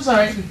 Queens, I'm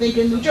sorry, I'm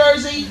thinking New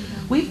Jersey.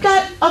 We've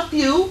got a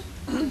few.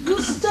 We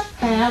used to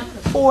have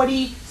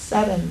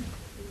 47.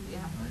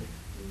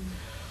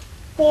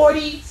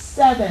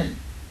 47.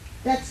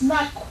 That's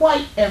not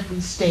quite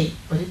every state,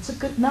 but it's a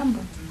good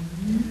number.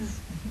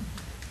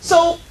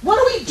 So what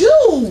do we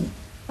do?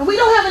 And we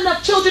don't have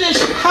enough children in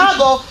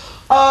Chicago.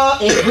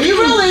 If we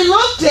really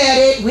looked at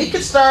it, we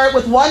could start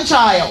with one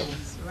child.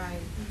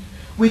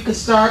 We could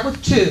start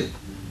with 2.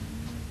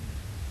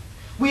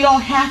 We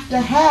don't have to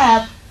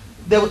have,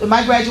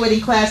 my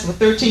graduating class were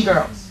 13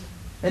 girls.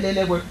 And then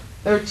there were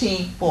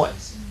 13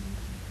 boys.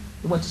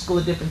 We went to school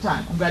at different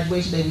times. On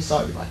graduation day, we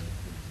saw everybody.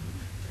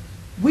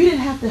 We didn't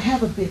have to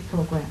have a big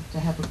program to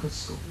have a good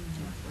school.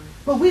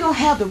 But we don't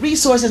have the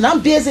resources, and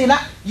I'm busy. And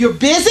you're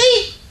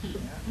busy?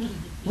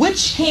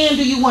 Which hand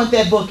do you want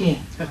that book in?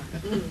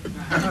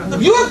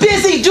 You're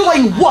busy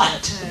doing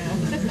what?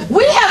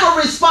 We have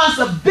a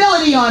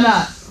responsibility on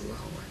us.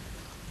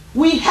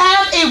 We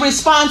have a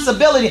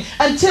responsibility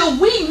until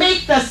we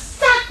make the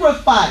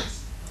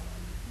sacrifice.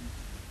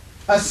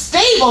 A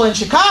stable in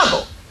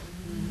Chicago,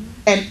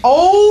 an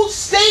old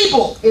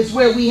stable is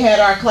where we had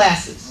our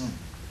classes.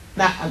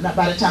 Not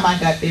by the time I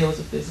got there, it was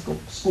a physical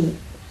school.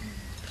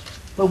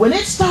 But when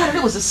it started,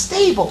 it was a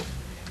stable.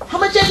 How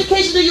much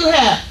education do you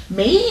have?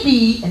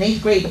 Maybe an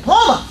 8th grade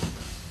diploma.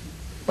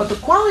 But the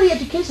quality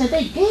education that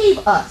they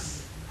gave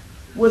us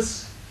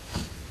was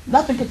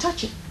nothing could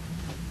touch it.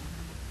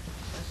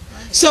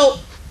 So,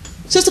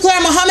 Sister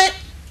Clara Muhammad,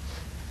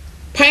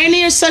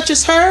 pioneers such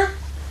as her,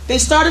 they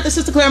started the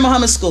Sister Clara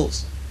Muhammad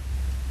schools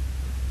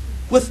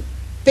with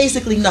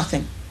basically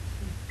nothing.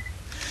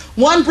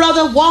 One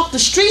brother walked the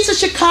streets of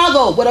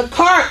Chicago with a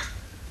cart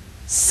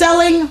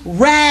selling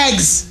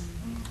rags.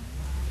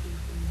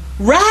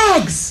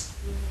 Rags!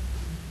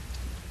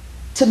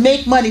 To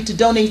make money to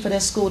donate for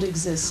that school to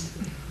exist.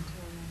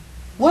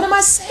 What am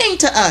I saying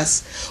to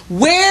us?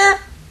 Where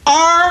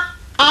are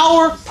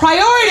our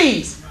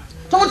priorities?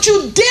 Don't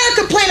you dare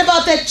complain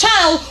about that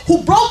child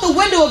who broke the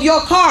window of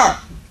your car.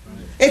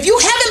 If you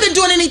haven't been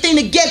doing anything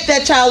to get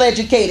that child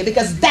educated,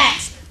 because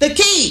that's the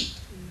key.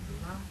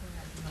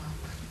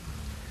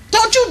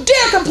 Don't you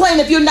dare complain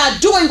if you're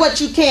not doing what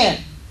you can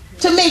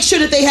to make sure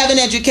that they have an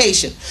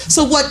education.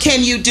 So what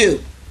can you do?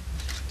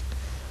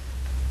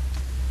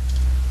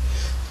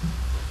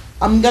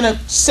 I'm going to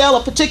sell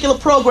a particular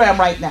program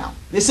right now.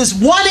 This is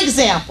one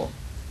example,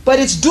 but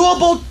it's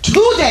doable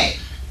today.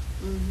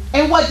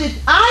 And what did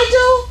I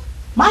do?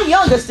 My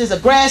youngest is a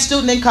grad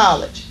student in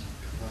college.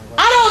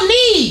 I don't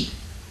need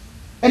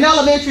an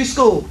elementary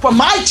school for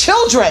my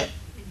children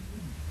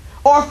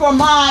or for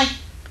my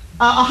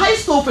a high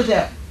school for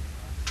them.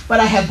 But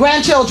I have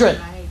grandchildren.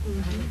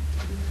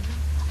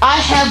 I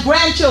have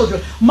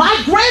grandchildren.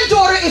 My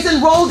granddaughter is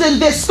enrolled in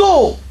this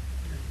school.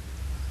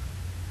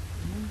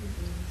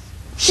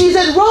 She's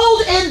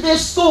enrolled in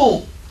this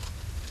school.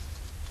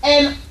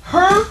 And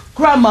her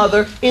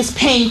grandmother is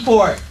paying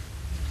for it.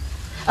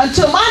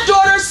 Until my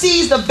daughter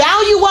sees the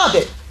value of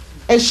it.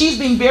 And she's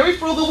being very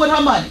frugal with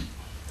her money.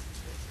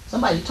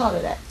 Somebody taught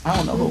her that. I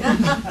don't know who.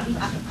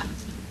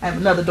 I have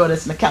another daughter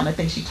that's an accountant. I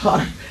think she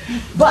taught her.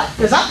 But,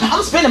 because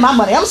I'm spending my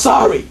money. I'm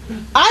sorry.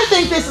 I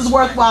think this is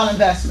worthwhile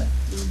investment.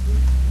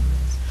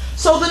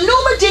 So the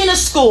new Medina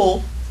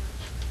School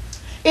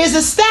is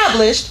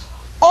established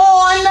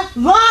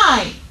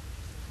online.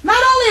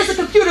 Not only is the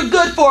computer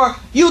good for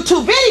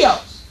YouTube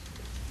videos,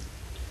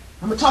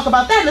 I'm going to talk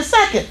about that in a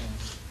second.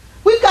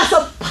 We've got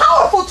some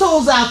powerful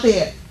tools out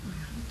there.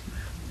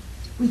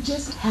 We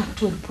just have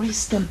to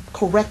embrace them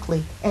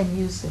correctly and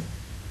use them.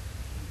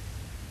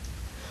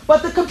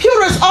 But the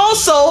computer is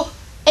also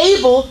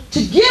able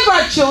to give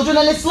our children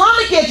an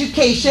Islamic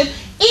education,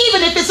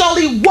 even if it's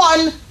only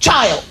one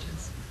child.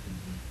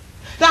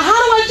 Now, how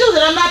do I do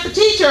that? I'm not the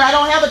teacher. I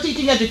don't have a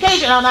teaching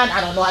education. I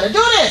don't know how to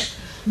do this.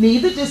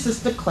 Neither does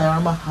Sister Clara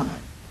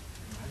Muhammad.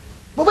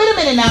 But wait a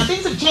minute now.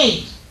 Things have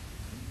changed.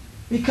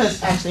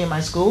 Because actually in my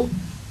school,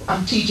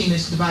 I'm teaching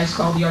this device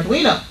called the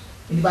Arduino.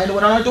 Anybody know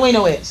what an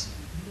Arduino is?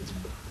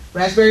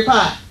 Raspberry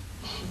Pi.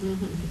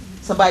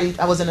 Somebody,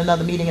 I was in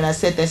another meeting and I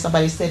said that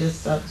somebody said it's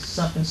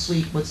something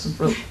sweet with some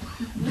fruit.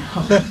 No.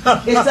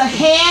 It's a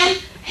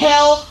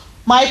handheld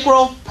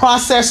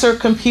microprocessor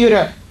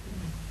computer.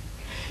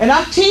 And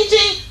I'm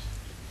teaching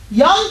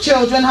young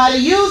children how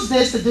to use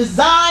this to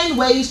design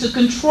ways to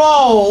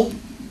control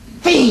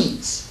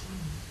things.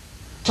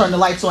 Turn the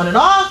lights on and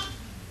off,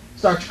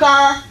 start your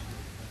car.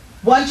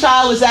 One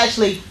child is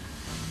actually,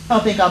 I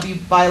don't think I'll be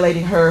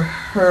violating her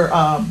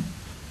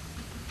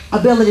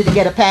ability to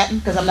get a patent,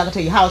 because I'm not going to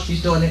tell you how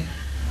she's doing it.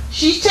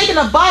 She's taking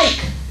a bike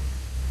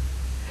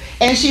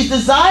and she's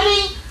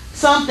designing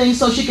something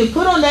so she can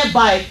put on that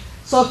bike.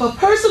 So if a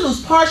person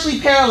who's partially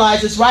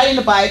paralyzed is riding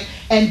the bike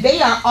and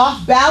they are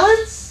off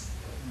balance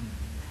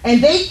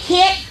and they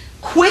can't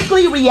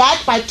quickly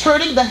react by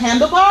turning the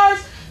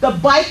handlebars, the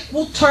bike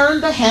will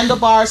turn the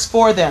handlebars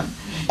for them.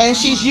 And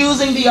she's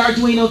using the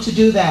Arduino to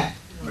do that.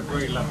 What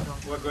grade level?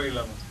 What grade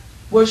level?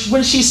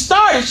 When she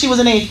started, she was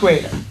an 8th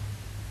grader.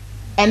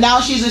 And now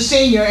she's a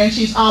senior and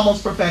she's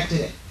almost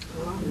perfected it.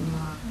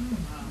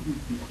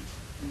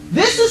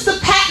 This is the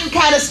patent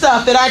kind of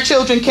stuff that our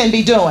children can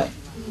be doing.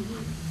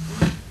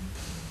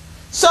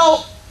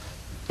 So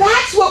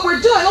that's what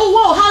we're doing. Oh,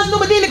 whoa, how's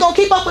Medina going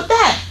to keep up with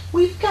that?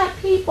 We've got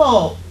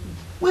people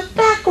with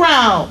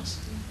backgrounds,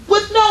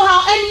 with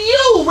know-how,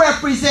 and you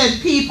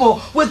represent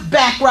people with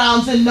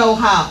backgrounds and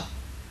know-how.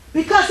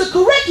 Because the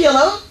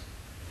curriculum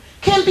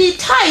can be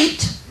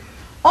typed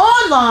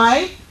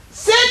online,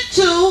 sent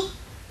to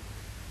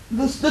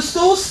the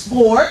school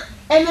board,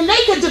 and then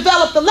they can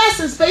develop the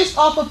lessons based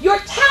off of your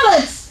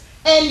talents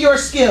and your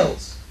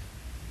skills.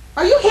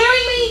 Are you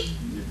hearing me?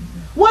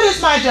 What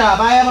is my job?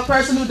 I have a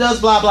person who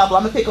does blah, blah, blah.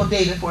 I'm going to pick on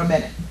David for a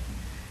minute.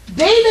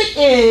 David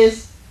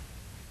is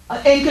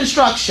in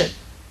construction.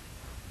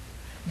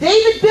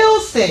 David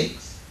builds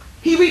things.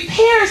 He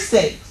repairs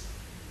things.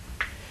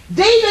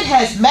 David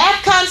has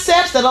math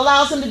concepts that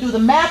allows him to do the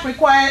math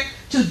required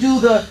to do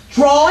the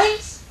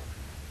drawings.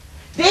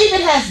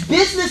 David has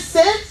business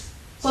sense,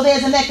 so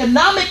there's an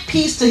economic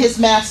piece to his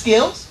math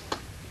skills.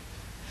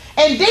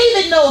 And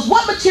David knows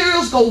what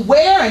materials go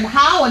where and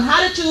how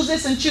to choose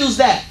this and choose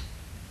that.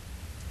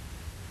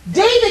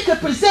 David could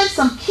present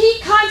some key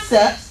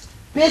concepts: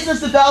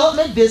 business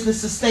development,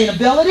 business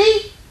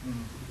sustainability,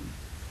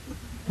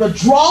 the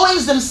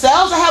drawings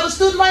themselves. I have a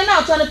student right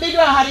now trying to figure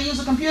out how to use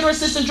a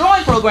computer-assisted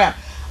drawing program.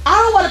 I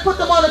don't want to put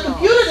them on a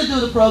computer to do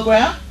the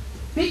program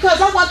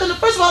because I want them to,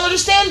 first of all,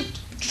 understand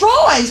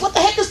drawings. What the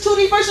heck is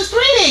 2D versus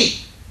 3D?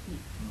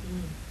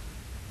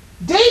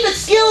 David's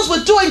skills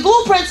with doing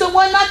blueprints and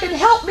whatnot can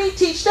help me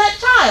teach that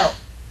child.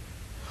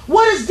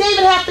 What does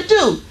David have to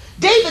do?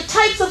 David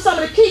types up some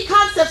of the key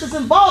concepts that's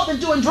involved in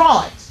doing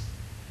drawings.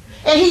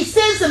 And he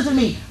sends them to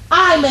me.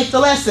 I make the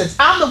lessons.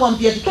 I'm the one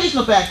with the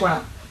educational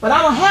background. But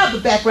I don't have the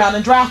background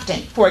in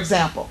drafting, for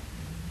example.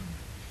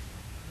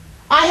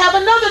 I have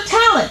another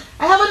talent.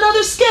 I have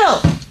another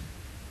skill.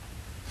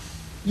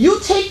 You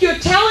take your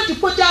talent, you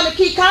put down the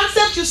key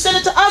concepts, you send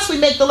it to us, we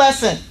make the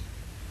lesson.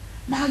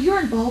 Now you're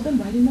involved in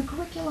writing the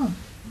curriculum.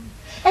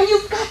 And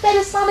you've got that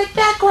Islamic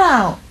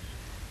background.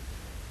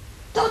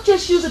 Don't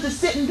just use it to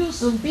sit and do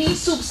some bean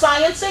soup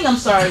sciencing. I'm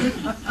sorry.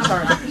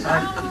 Sorry.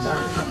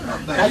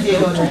 I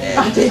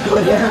did go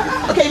there.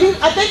 Okay,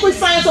 I think we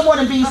science on more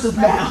than bean soup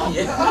now.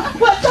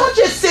 But don't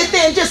just sit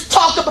there and just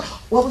talk about,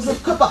 what was the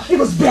cook-up? It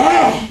was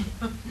bad.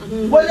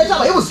 What did they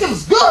talk about? It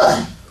was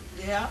good.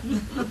 Yeah.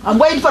 I'm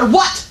waiting for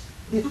what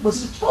it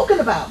was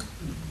spoken about.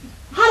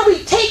 How do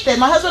we take that?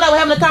 My husband and I were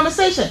having a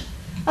conversation.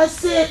 I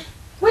said,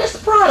 where's the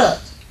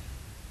product?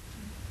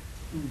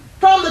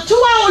 From the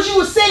 2 hours you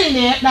were sitting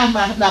there, not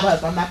my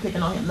husband, I'm not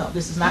picking on him. No,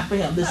 this is not for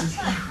him. This is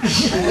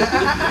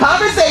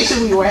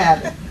conversation we were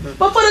having.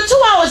 But for the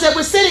 2 hours that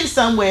we're sitting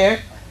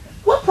somewhere,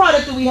 what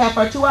product do we have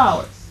for 2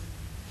 hours?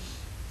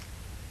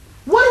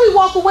 What do we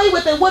walk away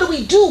with and what do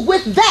we do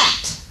with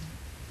that?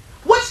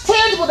 What's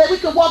tangible that we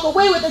can walk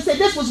away with and say,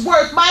 this was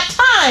worth my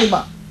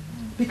time?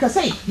 Because,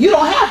 hey, you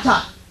don't have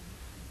time.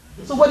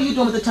 So what are you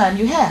doing with the time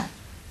you have?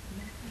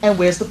 And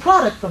where's the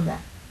product from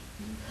that?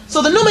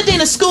 So the New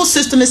Medina school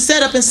system is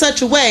set up in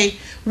such a way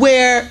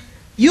where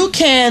you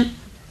can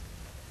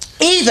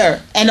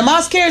either, and the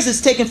Mosque Cares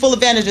is taking full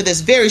advantage of this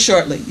very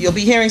shortly. You'll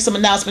be hearing some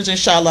announcements,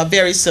 inshallah,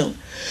 very soon.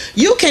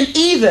 You can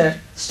either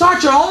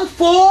start your own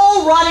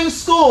full running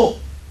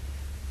school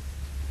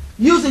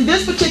using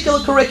this particular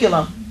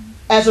curriculum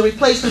as a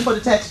replacement for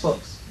the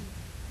textbooks.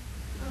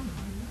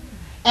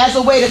 as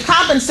a way to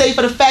compensate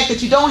for the fact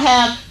that you don't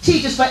have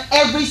teachers for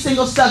every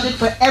single subject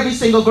for every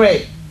single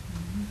grade.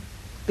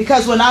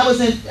 Because when I was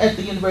at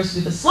the University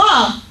of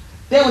Islam,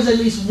 there was at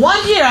least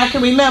 1 year I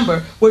can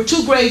remember where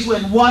 2 grades were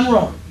in one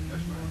room.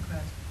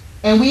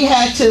 And we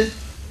had to,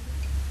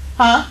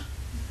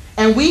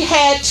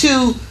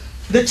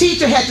 the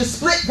teacher had to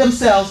split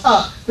themselves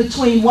up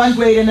between one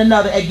grade and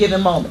another at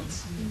given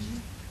moments.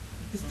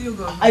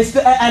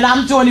 And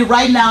I'm doing it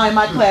right now in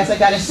my class. I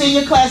got a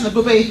senior class and a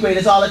group of 8th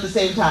graders all at the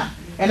same time.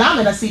 And I'm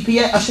in a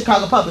CPS, a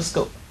Chicago Public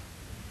School.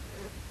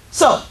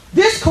 So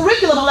this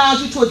curriculum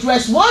allows you to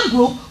address one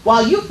group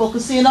while you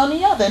focus in on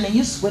the other, and then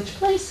you switch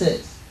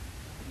places.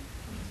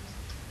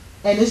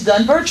 And it's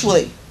done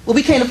virtually. Well,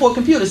 we can't afford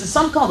computers. It's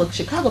something called the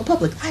Chicago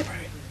Public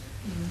Library.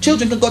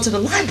 Children can go to the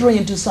library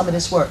and do some of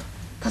this work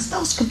because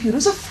those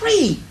computers are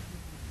free.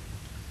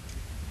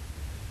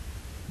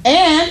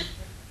 And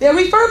they're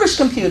refurbished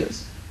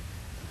computers.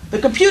 The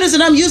computers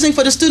that I'm using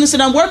for the students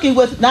that I'm working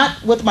with,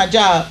 not with my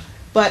job,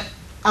 but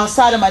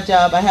outside of my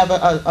job, I have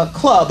a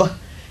club.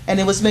 And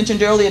it was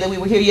mentioned earlier that we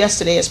were here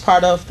yesterday as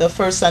part of the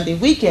first Sunday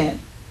weekend,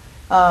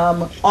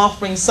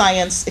 offering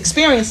science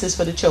experiences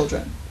for the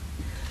children.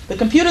 The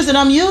computers that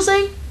I'm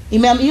using,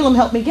 Imam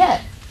helped me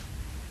get.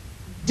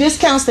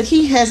 Discounts that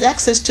he has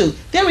access to.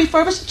 They're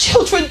refurbished.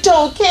 Children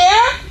don't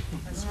care.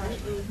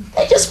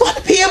 They just want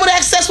to be able to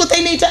access what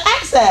they need to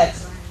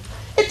access.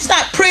 It's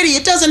not pretty.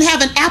 It doesn't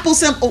have an Apple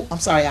symbol. Oh, I'm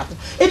sorry, Apple.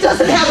 It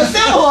doesn't have a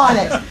symbol on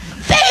it.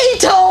 They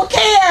don't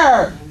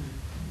care.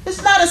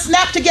 It's not a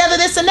snap together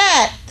this and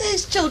that.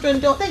 These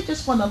children don't. They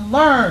just want to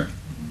learn.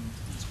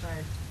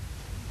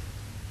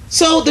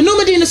 So the New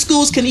Medina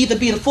schools can either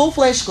be a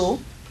full-fledged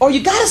school, or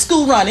you got a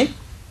school running,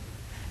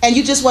 and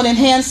you just want to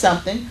enhance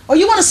something, or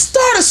you want to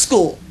start a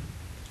school.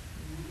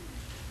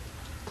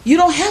 You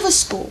don't have a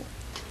school,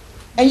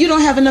 and you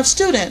don't have enough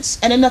students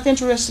and enough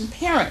interested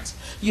parents.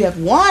 You have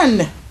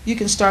one, you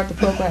can start the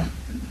program.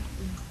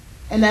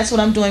 And that's what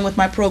I'm doing with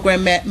my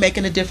program,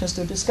 Making a Difference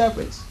Through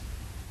Discoveries.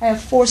 I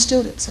have 4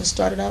 students. I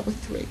started out with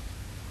 3.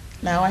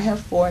 Now I have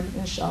 4, and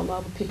inshallah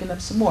I'll be picking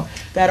up some more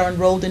that are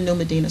enrolled in New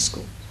Medina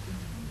School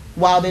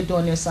while they're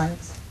doing their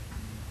science.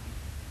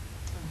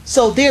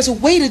 So there's a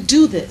way to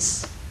do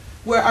this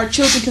where our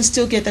children can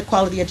still get that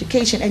quality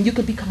education, and you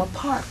can become a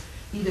part,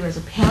 either as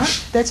a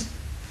parent that's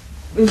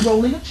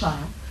enrolling a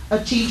child,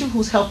 a teacher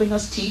who's helping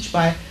us teach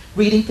by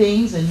reading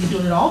things, and you're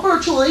doing it all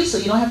virtually so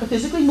you don't have to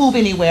physically move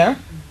anywhere,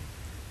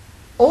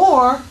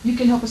 or you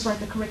can help us write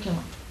the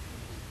curriculum.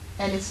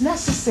 And it's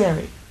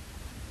necessary.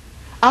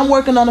 I'm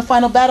working on the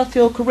final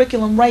battlefield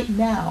curriculum right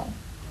now.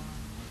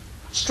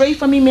 Straight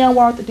from Imam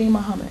Deen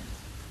Mohammed.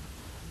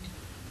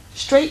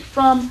 Straight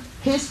from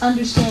his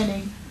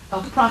understanding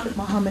of Prophet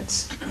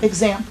Muhammad's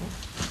example.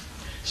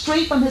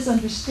 Straight from his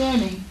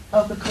understanding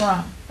of the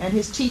Quran and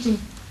his teaching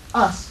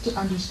us to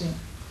understand.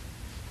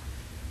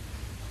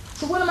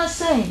 So what am I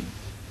saying?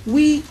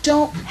 We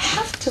don't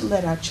have to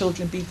let our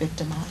children be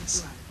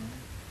victimized.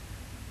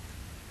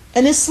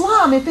 And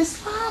Islam, if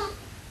Islam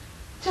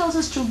tells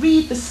us to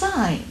read the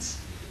signs,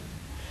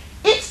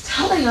 it's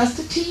telling us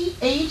to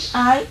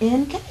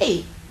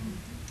T-H-I-N-K.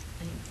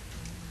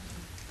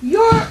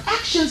 Your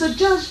actions are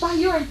judged by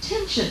your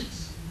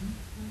intentions.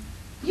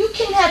 You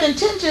can't have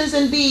intentions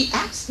and be,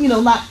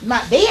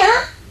 not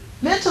there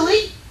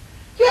mentally.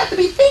 You have to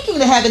be thinking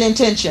to have an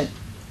intention.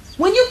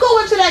 When you go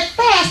into that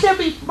fast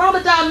every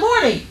Ramadan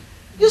morning,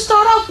 you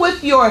start off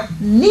with your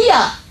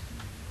niyyah.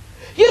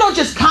 You don't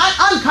just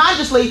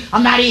unconsciously,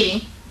 I'm not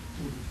eating.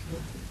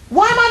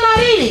 Why am I not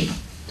eating?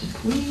 To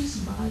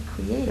please my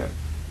Creator.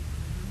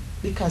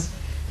 Because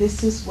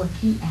this is what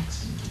He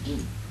asked me to do.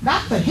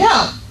 Not for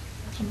Him,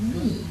 for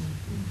me.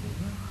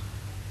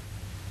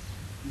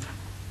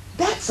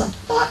 That's a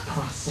thought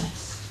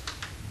process.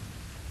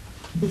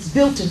 It's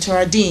built into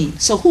our Deen.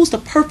 So who's the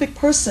perfect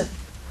person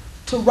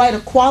to write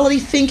a quality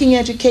thinking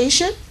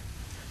education?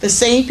 The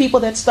same people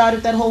that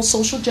started that whole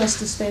social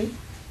justice thing.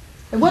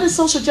 And what is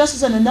social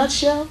justice in a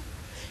nutshell?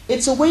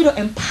 It's a way to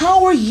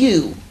empower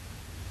you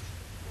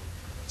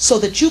so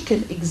that you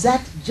can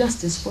exact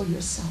justice for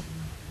yourself.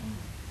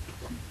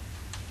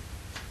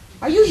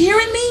 Are you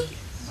hearing me?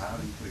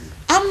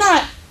 I'm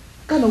not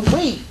going to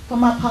wait for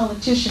my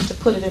politician to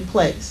put it in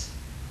place.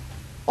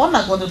 Or I'm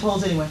not going to the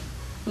polls anyway.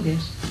 Who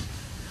cares?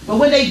 But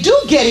when they do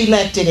get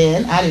elected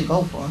in, I didn't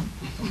vote for them.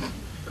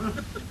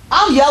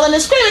 I'm yelling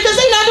and screaming because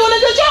they're not doing a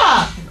good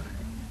job.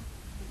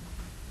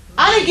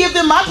 I didn't give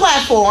them my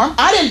platform.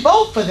 I didn't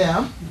vote for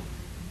them.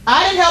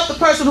 I didn't help the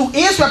person who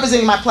is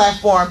representing my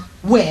platform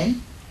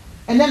win.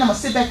 And then I'm going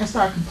to sit back and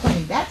start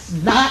complaining. That's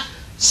not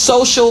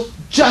social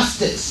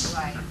justice.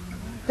 Right.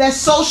 That's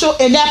social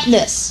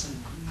ineptness.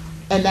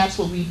 And that's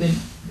what we've been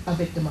a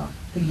victim of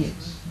for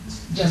years,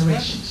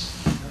 generations.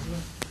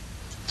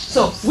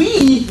 So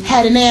we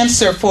had an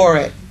answer for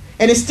it.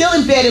 And it's still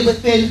embedded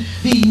within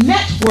the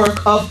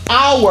network of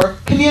our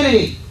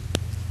community.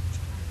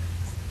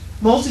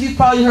 Most of you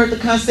probably heard the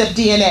concept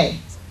DNA.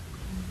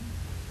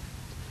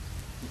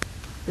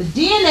 The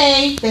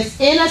DNA that's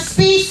in a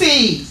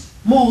species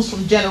moves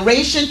from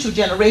generation to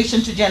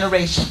generation to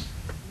generation.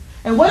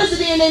 And what does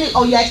the DNA do?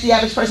 Oh, you ask the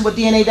average person what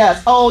DNA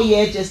does. Oh,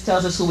 yeah, it just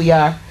tells us who we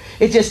are.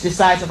 It just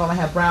decides if I'm going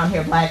to have brown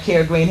hair, black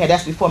hair, green hair.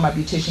 That's before my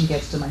beautician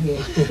gets to my head.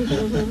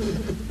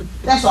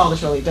 That's all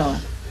it's really doing.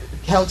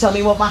 Tell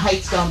me what my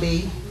height's going to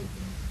be.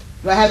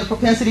 Do I have the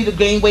propensity to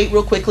gain weight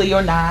real quickly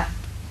or not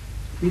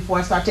before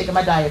I start taking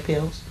my diet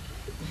pills?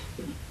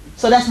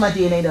 So that's my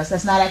DNA does.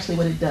 That's not actually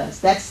what it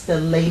does. That's the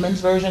layman's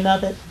version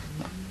of it.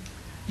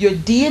 Your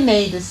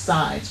DNA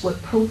decides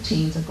what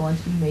proteins are going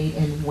to be made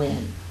and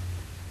when.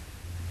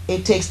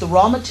 It takes the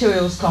raw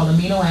materials called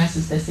amino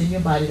acids that's in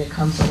your body that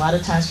comes a lot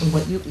of times from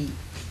what you eat.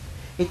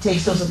 It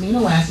takes those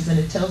amino acids and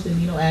it tells the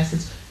amino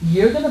acids,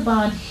 you're going to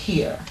bond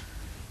here.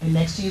 And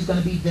next to you is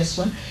going to be this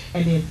one.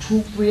 And then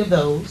 2, 3 of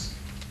those.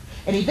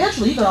 And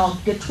eventually you're going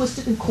to get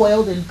twisted and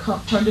coiled and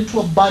turned into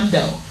a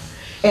bundle.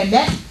 And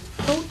that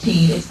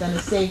protein is going to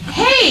say,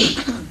 hey,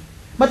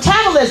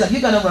 metabolism,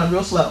 you're going to run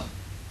real slow.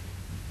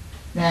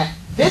 Now,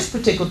 this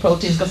particular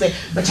protein is going to say,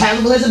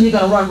 metabolism, you're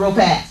going to run real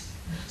fast.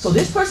 So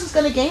this person's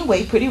going to gain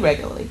weight pretty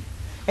regularly,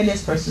 and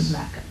this person's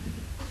not going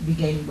to be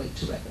gaining weight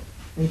too regularly.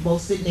 They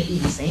both sitting there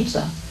eating the same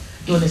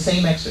stuff, doing the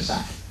same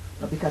exercise.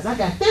 But because I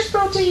got this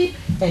protein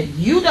and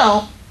you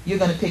don't, you're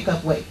going to pick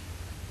up weight.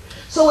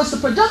 So it's the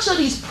production of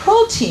these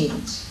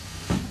proteins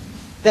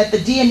that the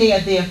DNA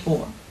are there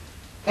for.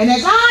 And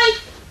as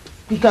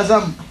because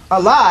I'm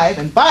alive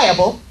and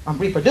viable, I'm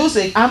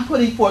reproducing, I'm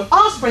putting forth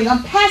offspring,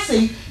 I'm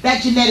passing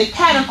that genetic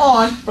pattern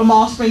on from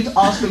offspring to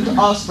offspring to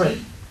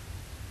offspring.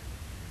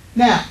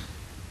 Now,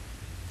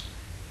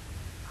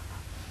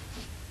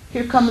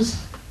 here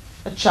comes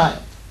a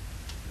child.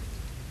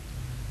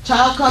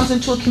 Child comes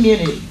into a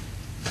community.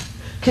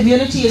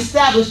 Community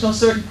established on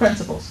certain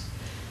principles.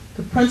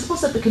 The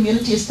principles that the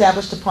community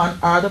established upon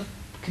are the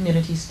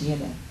community's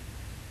DNA.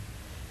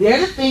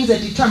 They're the things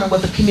that determine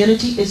what the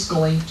community is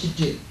going to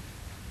do.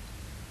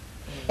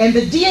 And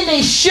the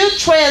DNA should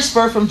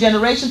transfer from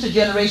generation to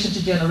generation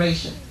to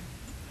generation.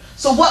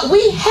 So what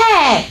we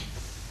had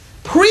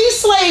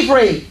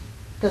pre-slavery,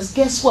 because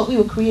guess what? We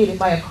were created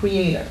by a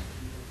creator.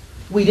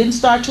 We didn't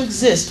start to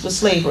exist with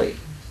slavery.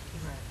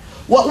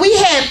 What we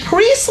had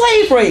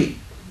pre-slavery,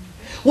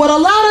 what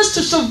allowed us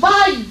to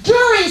survive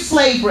during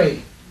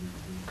slavery,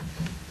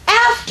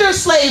 after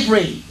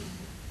slavery,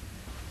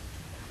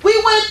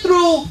 we went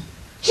through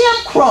Jim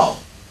Crow.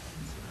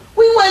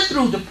 We went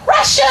through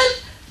Depression,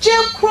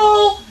 Jim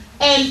Crow,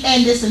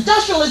 and this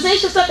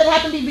industrialization stuff that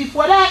happened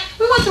before that.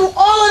 We went through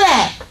all of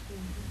that.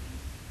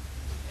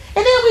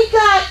 And then we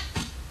got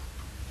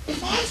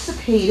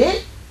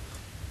emancipated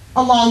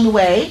along the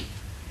way.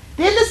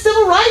 Then the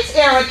civil rights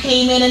era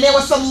came in and there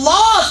were some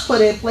laws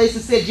put in place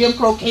that said Jim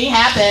Crow can't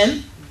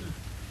happen.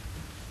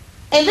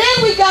 And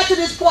then we got to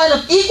this point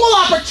of equal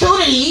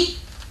opportunity,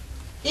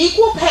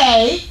 equal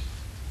pay.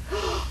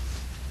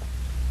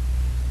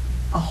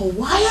 A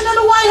Hawaiian in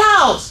the White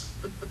House.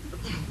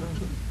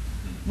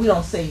 We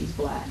don't say he's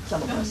black.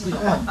 Some of us, we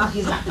don't know.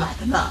 He's not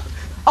black enough.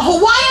 A Hawaiian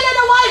in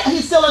the White House.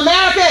 He's still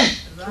American.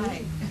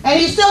 Right. And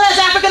he still has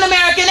African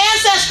American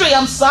ancestry.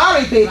 I'm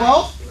sorry, people.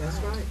 Right. That's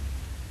right.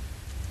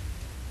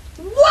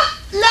 What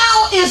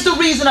now is the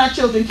reason our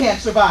children can't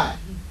survive?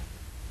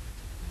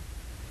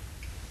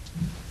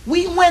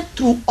 We went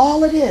through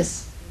all of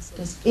this.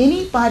 Does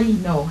anybody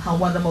know how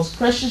one of the most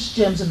precious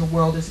gems in the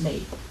world is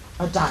made?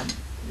 A diamond.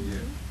 Yeah.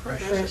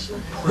 Pressure.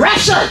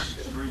 Pressure!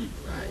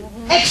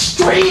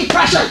 Extreme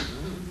pressure!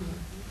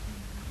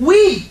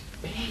 We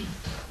been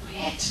through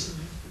it.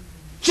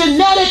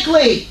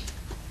 Genetically.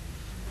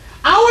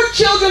 Our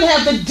children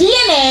have the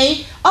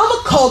DNA of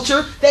a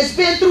culture that's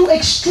been through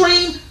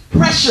extreme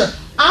pressure.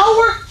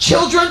 Our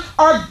children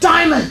are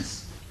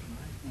diamonds.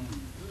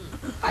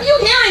 Are you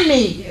hearing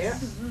me? Yeah.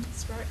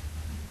 That's right.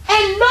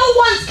 And no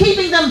one's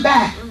keeping them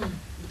back.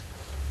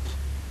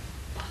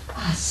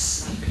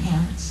 Us, and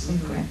parents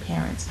and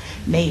grandparents,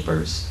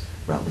 neighbors,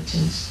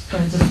 relatives,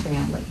 friends of the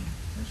family.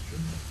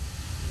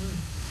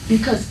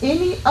 Because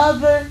any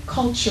other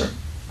culture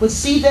would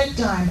see that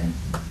diamond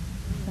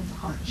as a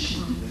heart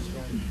shape.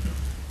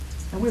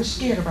 And we're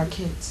scared of our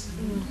kids.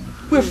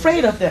 We're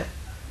afraid of them.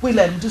 We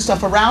let them do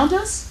stuff around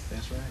us.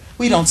 That's right.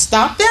 We don't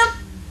stop them.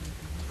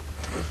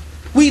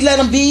 We let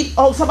them be,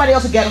 oh, somebody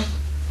else will get them.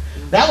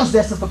 That one's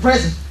destined for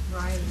prison.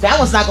 Right. That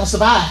one's not going to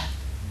survive.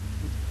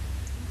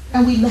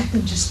 And we let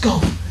them just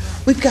go.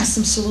 We've got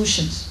some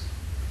solutions.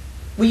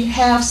 We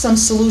have some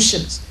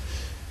solutions.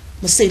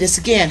 Let's say this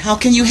again. How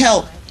can you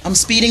help? I'm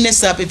speeding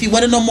this up. If you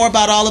want to know more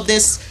about all of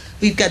this,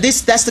 we've got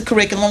this. That's the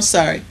curriculum. I'm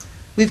sorry.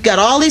 We've got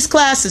all these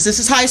classes. This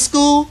is high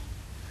school.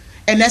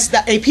 And that's the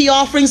AP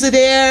offerings are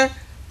there.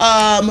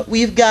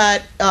 We've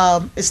got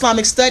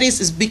Islamic studies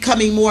is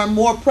becoming more and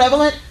more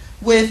prevalent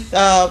with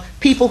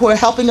people who are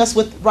helping us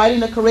with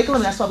writing the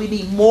curriculum. That's why we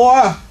need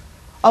more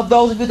of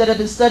those of you that have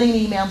been studying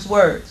the Imam's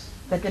words,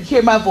 that can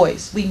hear my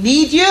voice. We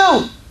need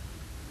you.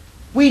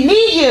 We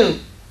need you.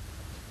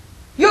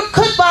 Your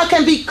khutbah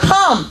can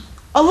become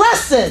a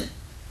lesson.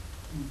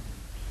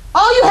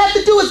 All you have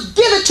to do is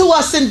give it to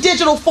us in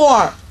digital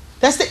form.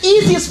 That's the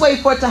easiest way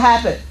for it to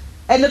happen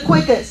and the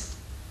quickest.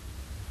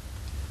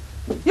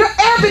 Your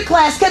Arabic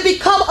class can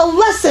become a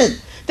lesson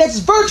that's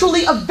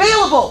virtually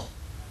available.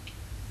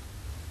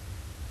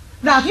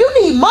 Now, if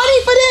you need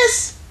money for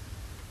this,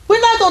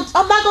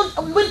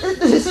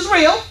 this is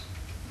real.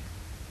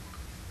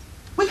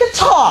 We can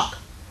talk,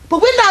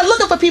 but we're not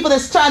looking for people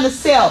that's trying to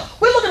sell.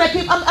 We're looking at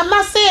people. I'm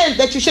not saying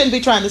that you shouldn't be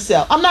trying to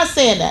sell. I'm not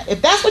saying that.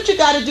 If that's what you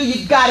got to do,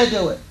 you got to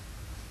do it.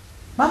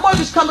 My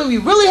mortgage company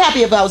would be really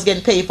happy if I was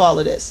getting paid for all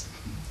of this.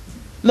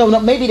 No,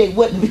 maybe they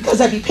wouldn't,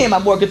 because I'd be paying my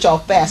mortgage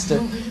off faster.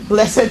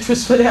 Less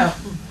interest for them.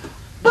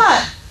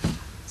 But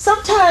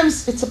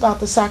sometimes it's about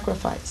the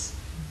sacrifice.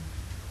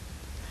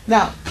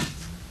 Now,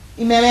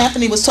 Imam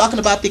Anthony was talking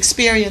about the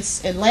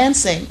experience in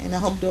Lansing, and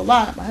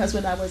alhamdulillah, my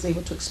husband and I was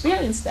able to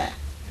experience that.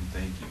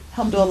 Thank you.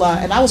 Alhamdulillah.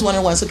 And I was one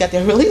of the ones who got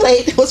there really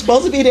late. It was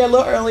supposed to be there a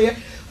little earlier.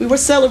 We were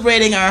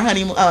celebrating our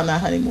honeymoon. Oh,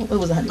 not honeymoon. It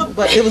was a honeymoon,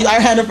 but it was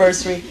our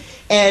anniversary.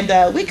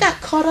 And we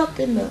got caught up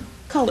in the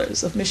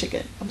colors of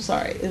Michigan. I'm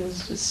sorry. It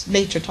was just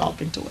nature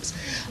talking to us.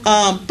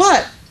 I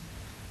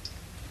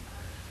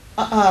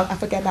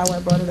forgot now when I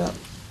brought it up.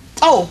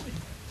 Oh,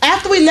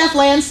 after we left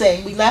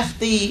Lansing, we left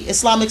the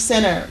Islamic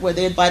Center where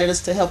they invited us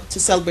to help to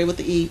celebrate with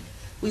the Eid.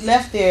 We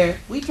left there.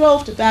 We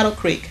drove to Battle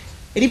Creek.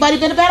 Anybody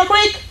been to Battle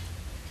Creek?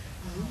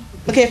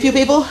 Okay, a few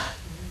people.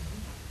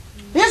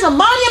 There's a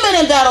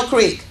monument in Battle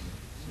Creek.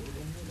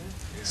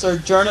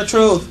 Sojourner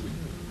Truth.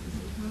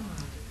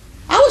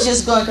 I was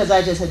just going because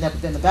I just had never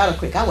been to Battle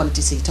Creek. I wanted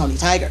to see Tony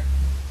Tiger.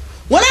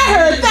 When I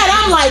heard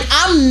that, I'm like,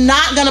 I'm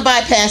not going to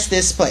bypass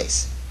this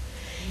place.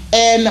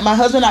 And my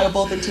husband and I were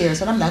both in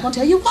tears, and I'm not going to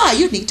tell you why.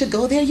 You need to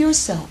go there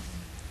yourself.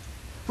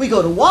 We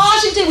go to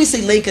Washington, we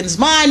see Lincoln's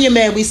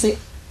Monument, we see,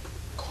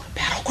 go to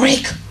Battle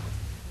Creek.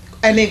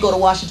 And then go to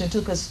Washington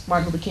too, because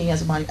Martin Luther King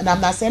has a monument. And I'm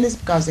not saying this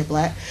because they're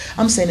black.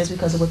 I'm saying this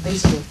because of what they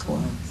stood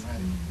for.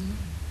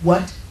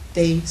 What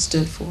they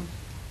stood for.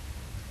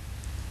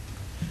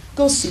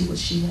 Go see what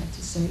she had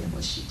to say and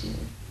what she did.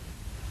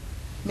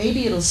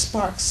 Maybe it'll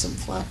spark some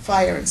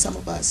fire in some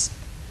of us.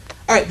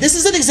 All right, this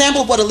is an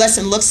example of what a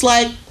lesson looks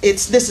like.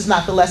 This is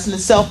not the lesson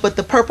itself, but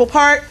the purple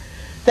part,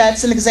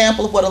 that's an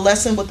example of what a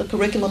lesson, what the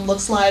curriculum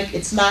looks like.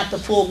 It's not the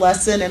full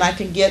lesson, and I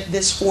can get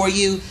this for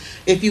you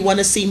if you want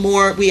to see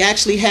more. We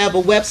actually have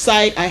a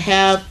website. I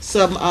have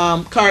some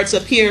cards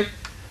up here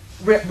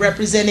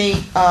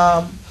representing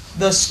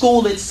the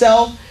school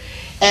itself.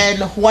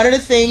 And one of the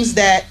things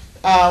that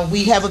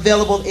we have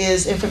available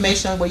is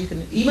information on where you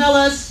can email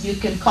us, you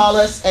can call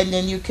us, and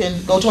then you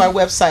can go to our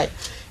website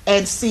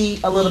and see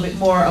a little bit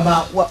more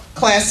about what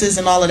classes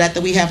and all of that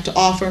we have to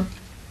offer.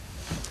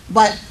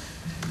 But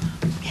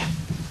yeah,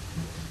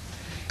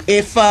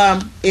 if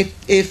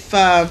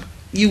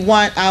you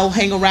want, I'll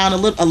hang around a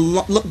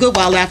good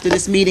while after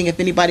this meeting if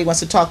anybody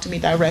wants to talk to me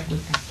directly.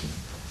 Thank you.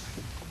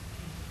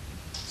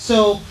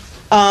 So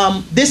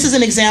this is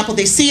an example.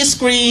 They see a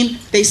screen,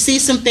 they see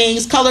some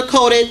things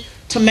color-coded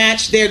to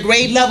match their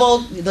grade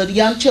level. The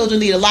young children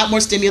need a lot more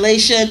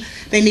stimulation.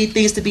 They need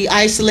things to be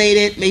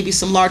isolated, maybe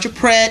some larger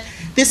print.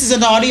 This is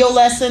an audio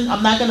lesson.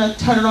 I'm not going to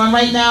turn it on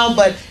right now,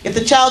 but if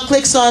the child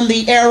clicks on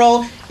the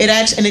arrow, it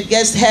has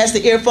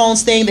the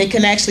earphones thing, they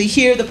can actually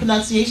hear the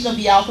pronunciation of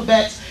the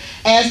alphabets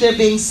as they're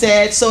being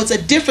said. So it's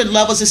at different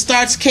levels. It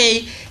starts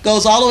K,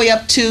 goes all the way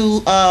up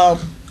to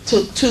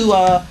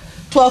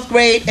 12th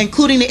grade,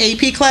 including the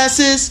AP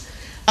classes.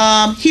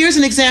 Here's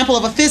an example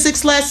of a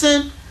physics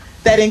lesson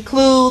that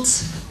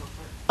includes,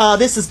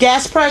 this is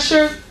gas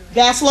pressure,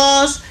 gas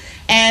laws,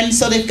 and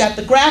so they've got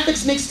the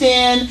graphics mixed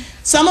in.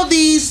 Some of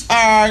these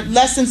are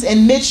lessons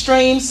in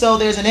midstream, so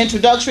there's an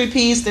introductory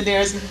piece, then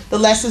there's the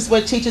lessons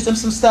where it teaches them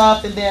some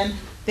stuff, and then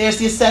there's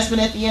the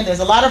assessment at the end. There's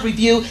a lot of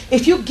review.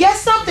 If you get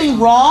something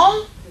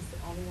wrong,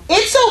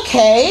 it's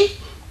okay.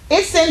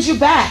 It sends you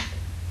back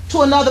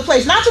to another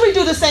place. Not to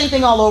redo the same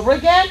thing all over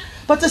again,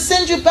 but to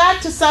send you back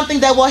to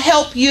something that will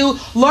help you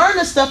learn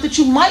the stuff that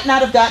you might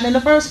not have gotten in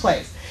the first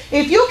place.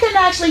 If you can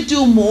actually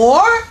do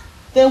more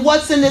than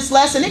what's in this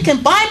lesson, it can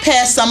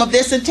bypass some of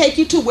this and take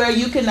you to where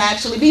you can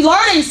actually be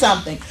learning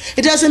something.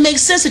 It doesn't make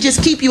sense to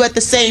just keep you at the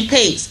same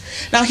pace.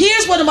 Now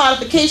here's where the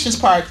modifications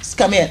parts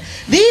come in.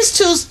 These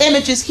two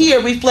images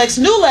here reflects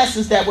new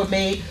lessons that were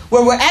made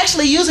where we're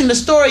actually using the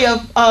story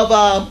of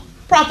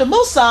Prophet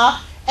Musa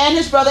and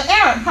his brother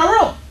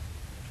Harun.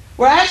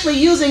 We're actually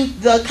using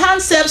the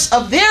concepts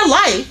of their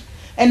life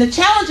and the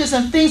challenges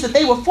and things that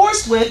they were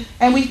forced with,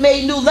 and we've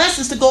made new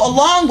lessons to go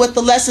along with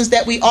the lessons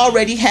that we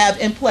already have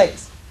in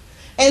place.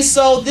 And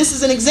so this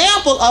is an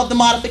example of the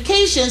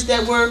modifications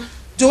that we're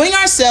doing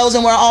ourselves,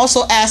 and we're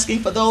also asking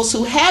for those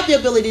who have the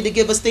ability to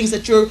give us things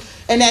that you're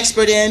an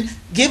expert in,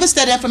 give us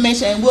that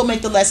information and we'll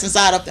make the lessons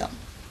out of them.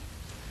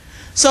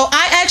 So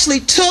I actually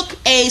took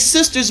a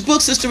sister's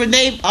book, Sister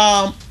Renee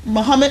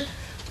Mohammed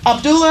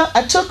Abdullah.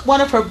 I took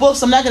one of her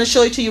books. I'm not going to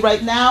show it to you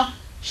right now.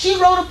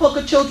 She wrote a book,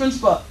 a children's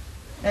book,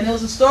 and it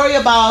was a story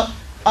about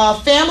a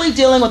family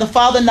dealing with a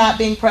father not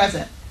being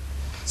present.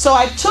 So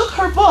I took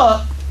her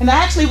book and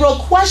I actually wrote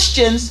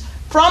questions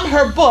from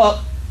her book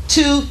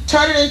to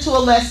turn it into a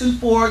lesson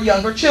for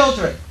younger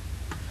children.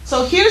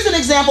 So here's an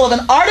example of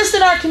an artist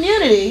in our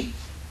community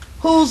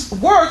whose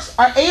works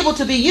are able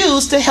to be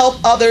used to help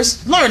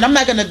others learn. I'm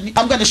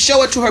gonna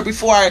show it to her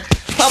before I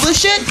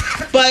publish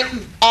it, but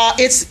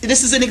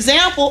this is an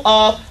example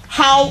of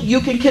how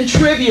you can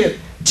contribute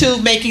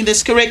to making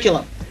this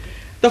curriculum.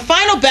 The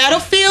final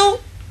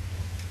battlefield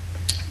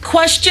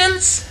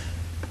questions.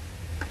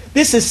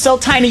 This is so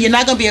tiny you're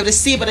not going to be able to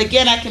see, but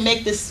again, I can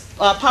make this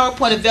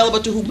PowerPoint available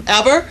to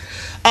whomever.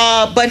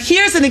 But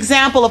here's an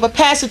example of a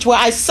passage where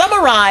I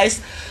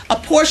summarized a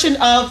portion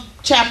of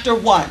chapter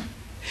 1.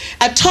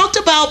 I talked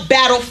about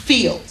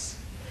battlefields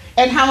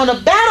and how on a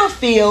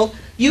battlefield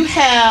you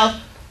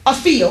have a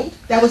field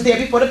that was there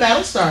before the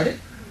battle started,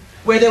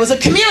 where there was a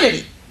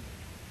community.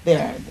 There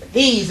are the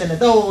these and the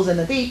those and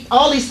the these,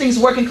 all these things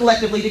working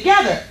collectively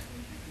together.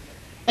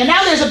 And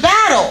now there's a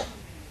battle.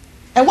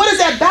 And what does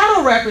that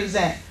battle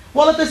represent?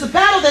 Well, if it's a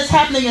battle that's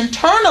happening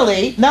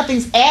internally,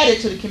 nothing's added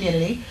to the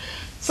community.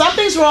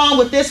 Something's wrong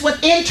with this one.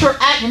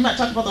 I'm not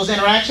talking about those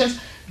interactions.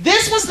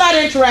 This one's not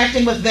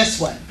interacting with this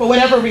one for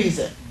whatever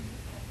reason.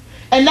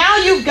 And now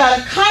you've got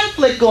a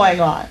conflict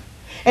going on.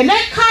 And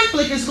that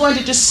conflict is going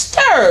to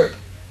disturb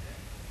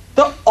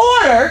the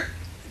order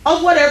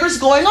of whatever's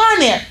going on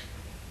there.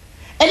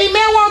 And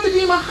Imam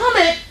Deen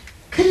Mohammed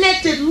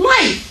connected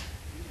life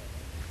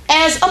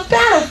as a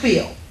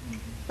battlefield.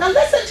 Now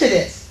listen to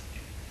this.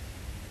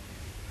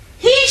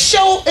 He is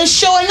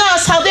showing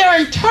us how there are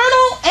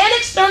internal and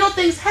external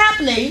things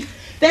happening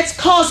that's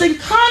causing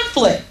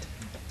conflict.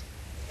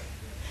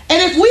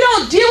 And if we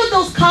don't deal with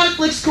those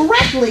conflicts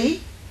correctly,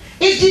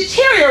 it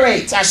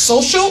deteriorates our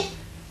social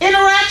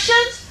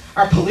interactions,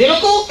 our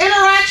political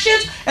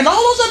interactions, and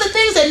all those other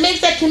things that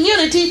makes that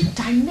community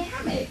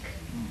dynamic.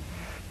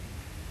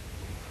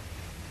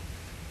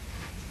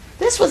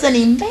 This was an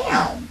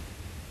imam.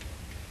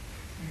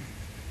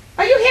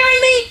 Are you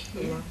hearing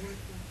me?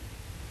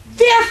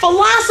 They're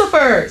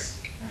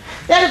philosophers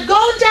that have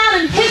gone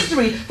down in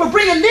history for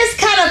bringing this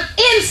kind of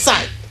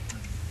insight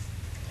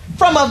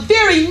from a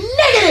very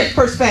negative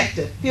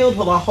perspective, filled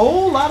with a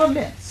whole lot of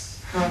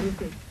myths.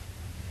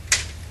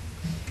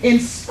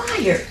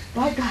 Inspired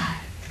by God.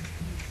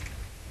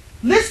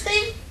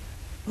 Listening,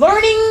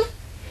 learning,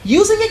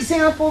 using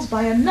examples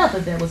by another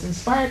that was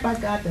inspired by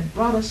God that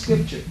brought us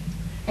scripture.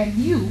 And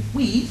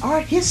we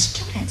are his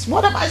students.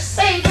 What am I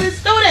saying to the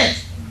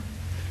students?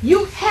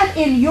 You have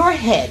in your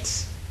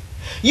heads,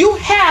 you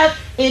have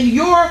in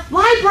your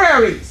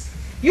libraries,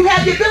 you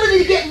have the ability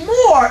to get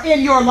more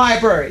in your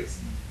libraries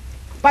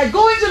by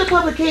going to the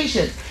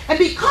publications. And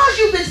because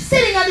you've been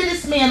sitting under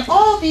this man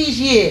all these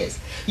years,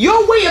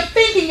 your way of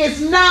thinking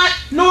is not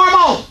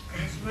normal.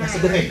 That's a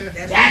good thing.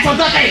 That's a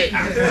good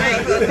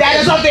thing. That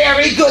is a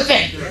very good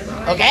thing.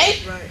 Okay?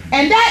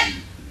 And that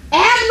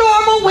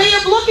abnormal way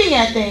of looking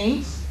at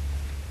things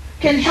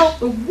can help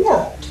the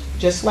world,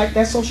 just like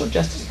that social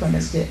justice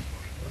premise did,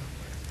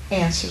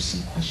 answer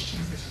some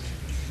questions.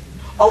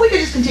 Or we could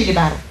just continue to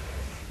battle.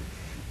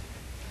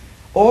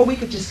 Or we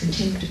could just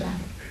continue to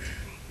battle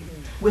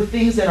with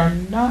things that are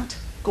not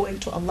going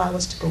to allow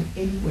us to go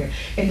anywhere.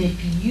 And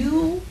if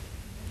you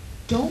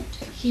don't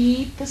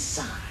heed the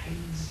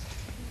signs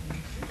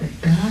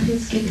that God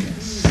has given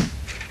us,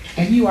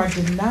 and you are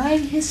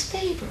denying his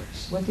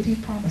favors, what did he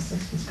promise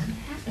us was going to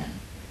happen?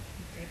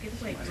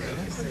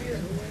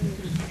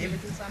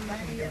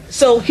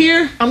 So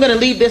here, I'm going to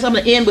leave this. I'm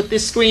going to end with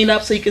this screen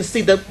up so you can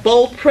see the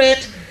bold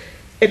print.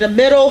 In the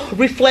middle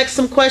reflects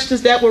some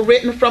questions that were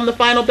written from the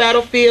final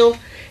battlefield.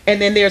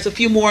 And then there's a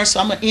few more. So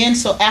I'm going to end.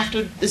 So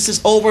after this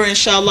is over,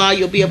 inshallah,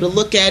 you'll be able to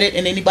look at it.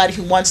 And anybody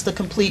who wants the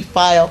complete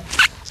file,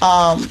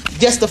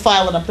 just the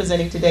file that I'm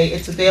presenting today,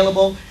 it's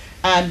available.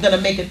 I'm going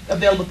to make it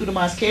available through the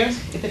Mosque,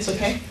 if it's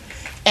okay.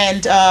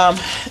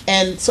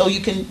 And so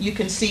you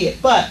can see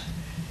it. But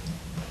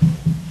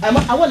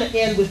I want to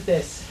end with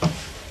this.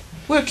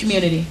 We're a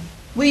community.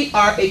 We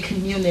are a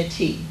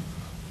community.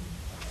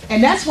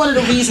 And that's one of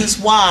the reasons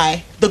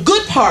why the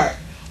good part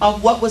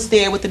of what was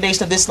there with the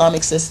Nation of Islam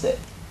existed.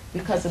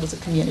 Because it was a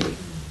community.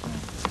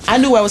 I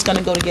knew where I was going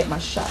to go to get my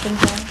shopping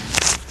done,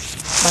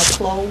 my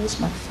clothes,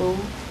 my food.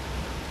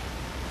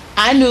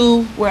 I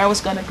knew where I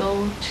was going to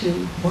go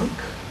to work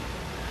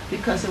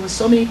because there were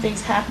so many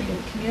things happening in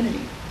the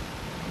community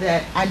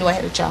that I knew I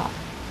had a job.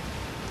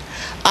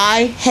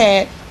 I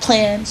had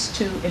plans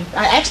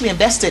I actually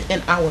invested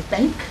in our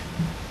bank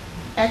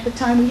at the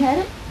time we had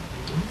it.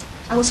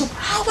 I was so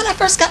proud when I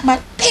first got my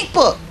pink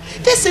book.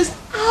 This is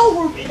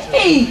our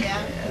bank.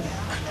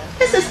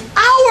 This is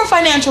our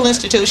financial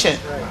institution.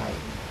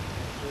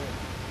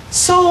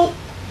 So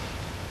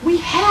we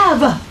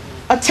have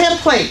a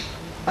template,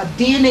 a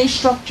DNA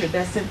structure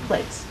that's in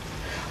place.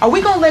 Are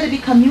we going to let it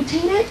become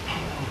mutated?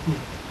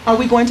 Are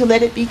we going to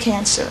let it be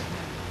cancer?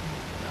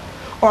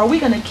 Or are we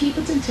going to keep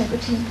its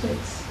integrity in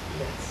place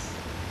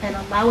and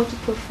allow it to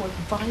put forth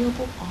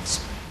viable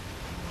offspring?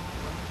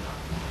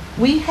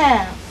 We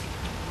have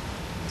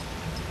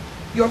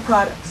your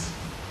products.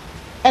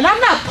 And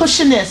I'm not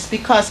pushing this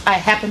because I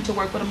happen to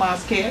work for the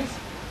Mosque.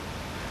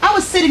 I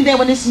was sitting there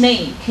when this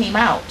name came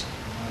out.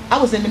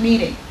 I was in the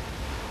meeting.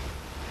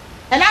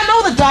 And I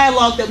know the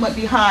dialogue that went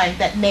behind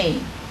that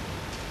name.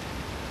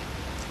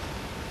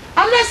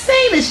 I'm not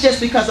saying this just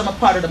because I'm a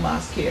part of the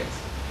Mosque Cares.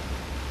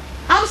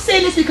 I'm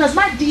saying this because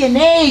my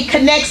DNA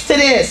connects to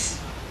this.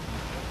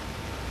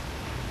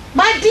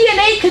 My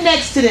DNA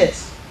connects to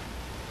this.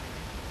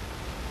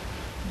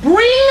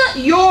 Bring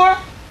your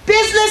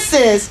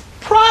businesses,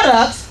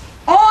 products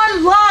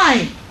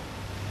online.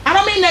 I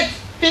don't mean that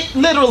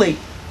literally,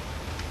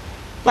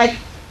 like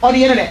on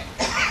the internet.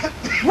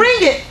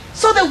 Bring it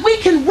so that we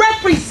can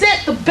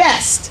represent the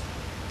best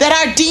that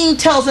our Deen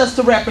tells us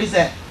to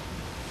represent.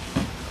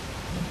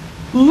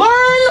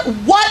 Learn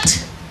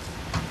what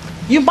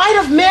you might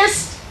have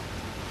missed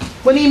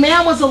when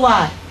Imam was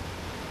alive.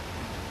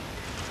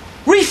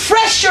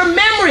 Refresh your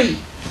memory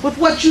with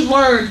what you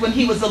learned when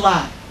he was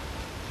alive,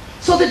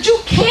 so that you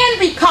can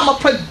become a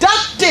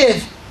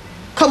productive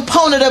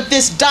component of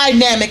this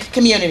dynamic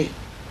community.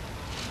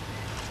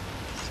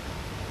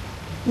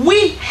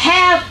 We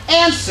have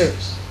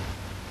answers.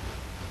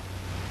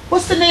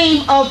 What's the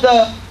name of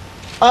the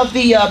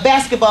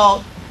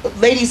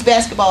ladies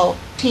basketball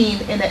team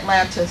in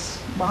Atlanta's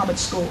Mohammed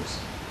schools?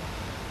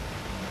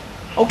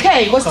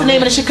 Okay, what's the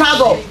name of the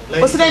Chicago?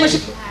 What's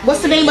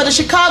the name of the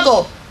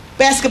Chicago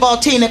basketball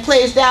team that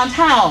plays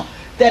downtown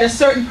that a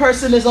certain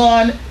person is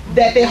on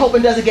that they're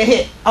hoping doesn't get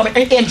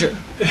injured?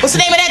 What's the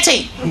name of that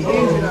team?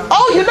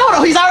 Oh, you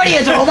know, he's already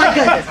injured. Oh my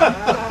goodness!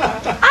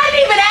 I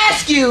didn't even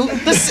ask you.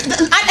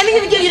 I didn't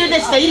even give you the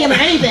stadium or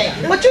anything.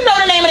 But you know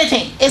the name of the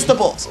team. It's the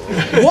Bulls.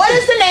 What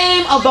is the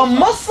name of the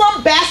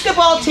Muslim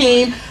basketball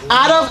team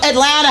out of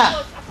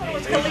Atlanta?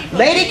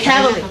 Lady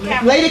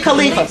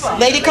Khalifa's.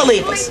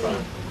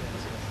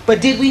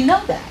 But did we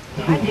know that?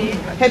 I did.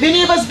 Have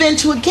any of us been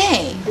to a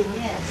game?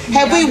 Yes.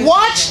 Have we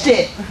watched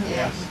it?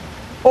 Yes.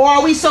 Or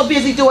are we so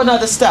busy doing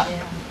other stuff?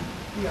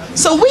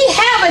 So we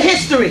have a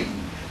history.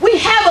 We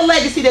have a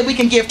legacy that we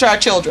can give to our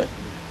children.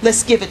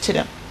 Let's give it to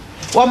them.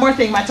 One more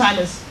thing, my time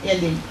is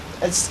ending.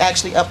 It's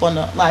actually up on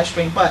the live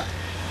stream. But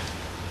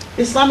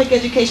Islamic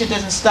education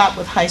doesn't stop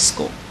with high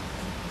school.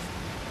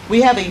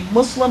 We have a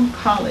Muslim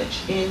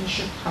college in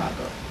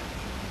Chicago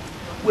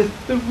with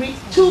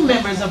two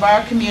members of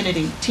our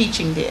community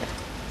teaching there.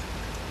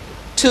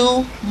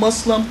 Two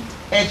Muslim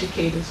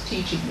educators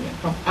teaching there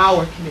from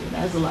our community.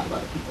 Now, there's a lot of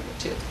other people there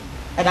too.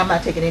 And I'm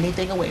not taking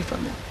anything away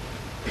from them.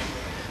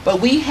 But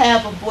we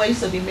have a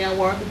voice of Imam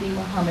Deen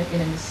Mohammed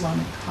in an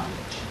Islamic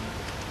college.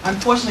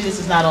 Unfortunately, this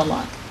is not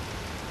online.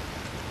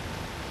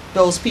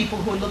 Those people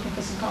who are looking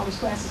for some college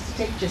classes to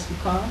take just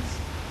because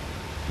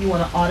you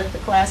want to audit the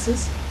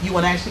classes, you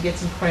want to actually get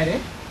some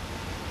credit,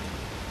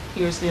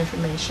 here's the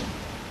information.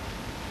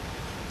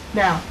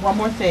 Now, one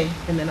more thing,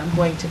 and then I'm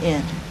going to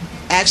end.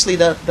 Actually,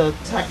 the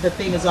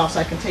thing is off, so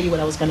I can tell you what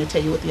I was going to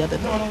tell you with the other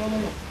thing.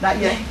 No. Not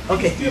yet?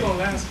 Okay. Still on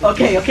last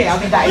Okay, I'll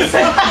be nice.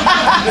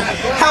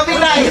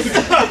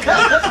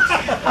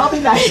 I'll be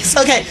nice.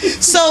 Okay,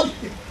 so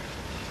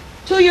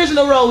 2 years in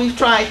a row we've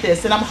tried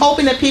this, and I'm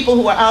hoping that people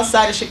who are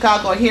outside of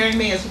Chicago are hearing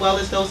me as well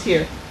as those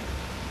here.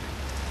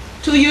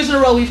 2 years in a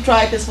row we've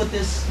tried this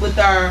with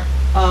our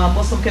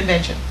Muslim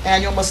convention,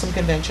 annual Muslim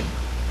convention.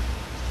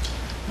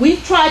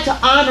 We've tried to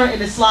honor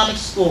an Islamic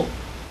school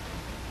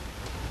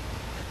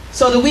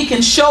so that we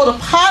can show the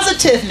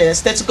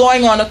positiveness that's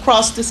going on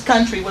across this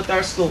country with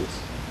our schools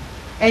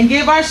and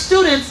give our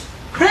students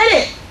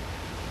credit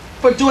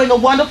for doing a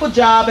wonderful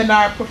job and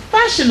our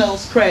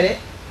professionals credit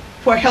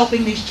for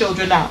helping these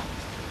children out.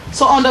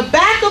 So on the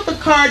back of the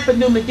card for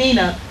New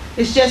Medina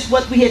is just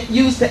what we had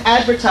used to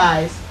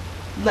advertise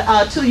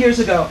 2 years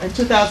ago in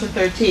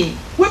 2013.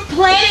 We're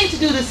planning to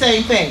do the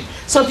same thing.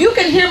 So if you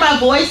can hear my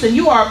voice and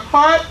you are a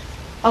part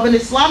of an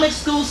Islamic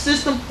school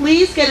system,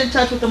 please get in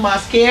touch with the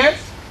Mosque Cares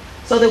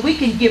so that we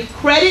can give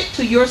credit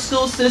to your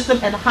school system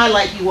and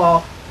highlight you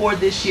all for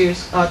this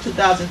year's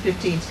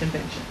 2015's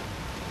convention.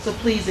 So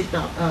please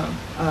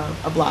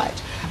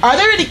oblige. Are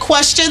there any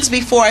questions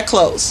before I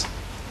close?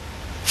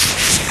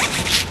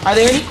 Are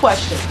there any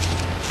questions?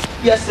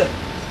 Yes, sir.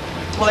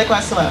 Walaikum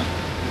assalam.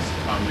 This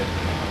comment,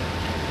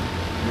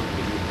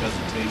 with your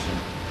presentation,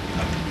 you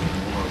have to do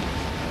more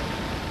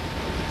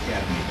with the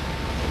academy.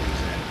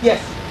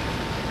 Yes.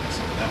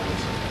 So that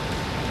was,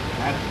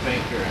 I have to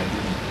thank her. I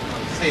didn't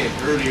say it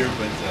earlier,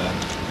 but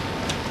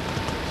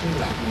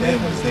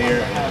Lynne was there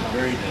and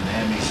very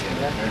dynamic and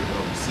very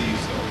well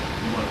received, so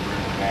we want to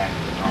bring her back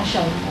and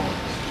also more.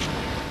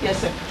 Yes,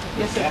 sir.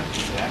 Yes, sir.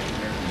 The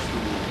African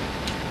school.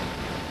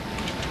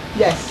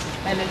 Yes,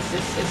 and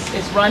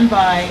it's run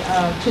by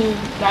two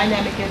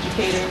dynamic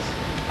educators.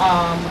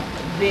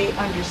 They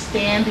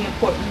understand the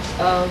importance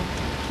of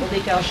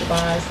Malik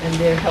al-Shabazz, and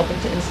they're helping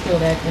to instill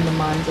that in the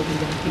minds of the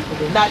young people.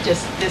 They're not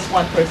just this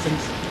one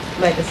person's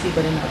legacy,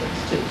 but in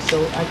others too.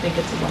 So I think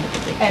it's a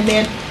wonderful thing. And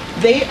then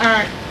they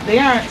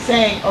aren't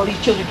saying, oh,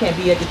 these children can't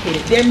be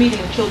educated. They're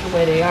meeting the children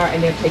where they are,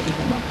 and they're taking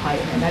them up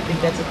higher. And I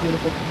think that's a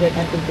beautiful. I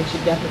think they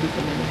should definitely be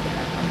commended for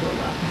that.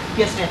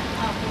 Yes, ma'am.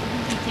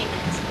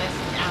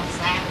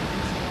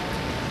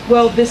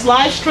 Well, this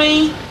live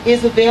stream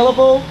is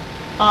available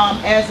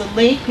as a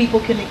link. People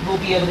will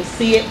be able to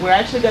see it. We're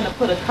actually going to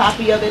put a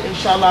copy of it,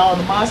 inshallah, on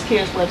the Mosque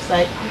Cares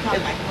website.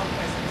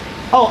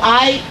 Oh,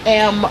 I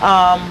am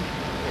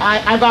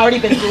I've already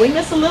been doing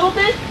this a little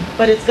bit,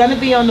 but it's going to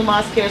be on the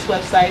Mosque Cares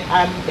website.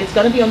 It's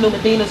going to be on New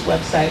Medina's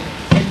website.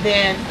 And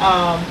then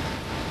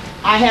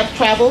I have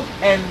traveled,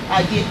 and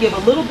I did give a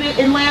little bit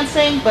in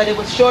Lansing, but it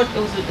was short.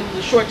 It was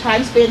a short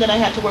time span that I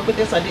had to work with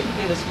this. I didn't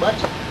give as much,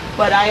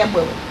 but I am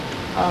willing.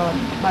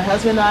 My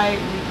husband and I,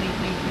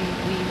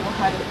 we know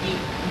how to eat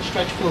and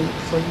stretch food,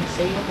 so we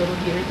save a little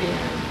here and there.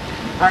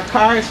 Our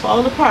car is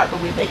falling apart,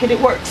 but we're making it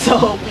work.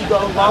 So we go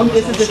long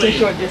distances and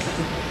short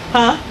distances.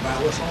 Huh? Buy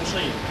what's on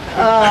sale.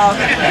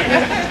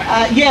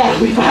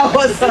 Yeah, we buy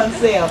what's on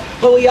sale,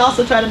 but we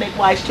also try to make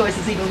wise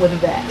choices even with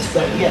that.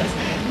 So yes.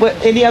 But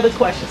any other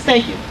questions?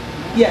 Thank you.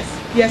 Yes,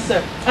 yes,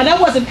 sir. And I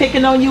wasn't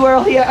picking on you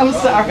earlier. I'm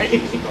sorry.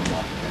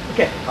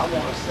 Okay. I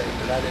want to say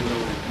that I didn't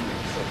know that you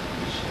were so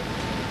appreciative.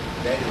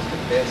 That is the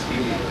best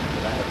meal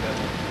that I have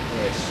ever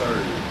had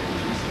served in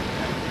recent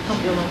times.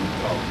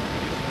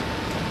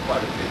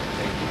 Quite a bit.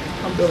 Thank you.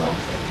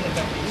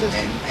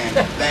 And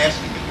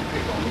lastly, you can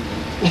pick on me.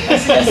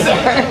 Yes, sir.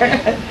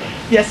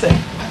 Yes, sir.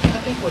 I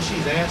think what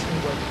she's asking,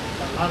 what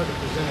a lot of the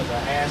presenters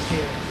are asked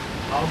here,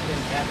 often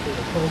after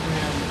the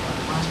program, the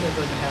Mosque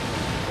doesn't have the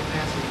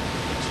capacity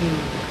to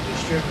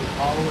distribute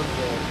all of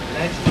the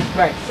lectures.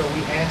 Right. So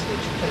we ask that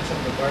you take some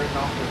of the burden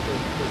off the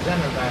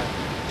presenter by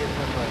giving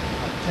them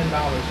 $10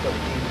 for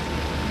the Deen.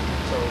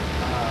 So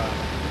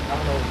I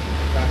don't know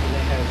if Dr.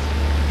 Lynne has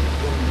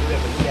room to do that,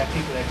 but we have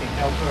people that can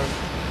help her.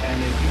 And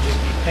if you just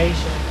be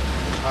patient,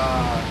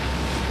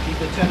 keep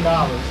the $10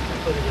 and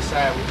put it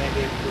aside. We may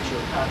be able to get you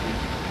a copy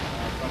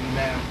from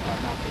Imam.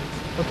 Now,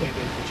 please. Okay,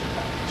 maybe get you a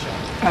copy.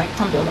 All right,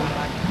 alhamdulillah.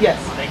 Yes.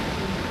 Thank you.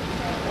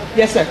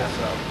 Yes, sir.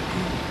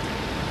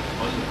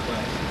 On the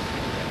classes.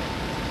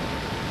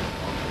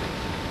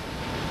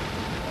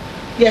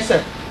 Yes,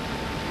 sir.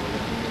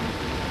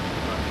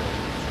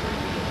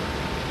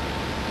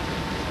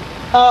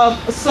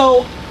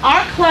 So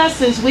our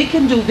classes, we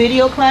can do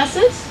video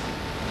classes.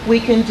 We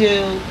can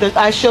do,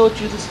 I showed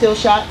you the still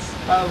shots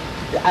of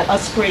a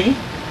screen.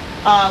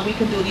 We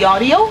can do the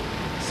audio.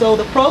 So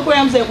the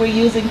programs that we're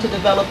using to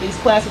develop these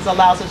classes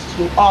allows us to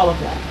do all of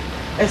that.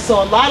 And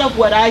so a lot of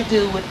what I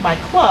do with my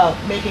club,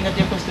 Making a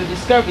Difference Through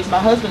Discoveries, my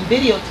husband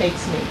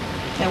videotapes me,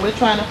 and we're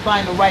trying to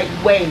find the right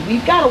way.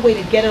 We've got a way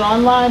to get it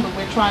online, but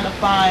we're trying to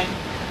find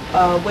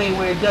a way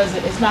where it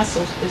doesn't, it's not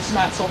so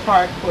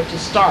hard for it to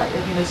start.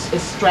 I mean,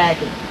 it's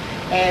dragging.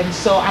 And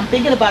so I'm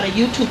thinking about a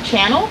YouTube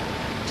channel,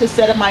 to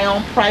set up my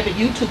own private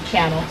YouTube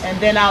channel, and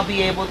then I'll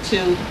be able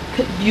to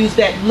use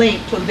that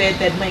link, to embed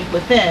that link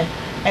within.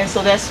 And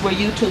so that's where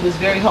YouTube is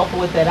very helpful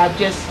with that.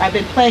 I've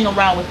been playing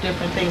around with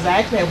different things. I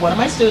actually have one of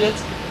my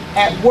students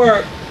at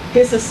work,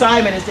 his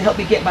assignment is to help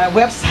me get my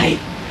website,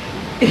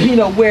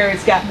 where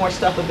it's got more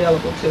stuff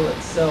available to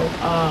it. So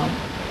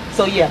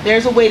so yeah,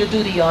 there's a way to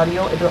do the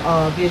audio,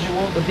 the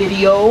visual, the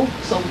video.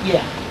 So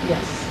yeah,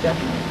 yes,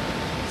 definitely.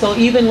 So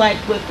even like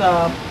with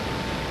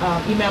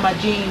Imam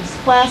Ajeen's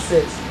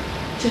classes,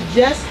 to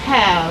just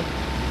have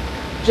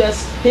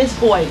just his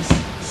voice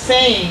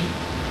saying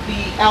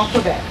the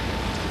alphabet,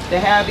 to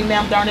have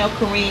Imam Darnell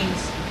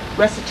Kareem's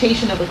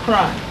recitation of the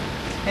Quran,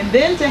 and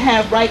then to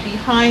have right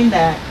behind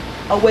that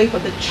a way for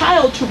the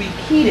child to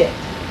repeat it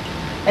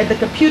and the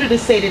computer to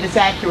say that it's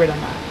accurate or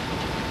not.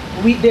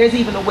 There's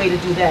even a way to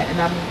do that, and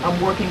I'm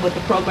working with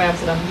the programs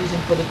that I'm using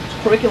for the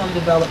curriculum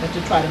development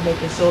to try to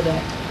make it so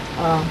that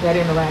that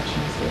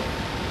interaction is there.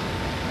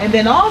 And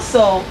then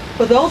also,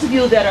 for those of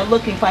you that are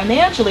looking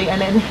financially,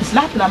 and then it's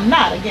not that I'm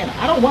not, again,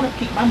 I don't want to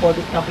keep my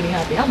mortgage company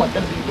happy. I want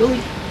them to be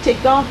really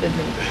ticked off at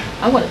me.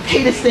 I want to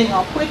pay this thing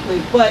off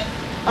quickly. But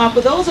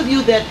for those of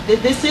you that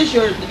this is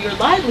your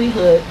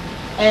livelihood,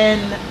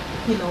 and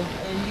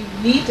and you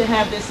need to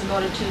have this in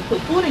order to put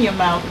food in your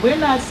mouth, we're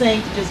not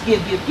saying to just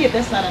give.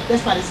 That's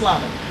not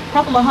Islamic.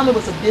 Prophet Muhammad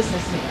was a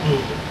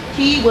businessman.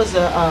 He was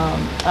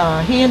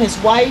he and his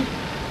wife,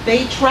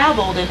 they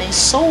traveled and they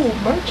sold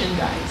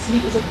merchandise. He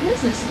was a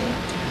businessman.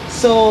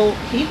 So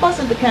he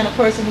wasn't the kind of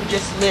person who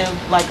just lived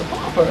like a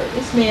pauper.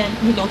 This man,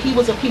 he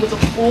was a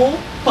full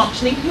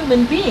functioning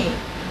human being.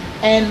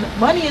 And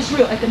money is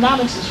real,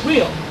 economics is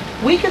real.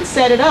 We can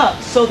set it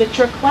up so that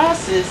your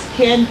classes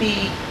can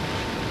be,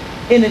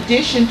 in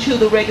addition to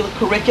the regular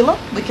curriculum,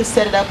 we can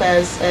set it up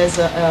as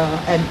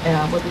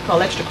what we call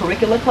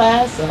extracurricular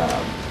class,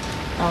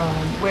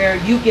 where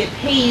you get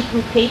paid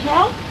through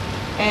PayPal,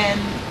 and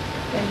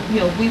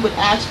we would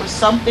ask for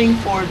something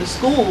for the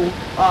school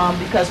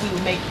because we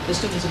would make the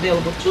students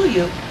available to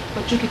you,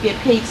 but you could get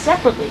paid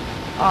separately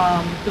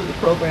through the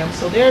program.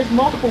 So there's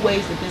multiple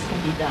ways that this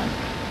can be done.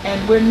 And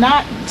we're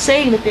not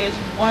saying that there's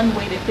one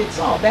way that fits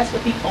all. That's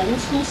what the old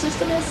school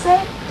system has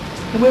said.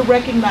 And we're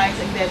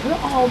recognizing that we're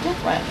all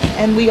different.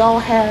 And we all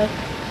have,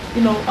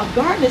 a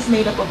garden is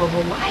made up of a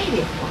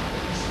variety of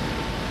flowers,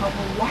 a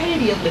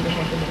variety of living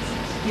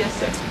organisms. Yes,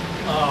 sir.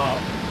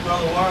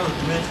 Brother Wallace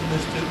mentioned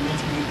me to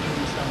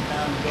me some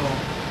time ago,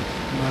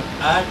 but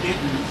I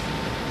didn't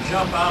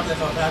jump out there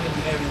because I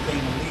didn't have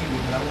anything to leave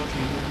with, but I want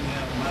you to hear me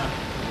out of my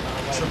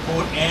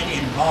support and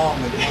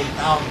involvement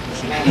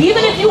 1,000%.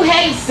 Even if you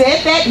hadn't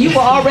said that, you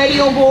were already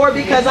on board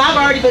because I've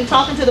already been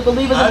talking to the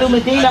believers of New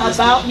Medina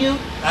about you.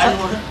 I don't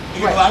want to,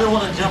 I don't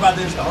want to jump out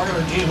there and say, "Oh,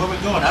 gee, where we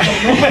going?" I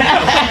don't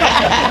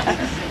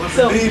know. But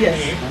So, believe yes.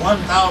 me,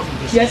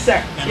 1,000%. Yes, sir.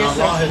 And Yes,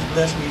 sir. Allah has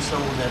blessed me so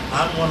that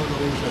I'm one of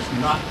those that's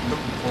not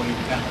looking for any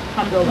kind of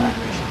Alhamdulillah.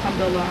 remuneration.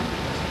 Alhamdulillah.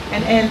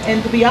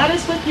 And to be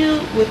honest with you,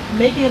 with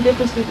making a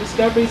difference through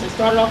discoveries, it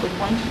started off with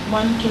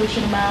one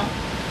tuition amount,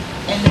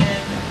 and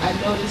then I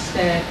noticed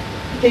that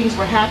things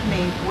were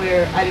happening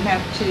where I didn't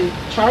have to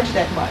charge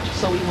that much,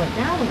 so we went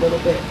down a little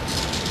bit.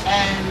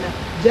 And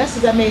just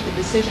as I made the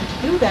decision to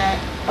do that,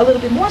 a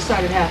little bit more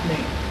started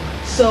happening.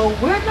 So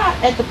we're not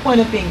at the point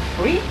of being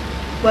free,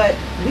 but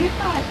we're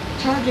not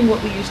charging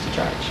what we used to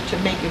charge to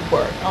make it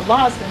work.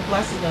 Allah has been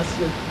blessing us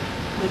with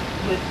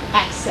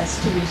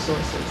access to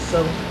resources.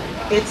 So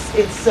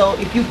it's so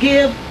if you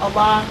give,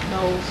 Allah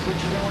knows what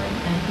you're doing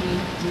and He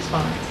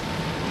responds.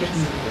 Yes.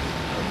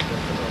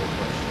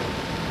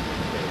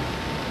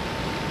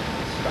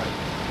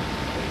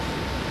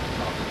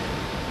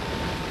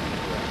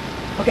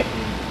 Okay.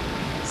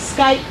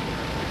 Skype,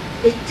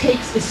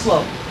 it's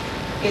slow.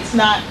 It's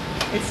not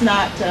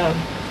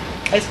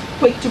as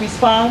quick to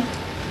respond.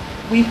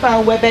 We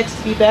found WebEx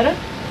to be better.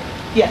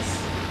 Yes.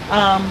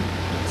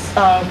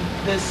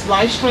 This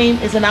live stream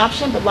is an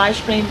option, but live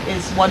stream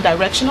is one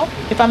directional.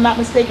 If I'm not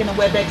mistaken, the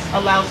WebEx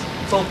allows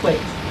both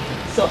ways.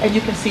 So, and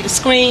you can see the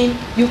screen.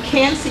 You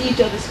can see each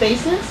other's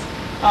faces.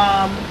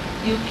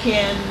 You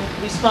can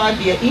respond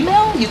via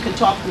email. You can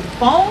talk through the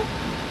phone.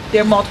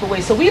 There are multiple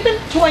ways. So we've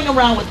been toying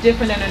around with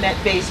different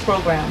internet-based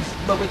programs,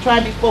 but we're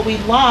trying before we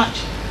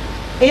launch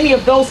any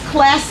of those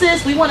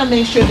classes, we want to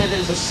make sure that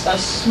there's a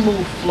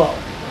smooth flow.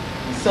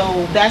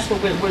 So that's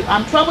what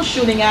I'm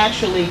troubleshooting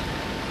actually.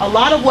 A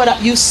lot of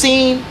what you've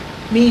seen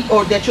me,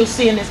 or that you'll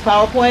see in this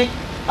PowerPoint,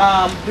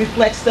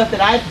 reflects stuff that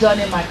I've done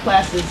in my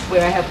classes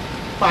where I have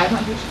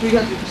 500,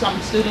 300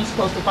 something students,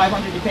 close to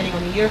 500 depending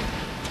on the year.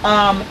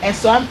 And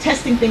so I'm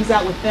testing things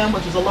out with them,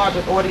 which is a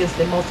larger audience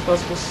than most of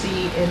us will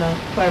see in a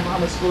Claire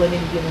Muhammad school at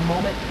any given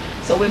moment.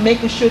 So we're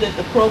making sure that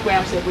the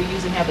programs that we're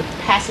using have the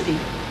capacity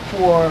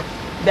for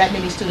that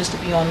many students to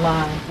be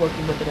online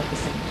working with it at the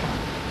same time.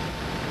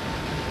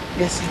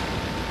 Yes, sir.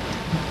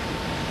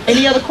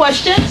 Any other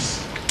questions?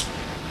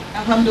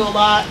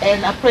 Alhamdulillah,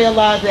 and I pray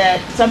Allah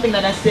that something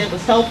that I said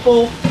was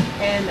helpful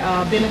and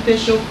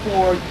beneficial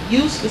for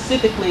you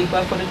specifically,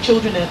 but for the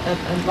children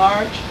at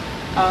large.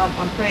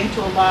 I'm praying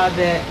to Allah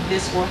that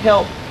this will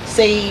help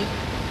save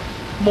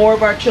more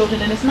of our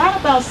children. And it's not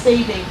about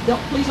saving,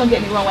 please don't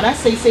get me wrong, when I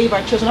say save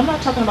our children, I'm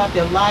not talking about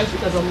their lives,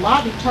 because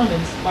Allah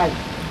determines life,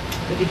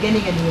 the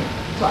beginning and the end.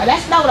 So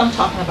that's not what I'm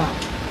talking about,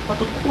 but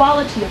the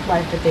quality of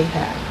life that they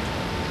have.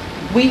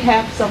 We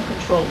have some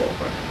control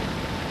over.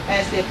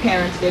 As their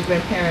parents, their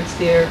grandparents,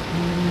 their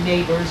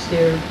neighbors,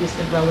 their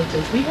distant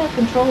relatives, we have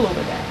control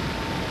over that.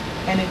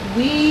 And if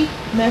we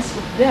mess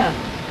with them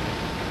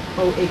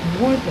or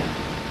ignore them,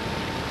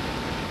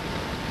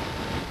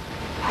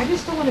 I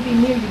just don't want to be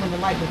near you when the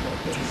light will go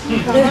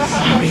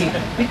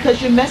off.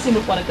 Because you're messing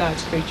with one of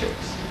God's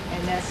creatures.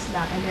 And that's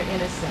not, and they're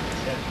innocent.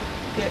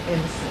 They're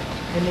innocent.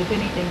 And if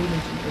anything, we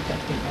need to be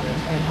protecting them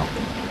and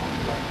helping them along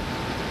the way.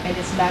 And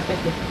it's not that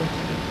difficult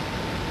to do.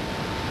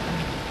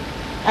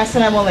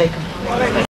 Assalamu alaikum.